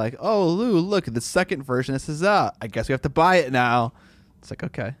 and it's like, oh, Lou, look, the second version this is out. I guess we have to buy it now. It's like,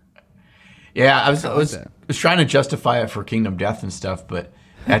 okay. Yeah, I was trying to justify it for Kingdom Death and stuff, but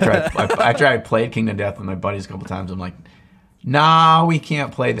after I played Kingdom Death with my buddies a couple times, I'm like, nah, we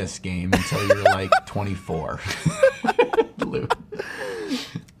can't play this game until you're like 24. Lou.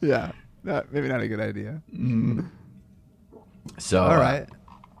 Yeah, maybe not a good idea. Mm. So, all right.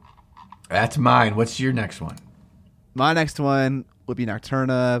 That's mine. What's your next one? My next one would be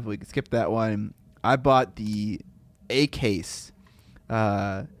Nocturna. We can skip that one. I bought the A case,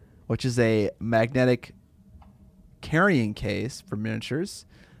 which is a magnetic carrying case for miniatures.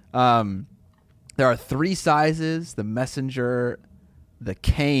 There are 3 sizes: the Messenger, the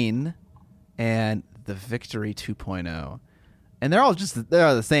Kane, and the Victory 2.0. And they're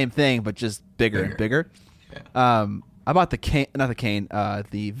the same thing, but just bigger and bigger. Yeah. I bought the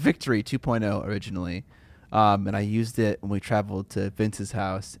Victory 2.0 originally, and I used it when we traveled to Vince's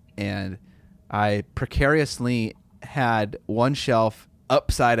house, and I precariously had one shelf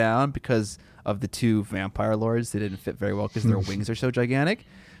upside down because of the 2 vampire lords. They didn't fit very well because their wings are so gigantic.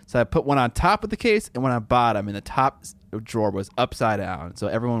 So I put one on top of the case and one on bottom, and the top drawer was upside down. So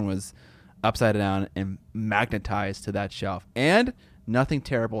everyone was upside down and magnetized to that shelf, and nothing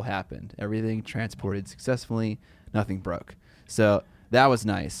terrible happened. Everything transported successfully. Nothing broke. So that was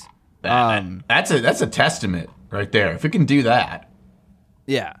nice. That's a testament right there. If it can do that.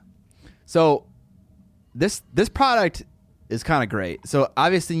 Yeah. So this product is kind of great. So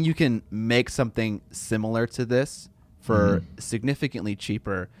obviously you can make something similar to this for significantly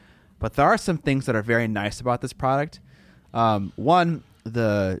cheaper, but there are some things that are very nice about this product. One,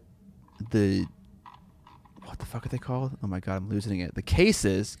 the what the fuck are they called? Oh my God, I'm losing it. The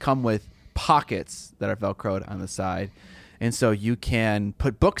cases come with pockets that are Velcroed on the side, and so you can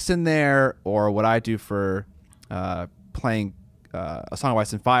put books in there, or what I do for playing A Song of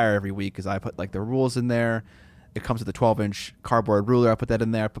Ice and Fire every week is I put like the rules in there. It comes with a 12-inch cardboard ruler. I put that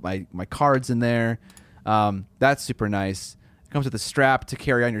in there. I put my cards in there. That's super nice. It comes with a strap to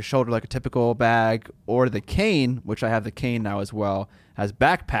carry on your shoulder like a typical bag, or the cane, which I have the cane now as well, has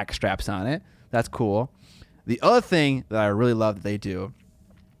backpack straps on it. That's cool. The other thing that I really love that they do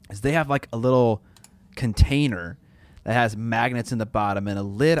is they have like a little container that has magnets in the bottom and a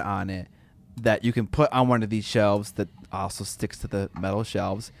lid on it that you can put on one of these shelves that also sticks to the metal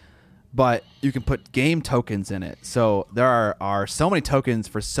shelves. But you can put game tokens in it. So there are so many tokens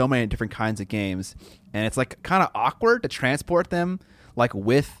for so many different kinds of games. And it's like kind of awkward to transport them like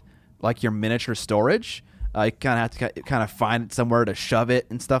with like your miniature storage. You kind of have to kind of find somewhere to shove it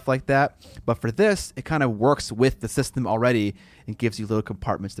and stuff like that. But for this, it kind of works with the system already and gives you little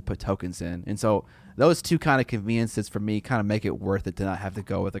compartments to put tokens in. And so those two kind of conveniences for me kind of make it worth it to not have to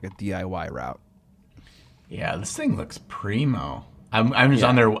go with like a DIY route. Yeah, this thing looks primo. I'm just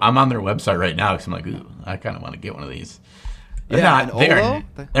on their website right now because I'm like, ooh, I kind of want to get one of these. They're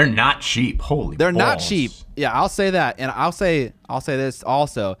not cheap. Holy, they're balls. Not cheap. Yeah, I'll say that, and I'll say this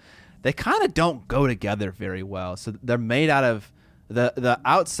also. They kind of don't go together very well. So they're made out of the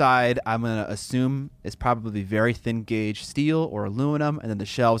outside. I'm gonna assume is probably very thin gauge steel or aluminum, and then the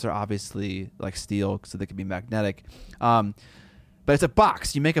shelves are obviously like steel, so they can be magnetic. But it's a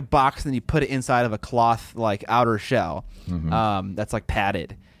box. You make a box, and then you put it inside of a cloth like outer shell that's like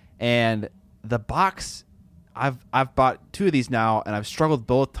padded. And the box, I've bought 2 of these now, and I've struggled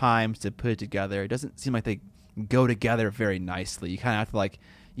both times to put it together. It doesn't seem like they go together very nicely. You kind of have to like,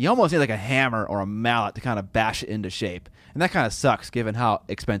 you almost need like a hammer or a mallet to kind of bash it into shape. And that kind of sucks given how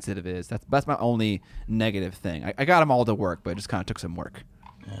expensive it is. That's my only negative thing. I got them all to work, but it just kind of took some work.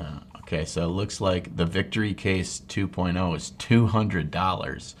 Yeah. Okay, so it looks like the Victory Case 2.0 is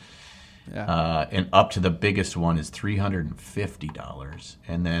 $200. Yeah. And up to the biggest one is $350.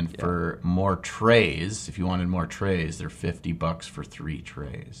 And then for more trays, if you wanted more trays, they're $50 for 3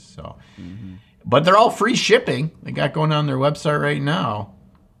 trays. So, but they're all free shipping. They got going on their website right now.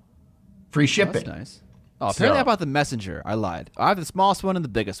 Free shipping. That's nice. Oh, apparently about the Messenger. I lied. I have the smallest one and the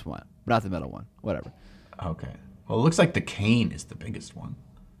biggest one, but not the middle one. Whatever. Okay. Well, it looks like the cane is the biggest one.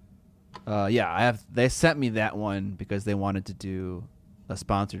 Yeah, I have. They sent me that one because they wanted to do a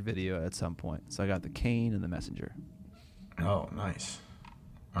sponsored video at some point. So I got the cane and the Messenger. Oh, nice.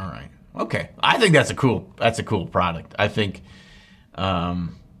 All right. Okay. I think that's a cool product. I think,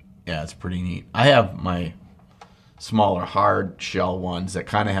 it's pretty neat. I have my smaller hard shell ones that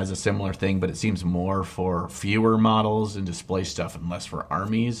kind of has a similar thing, but it seems more for fewer models and display stuff and less for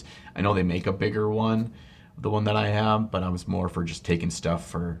armies. I know they make a bigger one, the one that I have, but I was more for just taking stuff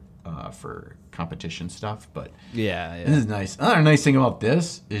for competition stuff. But yeah, this is nice. Another nice thing about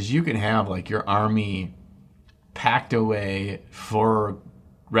this is you can have like your army packed away for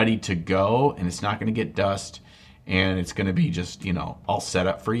ready to go, and it's not going to get dust, and it's going to be just all set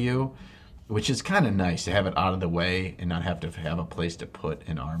up for you, which is kind of nice to have it out of the way and not have to have a place to put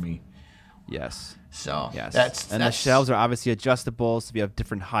an army. Yes. So yes, the shelves are obviously adjustable. So if you have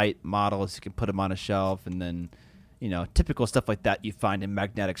different height models, you can put them on a shelf, and then typical stuff like that you find in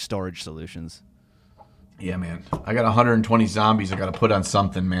magnetic storage solutions. Yeah, man. I got 120 zombies I got to put on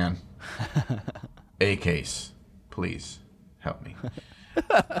something, man. A case, please help me.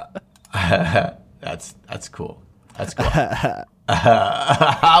 That's cool. That's cool.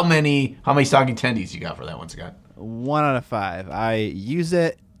 How many stocking tendies you got for that one, Scott? 1 out of 5. I use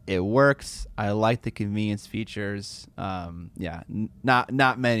it. It works. I like the convenience features.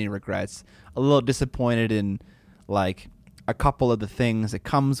 Not many regrets. A little disappointed in like a couple of the things it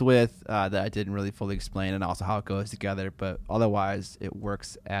comes with that I didn't really fully explain, and also how it goes together. But otherwise, it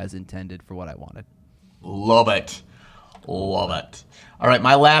works as intended for what I wanted. Love it. All right,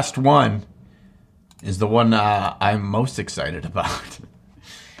 my last one is the one I'm most excited about,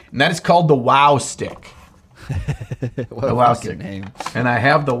 and that is called the Wow Stick. What a Wow Stick name! And I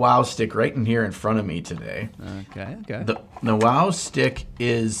have the Wow Stick right in here in front of me today. Okay. The Wow Stick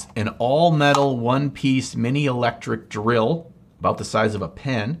is an all-metal, one-piece mini electric drill, about the size of a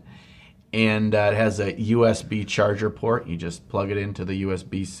pen, and it has a USB charger port. You just plug it into the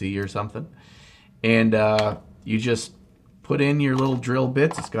USB-C or something, and you just put in your little drill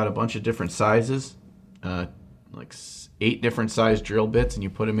bits. It's got a bunch of different sizes, like 8 different size drill bits, and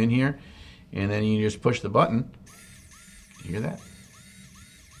you put them in here. And then you just push the button. You hear that?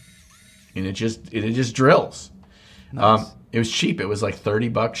 And it just drills. Nice. It was cheap. It was like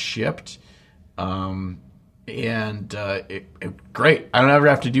 $30 shipped. Great. I don't ever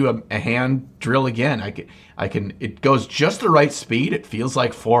have to do a hand drill again. I can. It goes just the right speed. It feels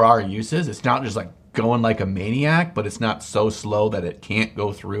like 4-hour uses. It's not just like going like a maniac, but it's not so slow that it can't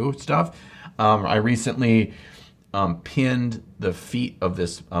go through stuff. I recently pinned the feet of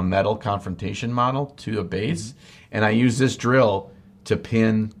this metal confrontation model to a base, and I used this drill to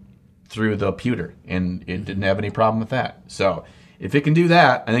pin through the pewter, and it didn't have any problem with that. So if it can do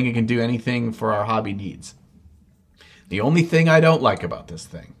that, I think it can do anything for our hobby needs. The only thing I don't like about this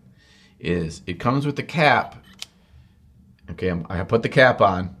thing is it comes with the cap. Okay, I put the cap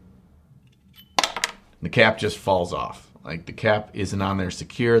on. The cap just falls off. Like, the cap isn't on there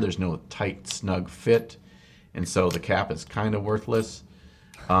secure. There's no tight, snug fit. And so the cap is kind of worthless.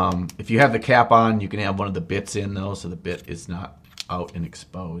 If you have the cap on, you can have one of the bits in, though, so the bit is not out and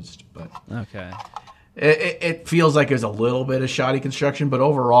exposed. But okay, it feels like there's a little bit of shoddy construction, but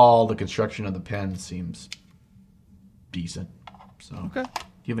overall, the construction of the pen seems decent. So, okay. Do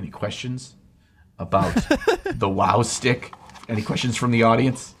you have any questions about the WoW stick? Any questions from the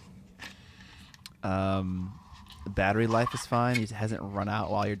audience? The battery life is fine. It hasn't run out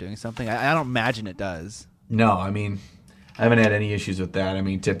while you're doing something. I don't imagine it does. No, I mean, I haven't had any issues with that. I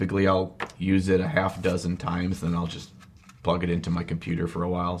mean, typically I'll use it a half dozen times, then I'll just plug it into my computer for a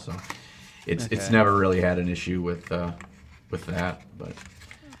while. So it's never really had an issue with that. But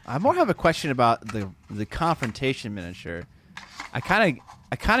I more have a question about the confrontation miniature. I kind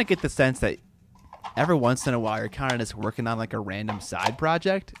of get the sense that every once in a while you're kind of just working on like a random side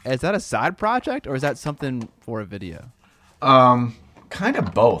project. Is that a side project, or is that something for a video? Kind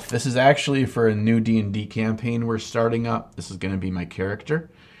of both. This is actually for a new D&D campaign we're starting up. This is going to be my character.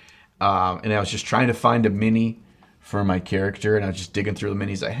 And I was just trying to find a mini for my character, and I was just digging through the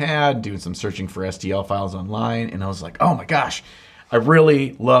minis I had, doing some searching for STL files online, and I was like, oh my gosh, I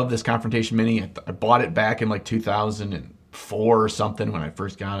really love this confrontation mini. I bought it back in like 2004 or something when I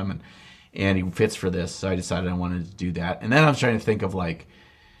first got him, and he fits for this, so I decided I wanted to do that. And then I was trying to think of like,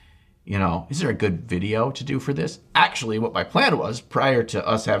 you know, is there a good video to do for this? Actually, what my plan was prior to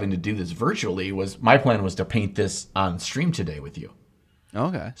us having to do this virtually was my plan was to paint this on stream today with you.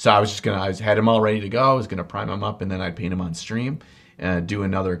 Okay. So I had him all ready to go. I was going to prime him up, and then I'd paint him on stream and do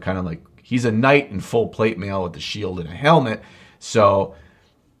another kind of like, he's a knight in full plate mail with a shield and a helmet. So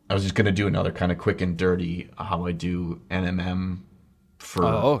I was just going to do another kind of quick and dirty how I do NMM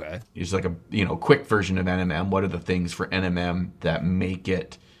for, it's like a, you know, quick version of NMM. What are the things for NMM that make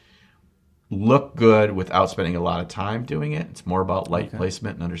it look good without spending a lot of time doing it? It's more about light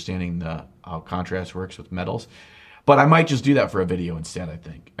placement and understanding how contrast works with metals. But I might just do that for a video instead,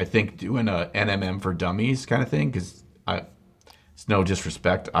 I think doing a NMM for dummies kind of thing, because it's no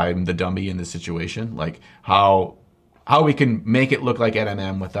disrespect, I'm the dummy in this situation. Like how we can make it look like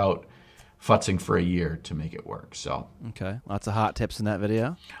NMM without futzing for a year to make it work. So okay, lots of hot tips in that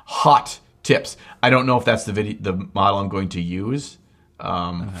video. Hot tips. I don't know if that's the model I'm going to use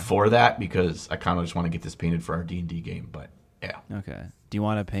for that, because I kind of just want to get this painted for our D&D game. But yeah. Okay. Do you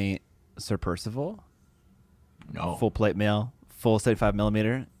want to paint Sir Percival? No. Full plate mail, full 75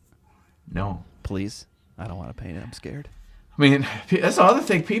 millimeter. No. Please. I don't want to paint it. I'm scared. I mean, that's the other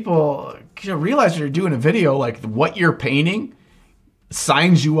thing. People realize when you're doing a video, like what you're painting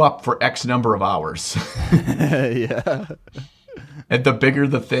signs you up for X number of hours. Yeah. And the bigger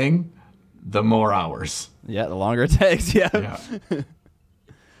the thing, the more hours. Yeah, the longer it takes. Yeah.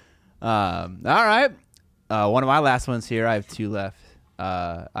 All right. One of my last ones here. I have two left.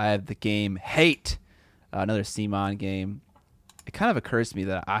 I have the game Hate, another CMON game. It kind of occurs to me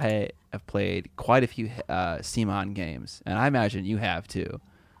that I have played quite a few CMON games, and I imagine you have too.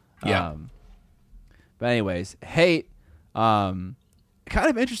 Yeah. But anyways, Hate, kind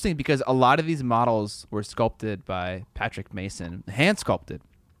of interesting because a lot of these models were sculpted by Patrick Mason, hand sculpted,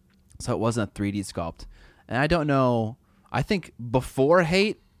 so it wasn't a 3D sculpt. And I don't know. I think before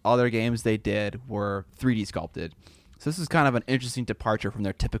Hate, other games they did were 3D sculpted. So this is kind of an interesting departure from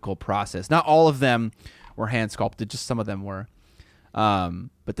their typical process. Not all of them were hand sculpted, just some of them were.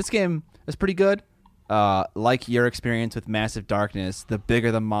 But this game is pretty good. Like your experience with Massive Darkness, the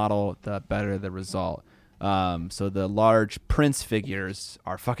bigger the model, the better the result. So the large Prince figures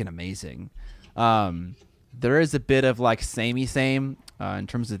are fucking amazing. There is a bit of like samey same in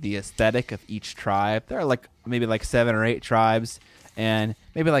terms of the aesthetic of each tribe. There are like maybe like 7 or 8 tribes, and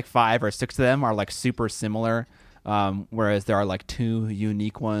maybe like 5 or 6 of them are like super similar. Whereas there are like 2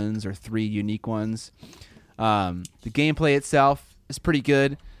 unique ones or 3 unique ones. The gameplay itself is pretty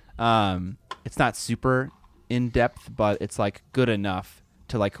good. It's not super in depth, but it's like good enough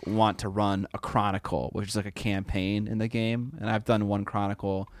to like want to run a chronicle, which is like a campaign in the game. And I've done one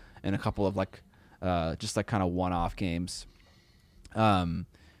chronicle and a couple of like just like kind of one-off games.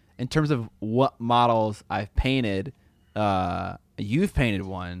 In terms of what models I've painted, you've painted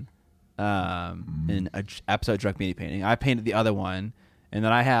one in an episode of Drunk Media Painting. I painted the other one, and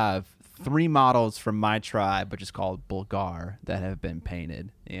then I have 3 models from my tribe, which is called Bulgar, that have been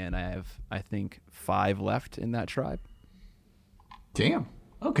painted, and I have, I think, 5 left in that tribe. Damn.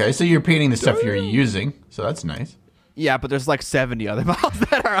 Okay, so you're painting the stuff you're using, so that's nice. Yeah, but there's like 70 other models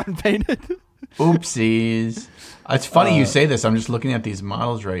that are unpainted. Oopsies. It's funny you say this. I'm just looking at these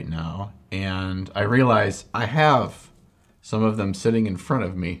models right now, and I realize I have some of them sitting in front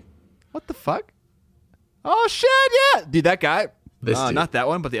of me. What the fuck? Oh, shit, yeah. Dude, that guy. This dude. Not that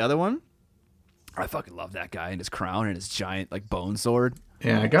one, but the other one. I fucking love that guy and his crown and his giant like bone sword.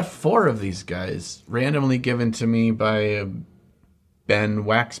 Yeah, I got 4 of these guys randomly given to me by Ben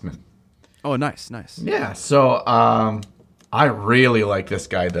Waxman. Oh, nice. Yeah, so I really like this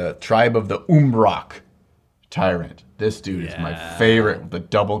guy, the Tribe of the Umbrock Tyrant. This dude is my favorite with the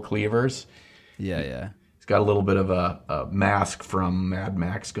double cleavers. Yeah. He's got a little bit of a mask from Mad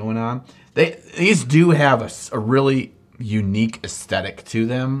Max going on. These do have a really unique aesthetic to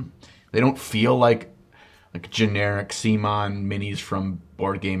them. They don't feel like generic CMON minis from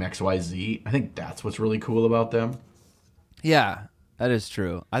Board Game XYZ. I think that's what's really cool about them. Yeah, that is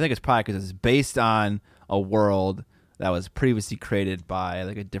true. I think it's probably because it's based on a world that was previously created by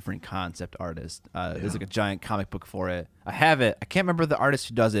like a different concept artist. There's like a giant comic book for it. I have it. I can't remember the artist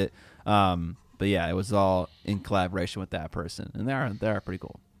who does it. But yeah, it was all in collaboration with that person, and they're pretty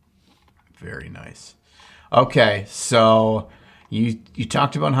cool. Very nice. Okay, so you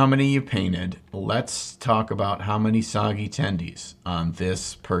talked about how many you painted. Let's talk about how many Soggy Tendies on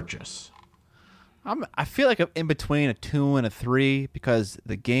this purchase. I feel like I'm in between a 2 and a 3 because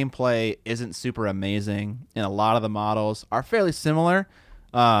the gameplay isn't super amazing, and a lot of the models are fairly similar.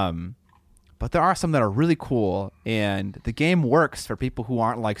 But there are some that are really cool, and the game works for people who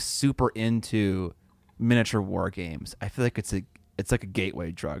aren't like super into miniature war games. I feel like it's like a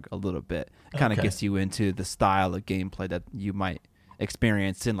gateway drug a little bit. It kind of gets you into the style of gameplay that you might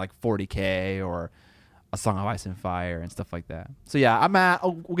experience in like 40K or A Song of Ice and Fire and stuff like that. So yeah,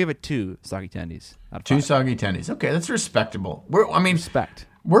 we'll give it 2 Soggy Tendies. 2 Soggy Tendies. Okay, that's respectable. Respect.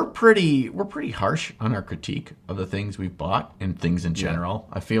 We're pretty harsh on our critique of the things we've bought and things in general.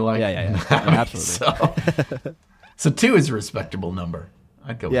 I feel like yeah. Absolutely. So 2 is a respectable number.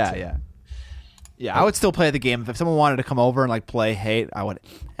 I'd go with 2. Yeah, I would still play the game. If someone wanted to come over and like play Hate, I would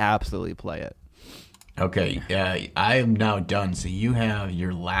absolutely play it. Okay, I am now done. So you have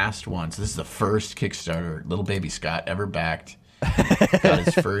your last one. So this is the first Kickstarter little baby Scott ever backed. Got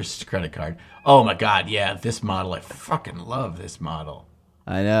his first credit card. Oh my God, yeah, this model. I fucking love this model.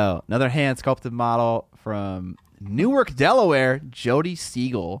 I know. Another hand sculpted model from Newark, Delaware. Jody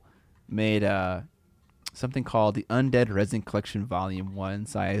Siegel made something called the Undead Resin Collection Volume 1.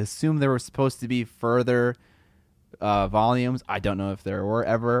 So I assume there were supposed to be further volumes. I don't know if there were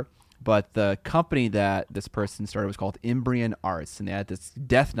ever. But the company that this person started was called Imbrian Arts, and they had this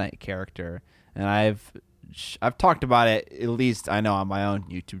Death Knight character. And I've talked about it, at least I know on my own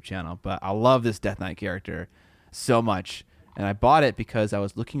YouTube channel, but I love this Death Knight character so much. And I bought it because I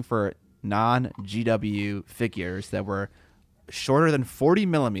was looking for non-GW figures that were shorter than 40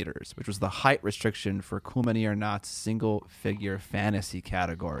 millimeters, which was the height restriction for Cool Mini or Not's single figure fantasy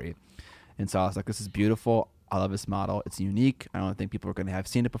category. And so I was like, this is beautiful. I love this model. It's unique. I don't think people are going to have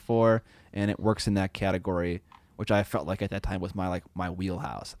seen it before, and it works in that category, which I felt like at that time was my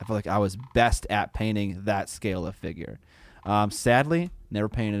wheelhouse. I felt like I was best at painting that scale of figure. Sadly, never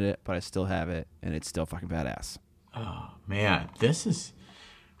painted it, but I still have it, and it's still fucking badass. Oh man, this is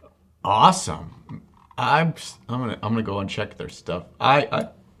awesome. I'm gonna go and check their stuff. I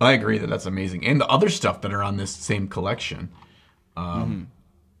agree that's amazing, and the other stuff that are on this same collection.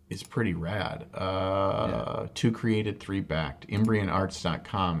 Is pretty rad. 2 created, 3 backed.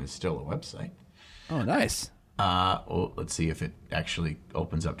 Imbrianarts.com is still a website. Oh, nice. Let's see if it actually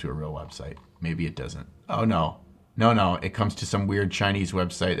opens up to a real website. Maybe it doesn't. Oh, no. It comes to some weird Chinese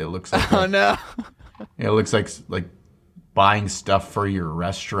website. It looks like no. It looks like buying stuff for your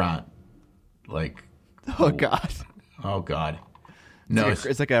restaurant. Like. Oh, God. Oh, God. No,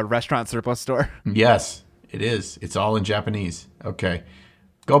 it's like a restaurant surplus store. Yes, it is. It's all in Japanese. Okay.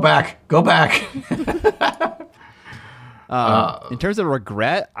 Go back. In terms of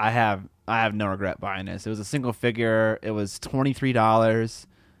regret, I have no regret buying this. It was a single figure. It was $23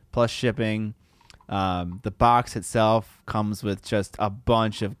 plus shipping. The box itself comes with just a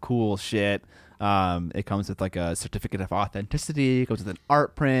bunch of cool shit. It comes with like a certificate of authenticity. It comes with an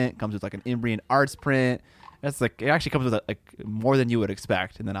art print. It comes with like an Imbrian Arts print. It actually comes with like more than you would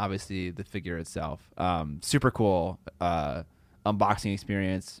expect, and then obviously the figure itself. Super cool. Unboxing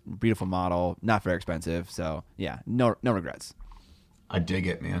experience, beautiful model, not very expensive. So yeah, no regrets. I dig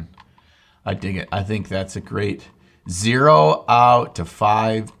it, man. I dig it. I think that's a great 0 out to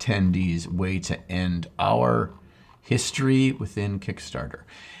 5 tendies, way to end our history within Kickstarter.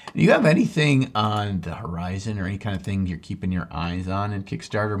 Do you have anything on the horizon or any kind of thing you're keeping your eyes on in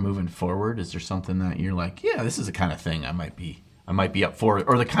Kickstarter moving forward? Is there something that you're like, yeah, this is the kind of thing I might be up for,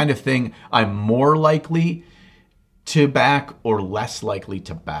 or the kind of thing I'm more likely to back or less likely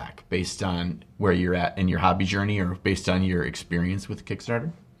to back based on where you're at in your hobby journey or based on your experience with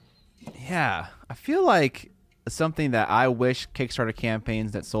Kickstarter? Yeah, I feel like something that I wish Kickstarter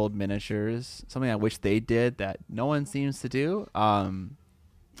campaigns that sold miniatures, something I wish they did that no one seems to do.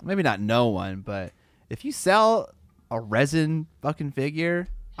 Maybe not no one, but if you sell a resin fucking figure,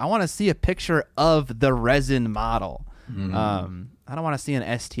 I want to see a picture of the resin model. I don't want to see an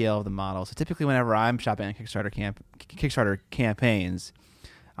STL of the model. So typically whenever I'm shopping on Kickstarter campaigns,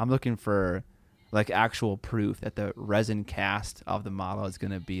 I'm looking for like actual proof that the resin cast of the model is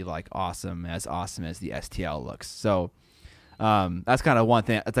going to be like awesome as the STL looks. So that's kind of one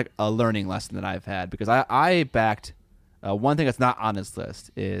thing. It's like a learning lesson that I've had because I backed one thing that's not on this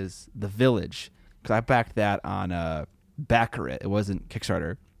list is The Village, because I backed that on Baccarat. It wasn't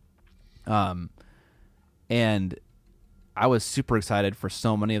Kickstarter. And I was super excited for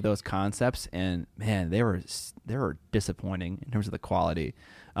so many of those concepts, and man, they were disappointing in terms of the quality,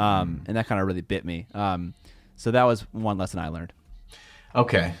 and that kind of really bit me. So that was one lesson I learned.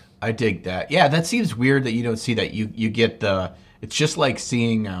 Okay, I dig that. Yeah, that seems weird that you don't see that. You get it's just like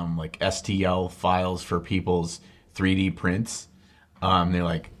seeing like STL files for people's 3D prints. They're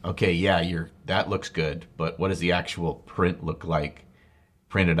like, okay, yeah, that looks good, but what does the actual print look like?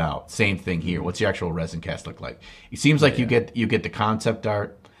 Printed out. Same thing here. What's the actual resin cast look like? It seems like you get the concept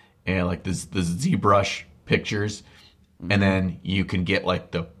art and like the ZBrush pictures, and then you can get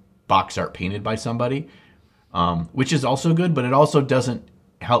like the box art painted by somebody, which is also good, but it also doesn't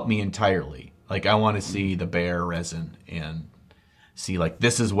help me entirely. Like I want to see the bare resin and see like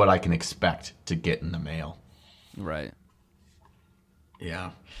this is what I can expect to get in the mail. Right.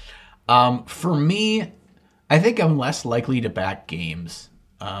 Yeah. For me, I think I'm less likely to back games.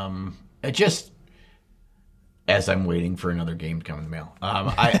 It just as I'm waiting for another game to come in the mail.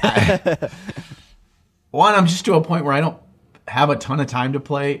 I'm just to a point where I don't have a ton of time to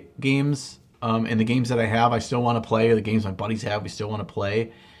play games. And the games that I have, I still want to play. The games my buddies have, we still want to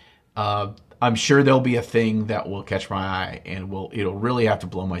play. I'm sure there'll be a thing that will catch my eye, and it'll really have to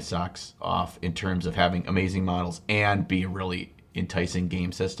blow my socks off in terms of having amazing models and be a really enticing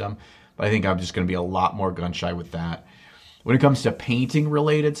game system. But I think I'm just going to be a lot more gun shy with that. When it comes to painting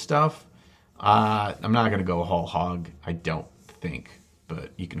related stuff, I'm not going to go whole hog, I don't think,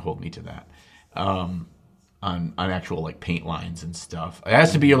 but you can hold me to that. On actual like paint lines and stuff, it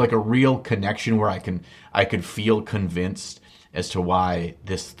has to be like a real connection where I could feel convinced as to why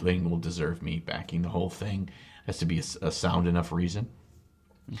this thing will deserve me backing the whole thing. It has to be a sound enough reason.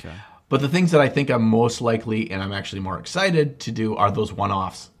 Okay. But the things that I think I'm most likely and I'm actually more excited to do are those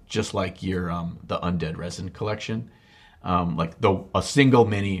one-offs, just like your the Undead Resin collection. Like a single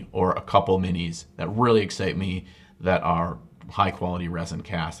mini or a couple minis that really excite me, that are high quality resin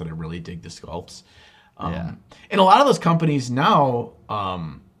casts that I really dig the sculpts. And a lot of those companies now,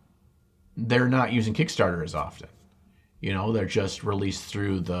 they're not using Kickstarter as often. You know, they're just released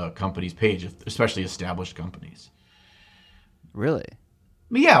through the company's page, especially established companies. Really?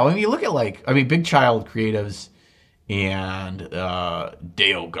 Yeah, when you look at Big Child Creatives and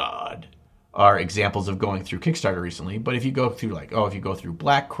Deo God are examples of going through Kickstarter recently. But if you go through if you go through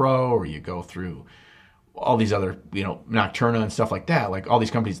Black Crow or you go through all these other, Nocturna and stuff like that, like all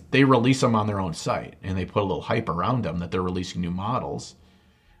these companies, they release them on their own site and they put a little hype around them that they're releasing new models.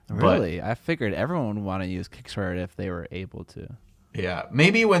 Really? But I figured everyone would want to use Kickstarter if they were able to. Yeah.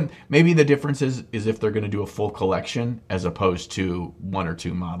 Maybe the difference is if they're going to do a full collection as opposed to one or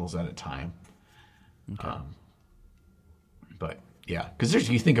two models at a time. Okay. But yeah, because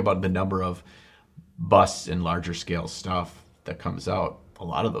you think about the number of busts and larger scale stuff that comes out. A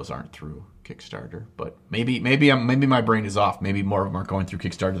lot of those aren't through Kickstarter, but maybe my brain is off. Maybe more of them are going through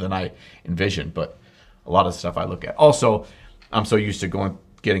Kickstarter than I envisioned. But a lot of stuff I look at. Also, I'm so used to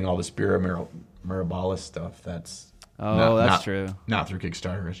getting all the Spira Mirabilis stuff. That's true. Not through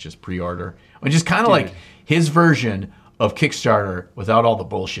Kickstarter. It's just pre-order, which is kind of like his version of Kickstarter without all the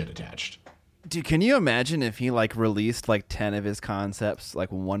bullshit attached. Dude, can you imagine if he released 10 of his concepts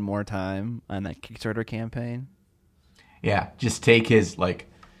one more time on that Kickstarter campaign? Yeah, just take his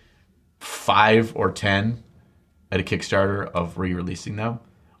 5 or 10 at a Kickstarter of re-releasing them.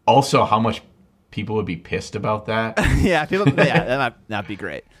 Also, how much people would be pissed about that. Yeah, that might not be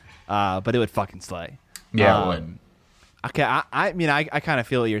great. But it would fucking slay. Yeah, it would. Okay, I kind of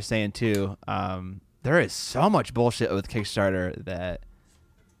feel what you're saying too. there is so much bullshit with Kickstarter that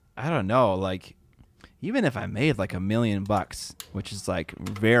I don't know. Like, even if I made like $1 million, which is like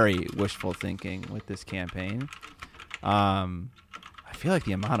very wishful thinking with this campaign, I feel like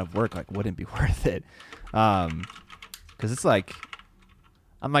the amount of work like wouldn't be worth it. Because it's like,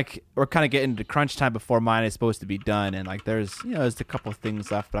 I'm like, we're kind of getting to crunch time before mine is supposed to be done, and like there's a couple of things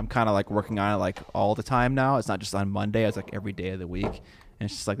left, but I'm kind of like working on it like all the time now. It's not just on Monday; it's like every day of the week, and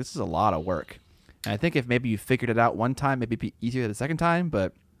it's just like this is a lot of work. And I think if maybe you figured it out one time, maybe it'd be easier the second time,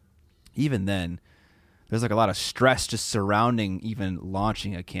 but even then, there's like a lot of stress just surrounding even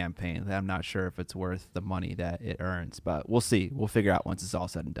launching a campaign that I'm not sure if it's worth the money that it earns, but we'll see. We'll figure out once it's all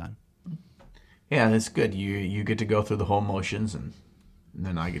said and done. Yeah, that's good. You get to go through the whole motions, and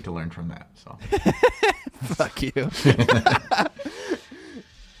then I get to learn from that. So, fuck you.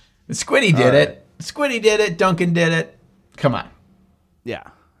 Squiddy did it. Squiddy did it. Duncan did it. Come on. Yeah.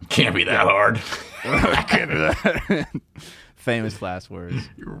 Can't be that hard. I can't do that. Famous last words.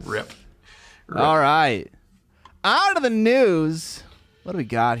 Rip. All right. On to the news. What do we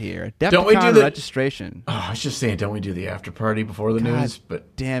got here? Don't we do the registration? Oh, I was just saying, don't we do the after party before the news?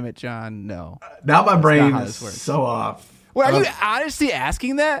 But damn it, John. No. Now my brain is so off. Well, are you honestly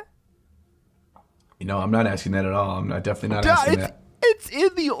asking that? I'm not asking that at all. I'm definitely not asking that. It's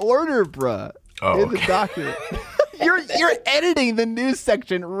in the order, bruh. Oh, in the document. You're editing the news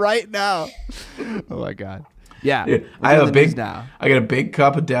section right now. Oh my god. Yeah. Dude, I got a big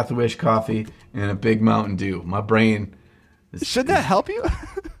cup of Death Wish coffee and a big Mountain Dew. My brain should that help you?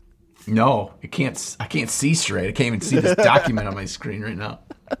 No, I can't see straight. I can't even see this document on my screen right now.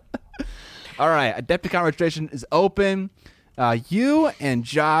 All right, Adepticon registration is open. You and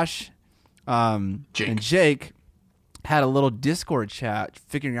Josh and Jake had a little Discord chat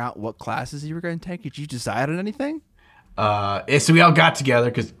figuring out what classes you were going to take. Did you decide on anything? So we all got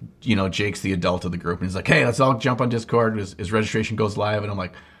together because, Jake's the adult of the group. And he's like, hey, let's all jump on Discord as registration goes live. And I'm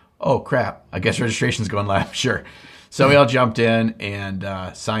like, oh, crap. I guess registration's going live. Sure. So we all jumped in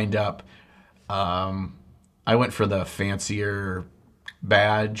and signed up. I went for the fancier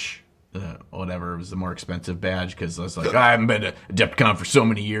badge. Whatever, it was the more expensive badge because I was like, I haven't been to Adepticon for so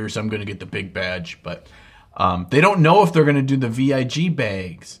many years, so I'm going to get the big badge. But they don't know if they're going to do the VIG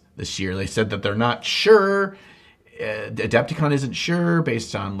bags this year. They said that they're not sure. Adepticon isn't sure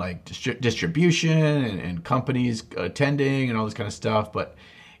based on like distribution and companies attending and all this kind of stuff. But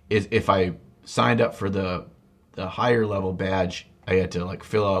if I signed up for the higher level badge, I had to like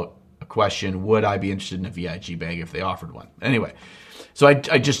fill out a question: would I be interested in a VIG bag if they offered one? Anyway. So I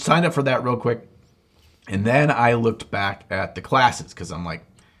just signed up for that real quick, and then I looked back at the classes because I'm like,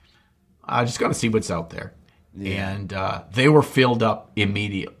 I just got to see what's out there. Yeah. And they were filled up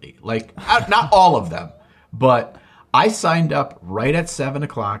immediately. Like, not all of them, but I signed up right at 7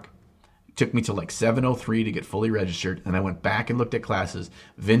 o'clock. It took me to like 7:03 to get fully registered, and I went back and looked at classes.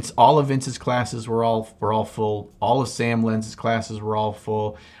 All of Vince's classes were all full. All of Sam Lenz's classes were all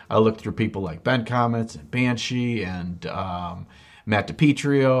full. I looked through people like Ben Comets and Banshee and Matt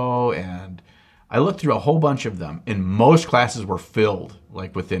DiPietro, and I looked through a whole bunch of them, and most classes were filled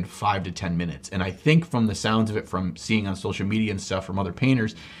like within 5 to 10 minutes. And I think from the sounds of it, from seeing on social media and stuff from other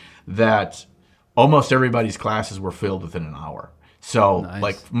painters, that almost everybody's classes were filled within an hour. So nice.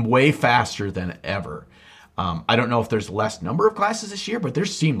 Like way faster than ever. I don't know if there's less number of classes this year, but there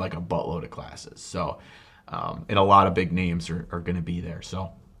seemed like a buttload of classes. So, and a lot of big names are going to be there.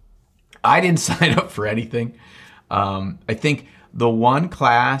 So I didn't sign up for anything. I think the one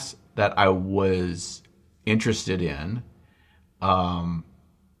class that I was interested in,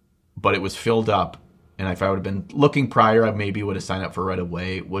 but it was filled up, and if I would have been looking prior, I maybe would have signed up for right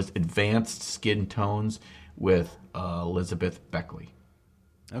away, was Advanced Skin Tones with Elizabeth Beckley.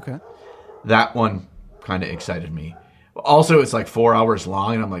 Okay. That one kind of excited me. Also, it's like 4 hours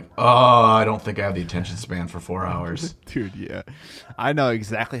long, and I'm like, oh, I don't think I have the attention span for 4 hours. Dude, yeah. I know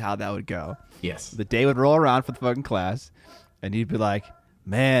exactly how that would go. Yes. The day would roll around for the fucking class, and you'd be like,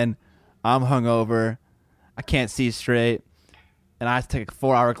 man, I'm hungover. I can't see straight. And I have to take a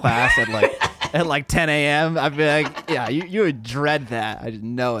 4-hour class at like 10 a.m. I'd be like, yeah, you would dread that. I just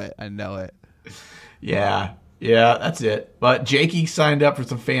know it. I know it. Yeah, that's it. But Jakey signed up for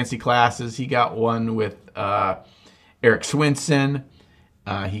some fancy classes. He got one with Eric Swinson.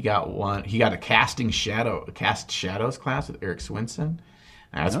 He got a cast shadows class with Eric Swinson.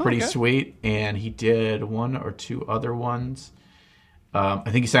 That's pretty sweet. And he did one or two other ones. I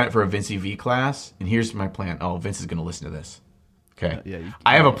think he signed up for a Vince V class. And here's my plan. Oh, Vince is going to listen to this. Okay.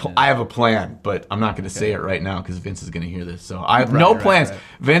 I have a plan, but I'm not going to say it right now because Vince is going to hear this. So I have no plans. Right.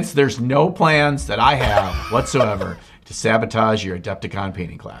 Vince, there's no plans that I have whatsoever to sabotage your Adepticon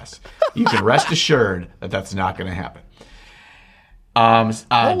painting class. You can rest assured that that's not going to happen.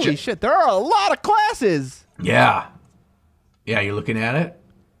 Holy shit, there are a lot of classes. Yeah. Yeah, you're looking at it?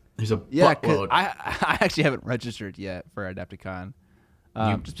 There's a buttload. I actually haven't registered yet for Adepticon.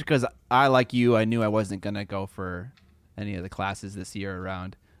 Just because I, like you, I knew I wasn't going to go for any of the classes this year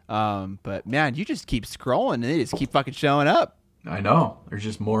around. But, man, you just keep scrolling, and they just keep fucking showing up. I know. There's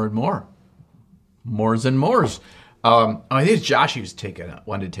just more and more. Mores and mores. I think it's Josh who's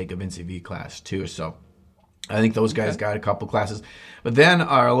wanted to take a Vinci V class, too, so... I think those guys got a couple classes. But then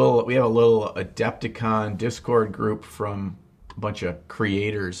we have a little Adepticon Discord group from a bunch of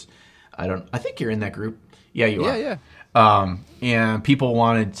creators. I think you're in that group. Yeah, you are. Yeah. And people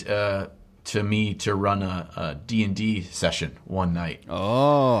wanted me to run a D&D session one night.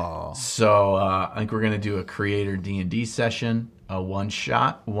 Oh. So I think we're going to do a creator D&D session, a one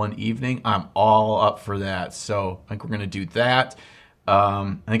shot, one evening. I'm all up for that. So I think we're going to do that.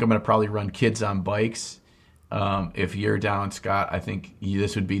 I think I'm going to probably run Kids on Bikes. If you're down, Scott, I think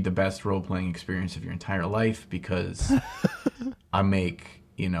this would be the best role-playing experience of your entire life because I make,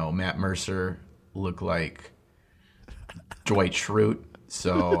 Matt Mercer look like Dwight Schrute.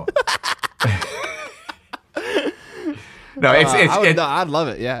 So no, I'd love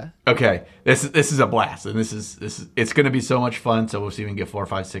it. Yeah. Okay. This is a blast, and it's going to be so much fun. So we'll see if we can get 4,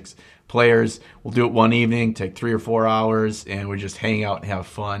 5, 6 players. We'll do it one evening, take 3 or 4 hours, and we just hang out and have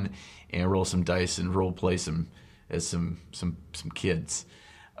fun. And roll some dice and role play some kids.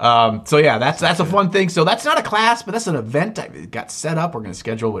 So yeah, that's a fun thing. So that's not a class, but that's an event that got set up. We're going to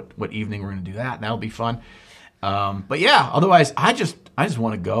schedule what evening we're going to do that, and that'll be fun. But yeah, otherwise, I just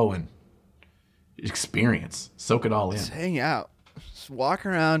want to go and experience, soak it all in, just hang out, just walk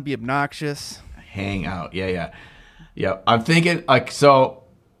around, be obnoxious, hang out. Yeah. I'm thinking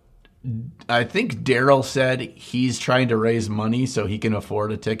I think Daryl said he's trying to raise money so he can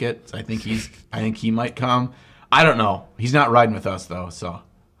afford a ticket. So I think he might come. I don't know. He's not riding with us though, so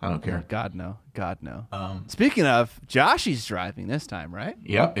I don't care. God no. Speaking of, Joshy's driving this time, right?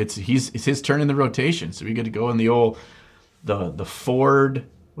 Yep. It's his turn in the rotation, so we get to go in the Ford.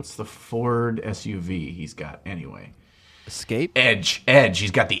 What's the Ford SUV he's got anyway? Escape. Edge.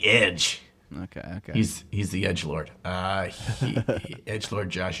 He's got the Edge. Okay. He's the edgelord. Edgelord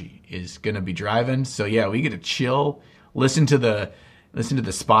Joshy is gonna be driving. So yeah, we get to chill, listen to the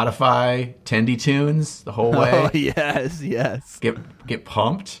Spotify Tendy tunes the whole way. Oh yes. Get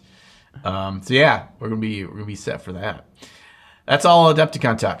pumped. So yeah, we're gonna be set for that. That's all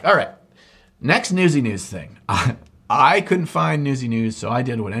Adepticon talk. All right, next newsy news thing. I couldn't find newsy news, so I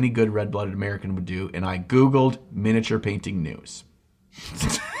did what any good red-blooded American would do, and I Googled miniature painting news.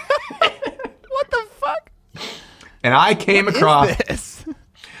 And I came across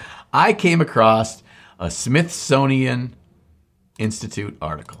a Smithsonian Institute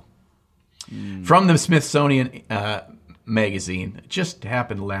article from the Smithsonian magazine. It just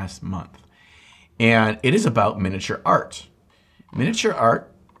happened last month. And it is about miniature art. Miniature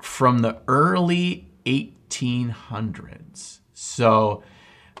art from the early 1800s. So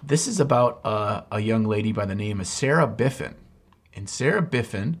this is about a young lady by the name of Sarah Biffen. And Sarah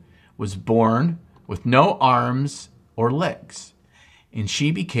Biffen was born with no arms or legs. And she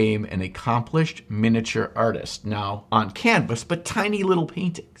became an accomplished miniature artist. Now, on canvas, but tiny little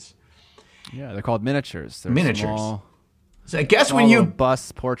paintings. Yeah, they're called miniatures. They're miniatures. Small, so I guess when you...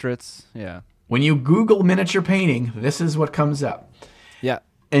 busts, portraits, yeah. When you Google miniature painting, this is what comes up. Yeah.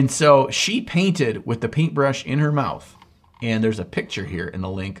 And so she painted with the paintbrush in her mouth. And there's a picture here in the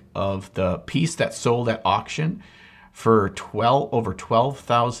link of the piece that sold at auction for over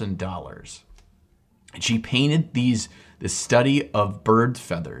 $12,000. And she painted the study of bird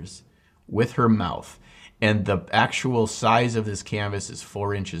feathers with her mouth. And the actual size of this canvas is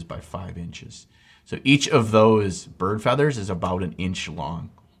 4 inches by 5 inches. So each of those bird feathers is about an inch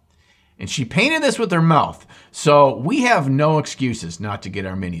long. And she painted this with her mouth. So we have no excuses not to get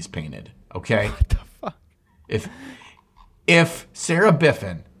our minis painted, okay? What the fuck? If Sarah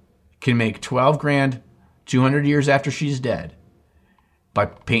Biffen can make $12,000 200 years after she's dead by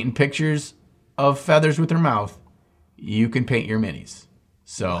painting pictures of feathers with her mouth, you can paint your minis.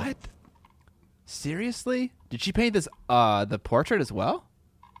 So, what? Seriously? Did she paint this the portrait as well?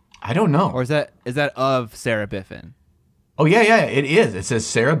 I don't know. Or is that of Sarah Biffen? Oh yeah, it is. It says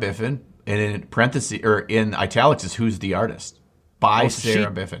Sarah Biffen, and in parentheses or in italics is who's the artist by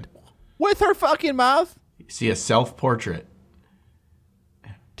Sarah Biffen. With her fucking mouth? You see a self-portrait.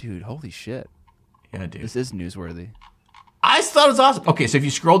 Dude, holy shit. Yeah, dude. This is newsworthy. I just thought it was awesome. Okay, so if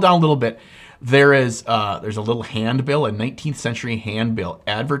you scroll down a little bit, there's a little handbill, a 19th century handbill,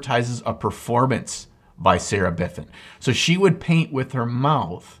 advertises a performance by Sarah Biffin. So she would paint with her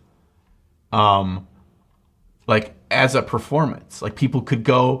mouth, like as a performance. Like people could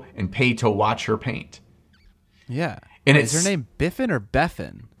go and pay to watch her paint. Yeah. And is her name Biffin or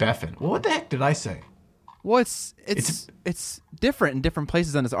Beffin? Beffin. Well, what the heck did I say? Well, it's different in different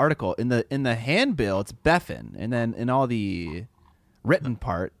places on this article. In the handbill, it's Beffin, and then in all the written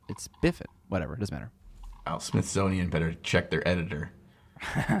part, it's Biffin. Whatever, it doesn't matter. Oh, Smithsonian better check their editor.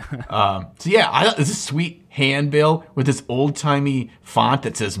 So yeah, this is a sweet handbill with this old timey font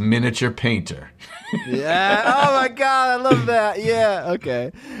that says miniature painter. Yeah. Oh my god, I love that. Yeah.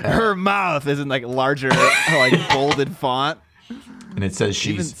 Okay. Her mouth isn't like larger, like bolded font, and it says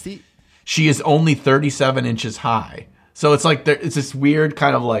she is only 37 inches high. So it's like it's this weird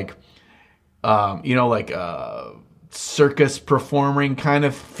kind of like, like circus performing kind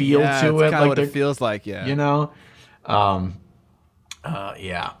of feel to it. Kind like of what it feels like. Yeah.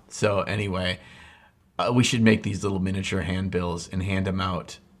 Yeah. So anyway, we should make these little miniature handbills and hand them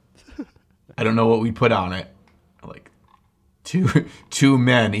out. I don't know what we put on it. Like two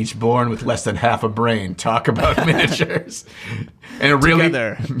men, each born with less than half a brain, talk about miniatures. And a really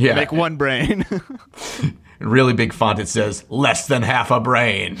together, make one brain. In really big font, it says less than half a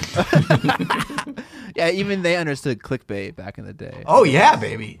brain. Yeah, even they understood clickbait back in the day. Oh yeah,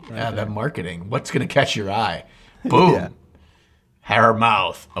 baby. Yeah, that marketing. What's gonna catch your eye? Boom. Yeah. Her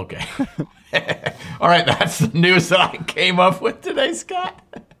mouth. Okay. All right, that's the news that I came up with today, Scott.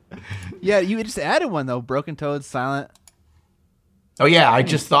 Yeah, you just added one though. Broken Toad, Silent. Oh yeah, I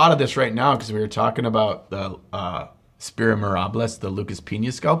just thought of this right now because we were talking about the Spira Mirabilis, the Lucas Pina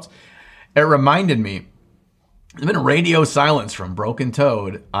sculpts. It reminded me, there's been radio silence from Broken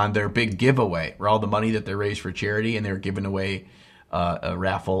Toad on their big giveaway, where all the money that they raised for charity, and they were giving away a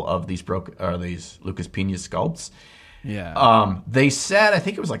raffle of these Lucas Pina sculpts. Yeah. They said, I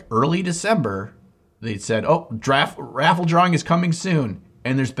think it was like early December, they said, raffle drawing is coming soon.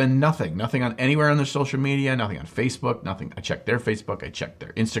 And there's been nothing on anywhere on their social media, nothing on Facebook, nothing. I checked their Facebook, I checked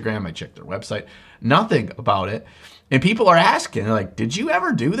their Instagram, I checked their website, nothing about it. And people are asking, they're like, did you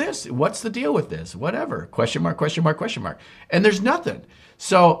ever do this? What's the deal with this? Whatever. Question mark, question mark, question mark. And there's nothing.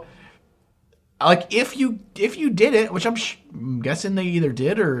 So, like, if you did it, which I'm guessing they either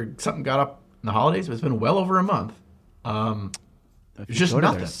did or something got up in the holidays, but it's been well over a month. It's just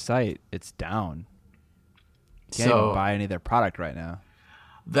nothing. Their site, it's down. You can't even buy any of their product right now.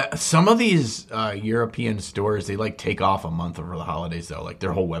 Some of these European stores, they like take off a month over the holidays though. Like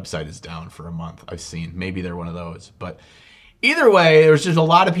their whole website is down for a month. I've seen. Maybe they're one of those. But either way, there's just a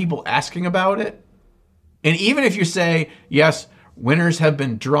lot of people asking about it. And even if you say, yes, winners have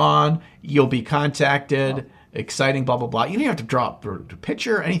been drawn, you'll be contacted, exciting, blah, blah, blah. You don't have to draw a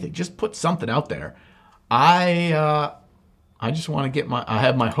picture or anything. Just put something out there. I just want to I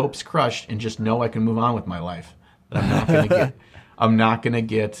have my hopes crushed and just know I can move on with my life. That I'm not gonna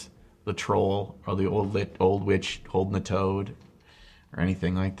get the troll or the old witch holding the toad or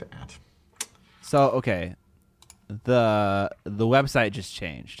anything like that. So okay, the website just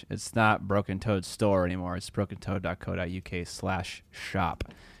changed. It's not Broken Toad store anymore. It's brokentoad.co.uk/shop.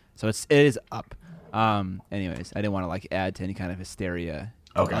 So it is up. Anyways, I didn't want to like add to any kind of hysteria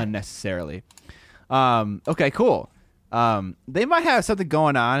unnecessarily. Okay, cool. They might have something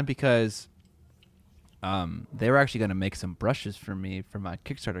going on because they were actually going to make some brushes for me for my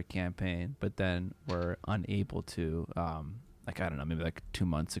Kickstarter campaign, but then were unable to. I don't know, maybe like 2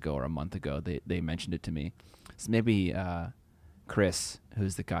 months ago or a month ago, they mentioned it to me. So maybe Chris,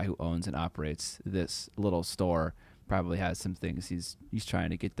 who's the guy who owns and operates this little store, probably has some things he's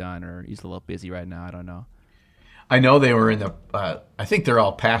trying to get done, or he's a little busy right now. I don't know. I know they were in the. I think they're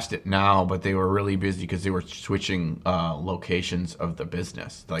all past it now, but they were really busy because they were switching locations of the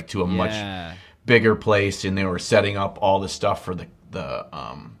business, like to a much bigger place, and they were setting up all the stuff for the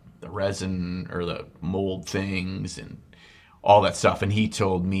resin or the mold things and all that stuff. And he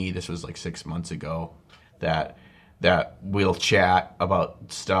told me, this was like 6 months ago, that we'll chat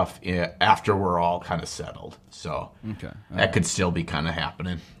about stuff after we're all kind of settled. So that could still be kind of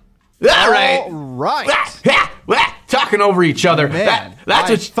happening. All right. Talking over each other. Man, that's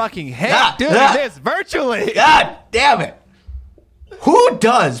what fucking hate doing this virtually. God damn it. Who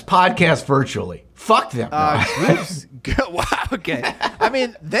does podcast virtually? Fuck them. Wow, okay. I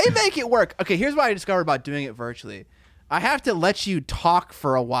mean, they make it work. Okay, here's what I discovered about doing it virtually. I have to let you talk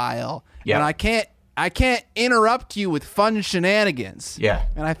for a while, and I can't interrupt you with fun shenanigans. Yeah.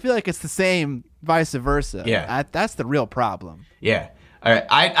 And I feel like it's the same vice versa. Yeah. That's the real problem. Yeah. All right.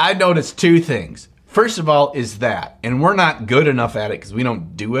 I noticed two things. First of all is that, and we're not good enough at it because we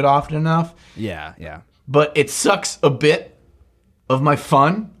don't do it often enough. Yeah, yeah. But it sucks a bit of my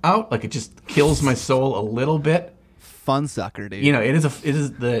fun out. Like it just kills my soul a little bit. Fun sucker, dude. You know,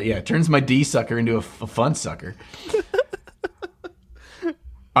 it turns my D sucker into a fun sucker.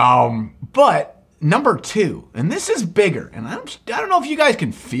 But number 2, and this is bigger, and I don't know if you guys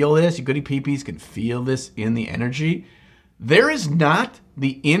can feel this, you goody peepees can feel this in the energy. There is not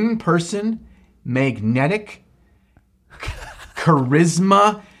the in-person magnetic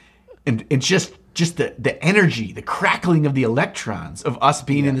charisma and just the energy, the crackling of the electrons of us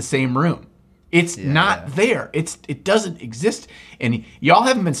being in the same room. It's not there. It doesn't exist. And y'all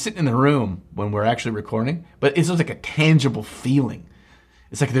haven't been sitting in the room when we're actually recording, but it's like a tangible feeling.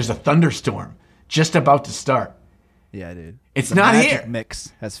 It's like there's a thunderstorm just about to start. Yeah, dude. It's the not magic here.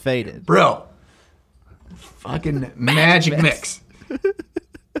 Mix has faded. Bro. Fucking Magic Mix.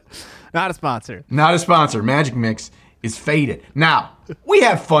 Not a sponsor. Not a sponsor. Magic Mix is faded. Now, we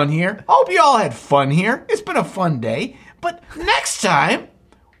have fun here. I hope you all had fun here. It's been a fun day. But next time,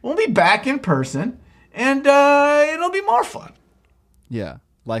 we'll be back in person, and it'll be more fun. Yeah,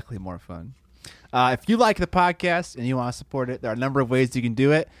 likely more fun. If you like the podcast and you want to support it, there are a number of ways you can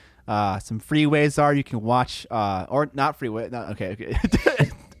do it. Some free ways are you can watch, or not free way. No, okay.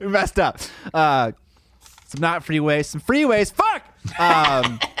 We messed up. Some not free ways. Some free ways. Fuck!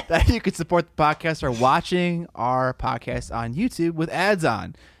 That you can support the podcast are watching our podcast on YouTube with ads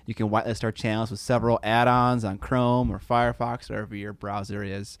on. You can whitelist our channels with several add-ons on Chrome or Firefox, wherever your browser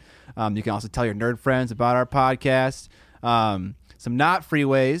is. You can also tell your nerd friends about our podcast. Some not free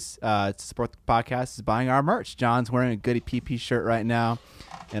ways to support the podcast is buying our merch. John's wearing a Goody PP shirt right now.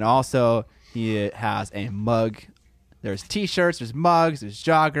 And also, he has a mug. There's t-shirts, there's mugs, there's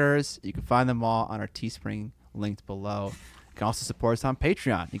joggers. You can find them all on our Teespring linked below. You can also support us on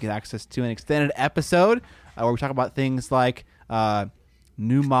Patreon. You get access to an extended episode where we talk about things like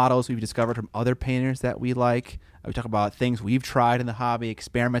new models we've discovered from other painters that we like. We talk about things we've tried in the hobby,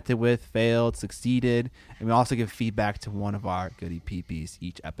 experimented with, failed, succeeded, and we also give feedback to one of our Goody Peepees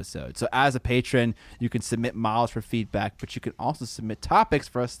each episode. So as a patron, you can submit models for feedback, but you can also submit topics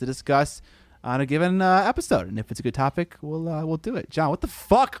for us to discuss on a given episode. And if it's a good topic, we'll do it. John, what the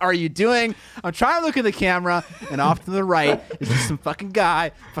fuck are you doing? I'm trying to look at the camera, and off to the right is just some fucking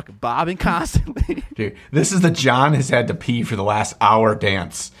guy fucking bobbing constantly. Dude, this is the John has had to pee for the last hour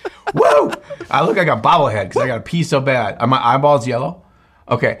dance. Woo! I look like a bobblehead because I got to pee so bad. Are my eyeballs yellow?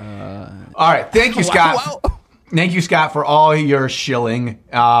 Okay. All right. Thank you, Scott. Wow. Thank you, Scott, for all your shilling.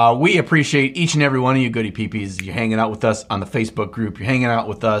 We appreciate each and every one of you Goody Peepees. You're hanging out with us on the Facebook group. You're hanging out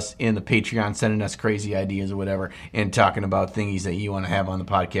with us in the Patreon, sending us crazy ideas or whatever, and talking about thingies that you want to have on the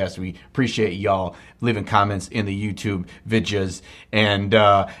podcast. We appreciate y'all leaving comments in the YouTube videos. And,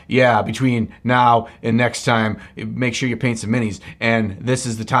 between now and next time, make sure you paint some minis. And this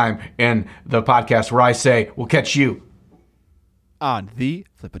is the time in the podcast where I say, we'll catch you on the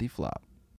Flippity Flop.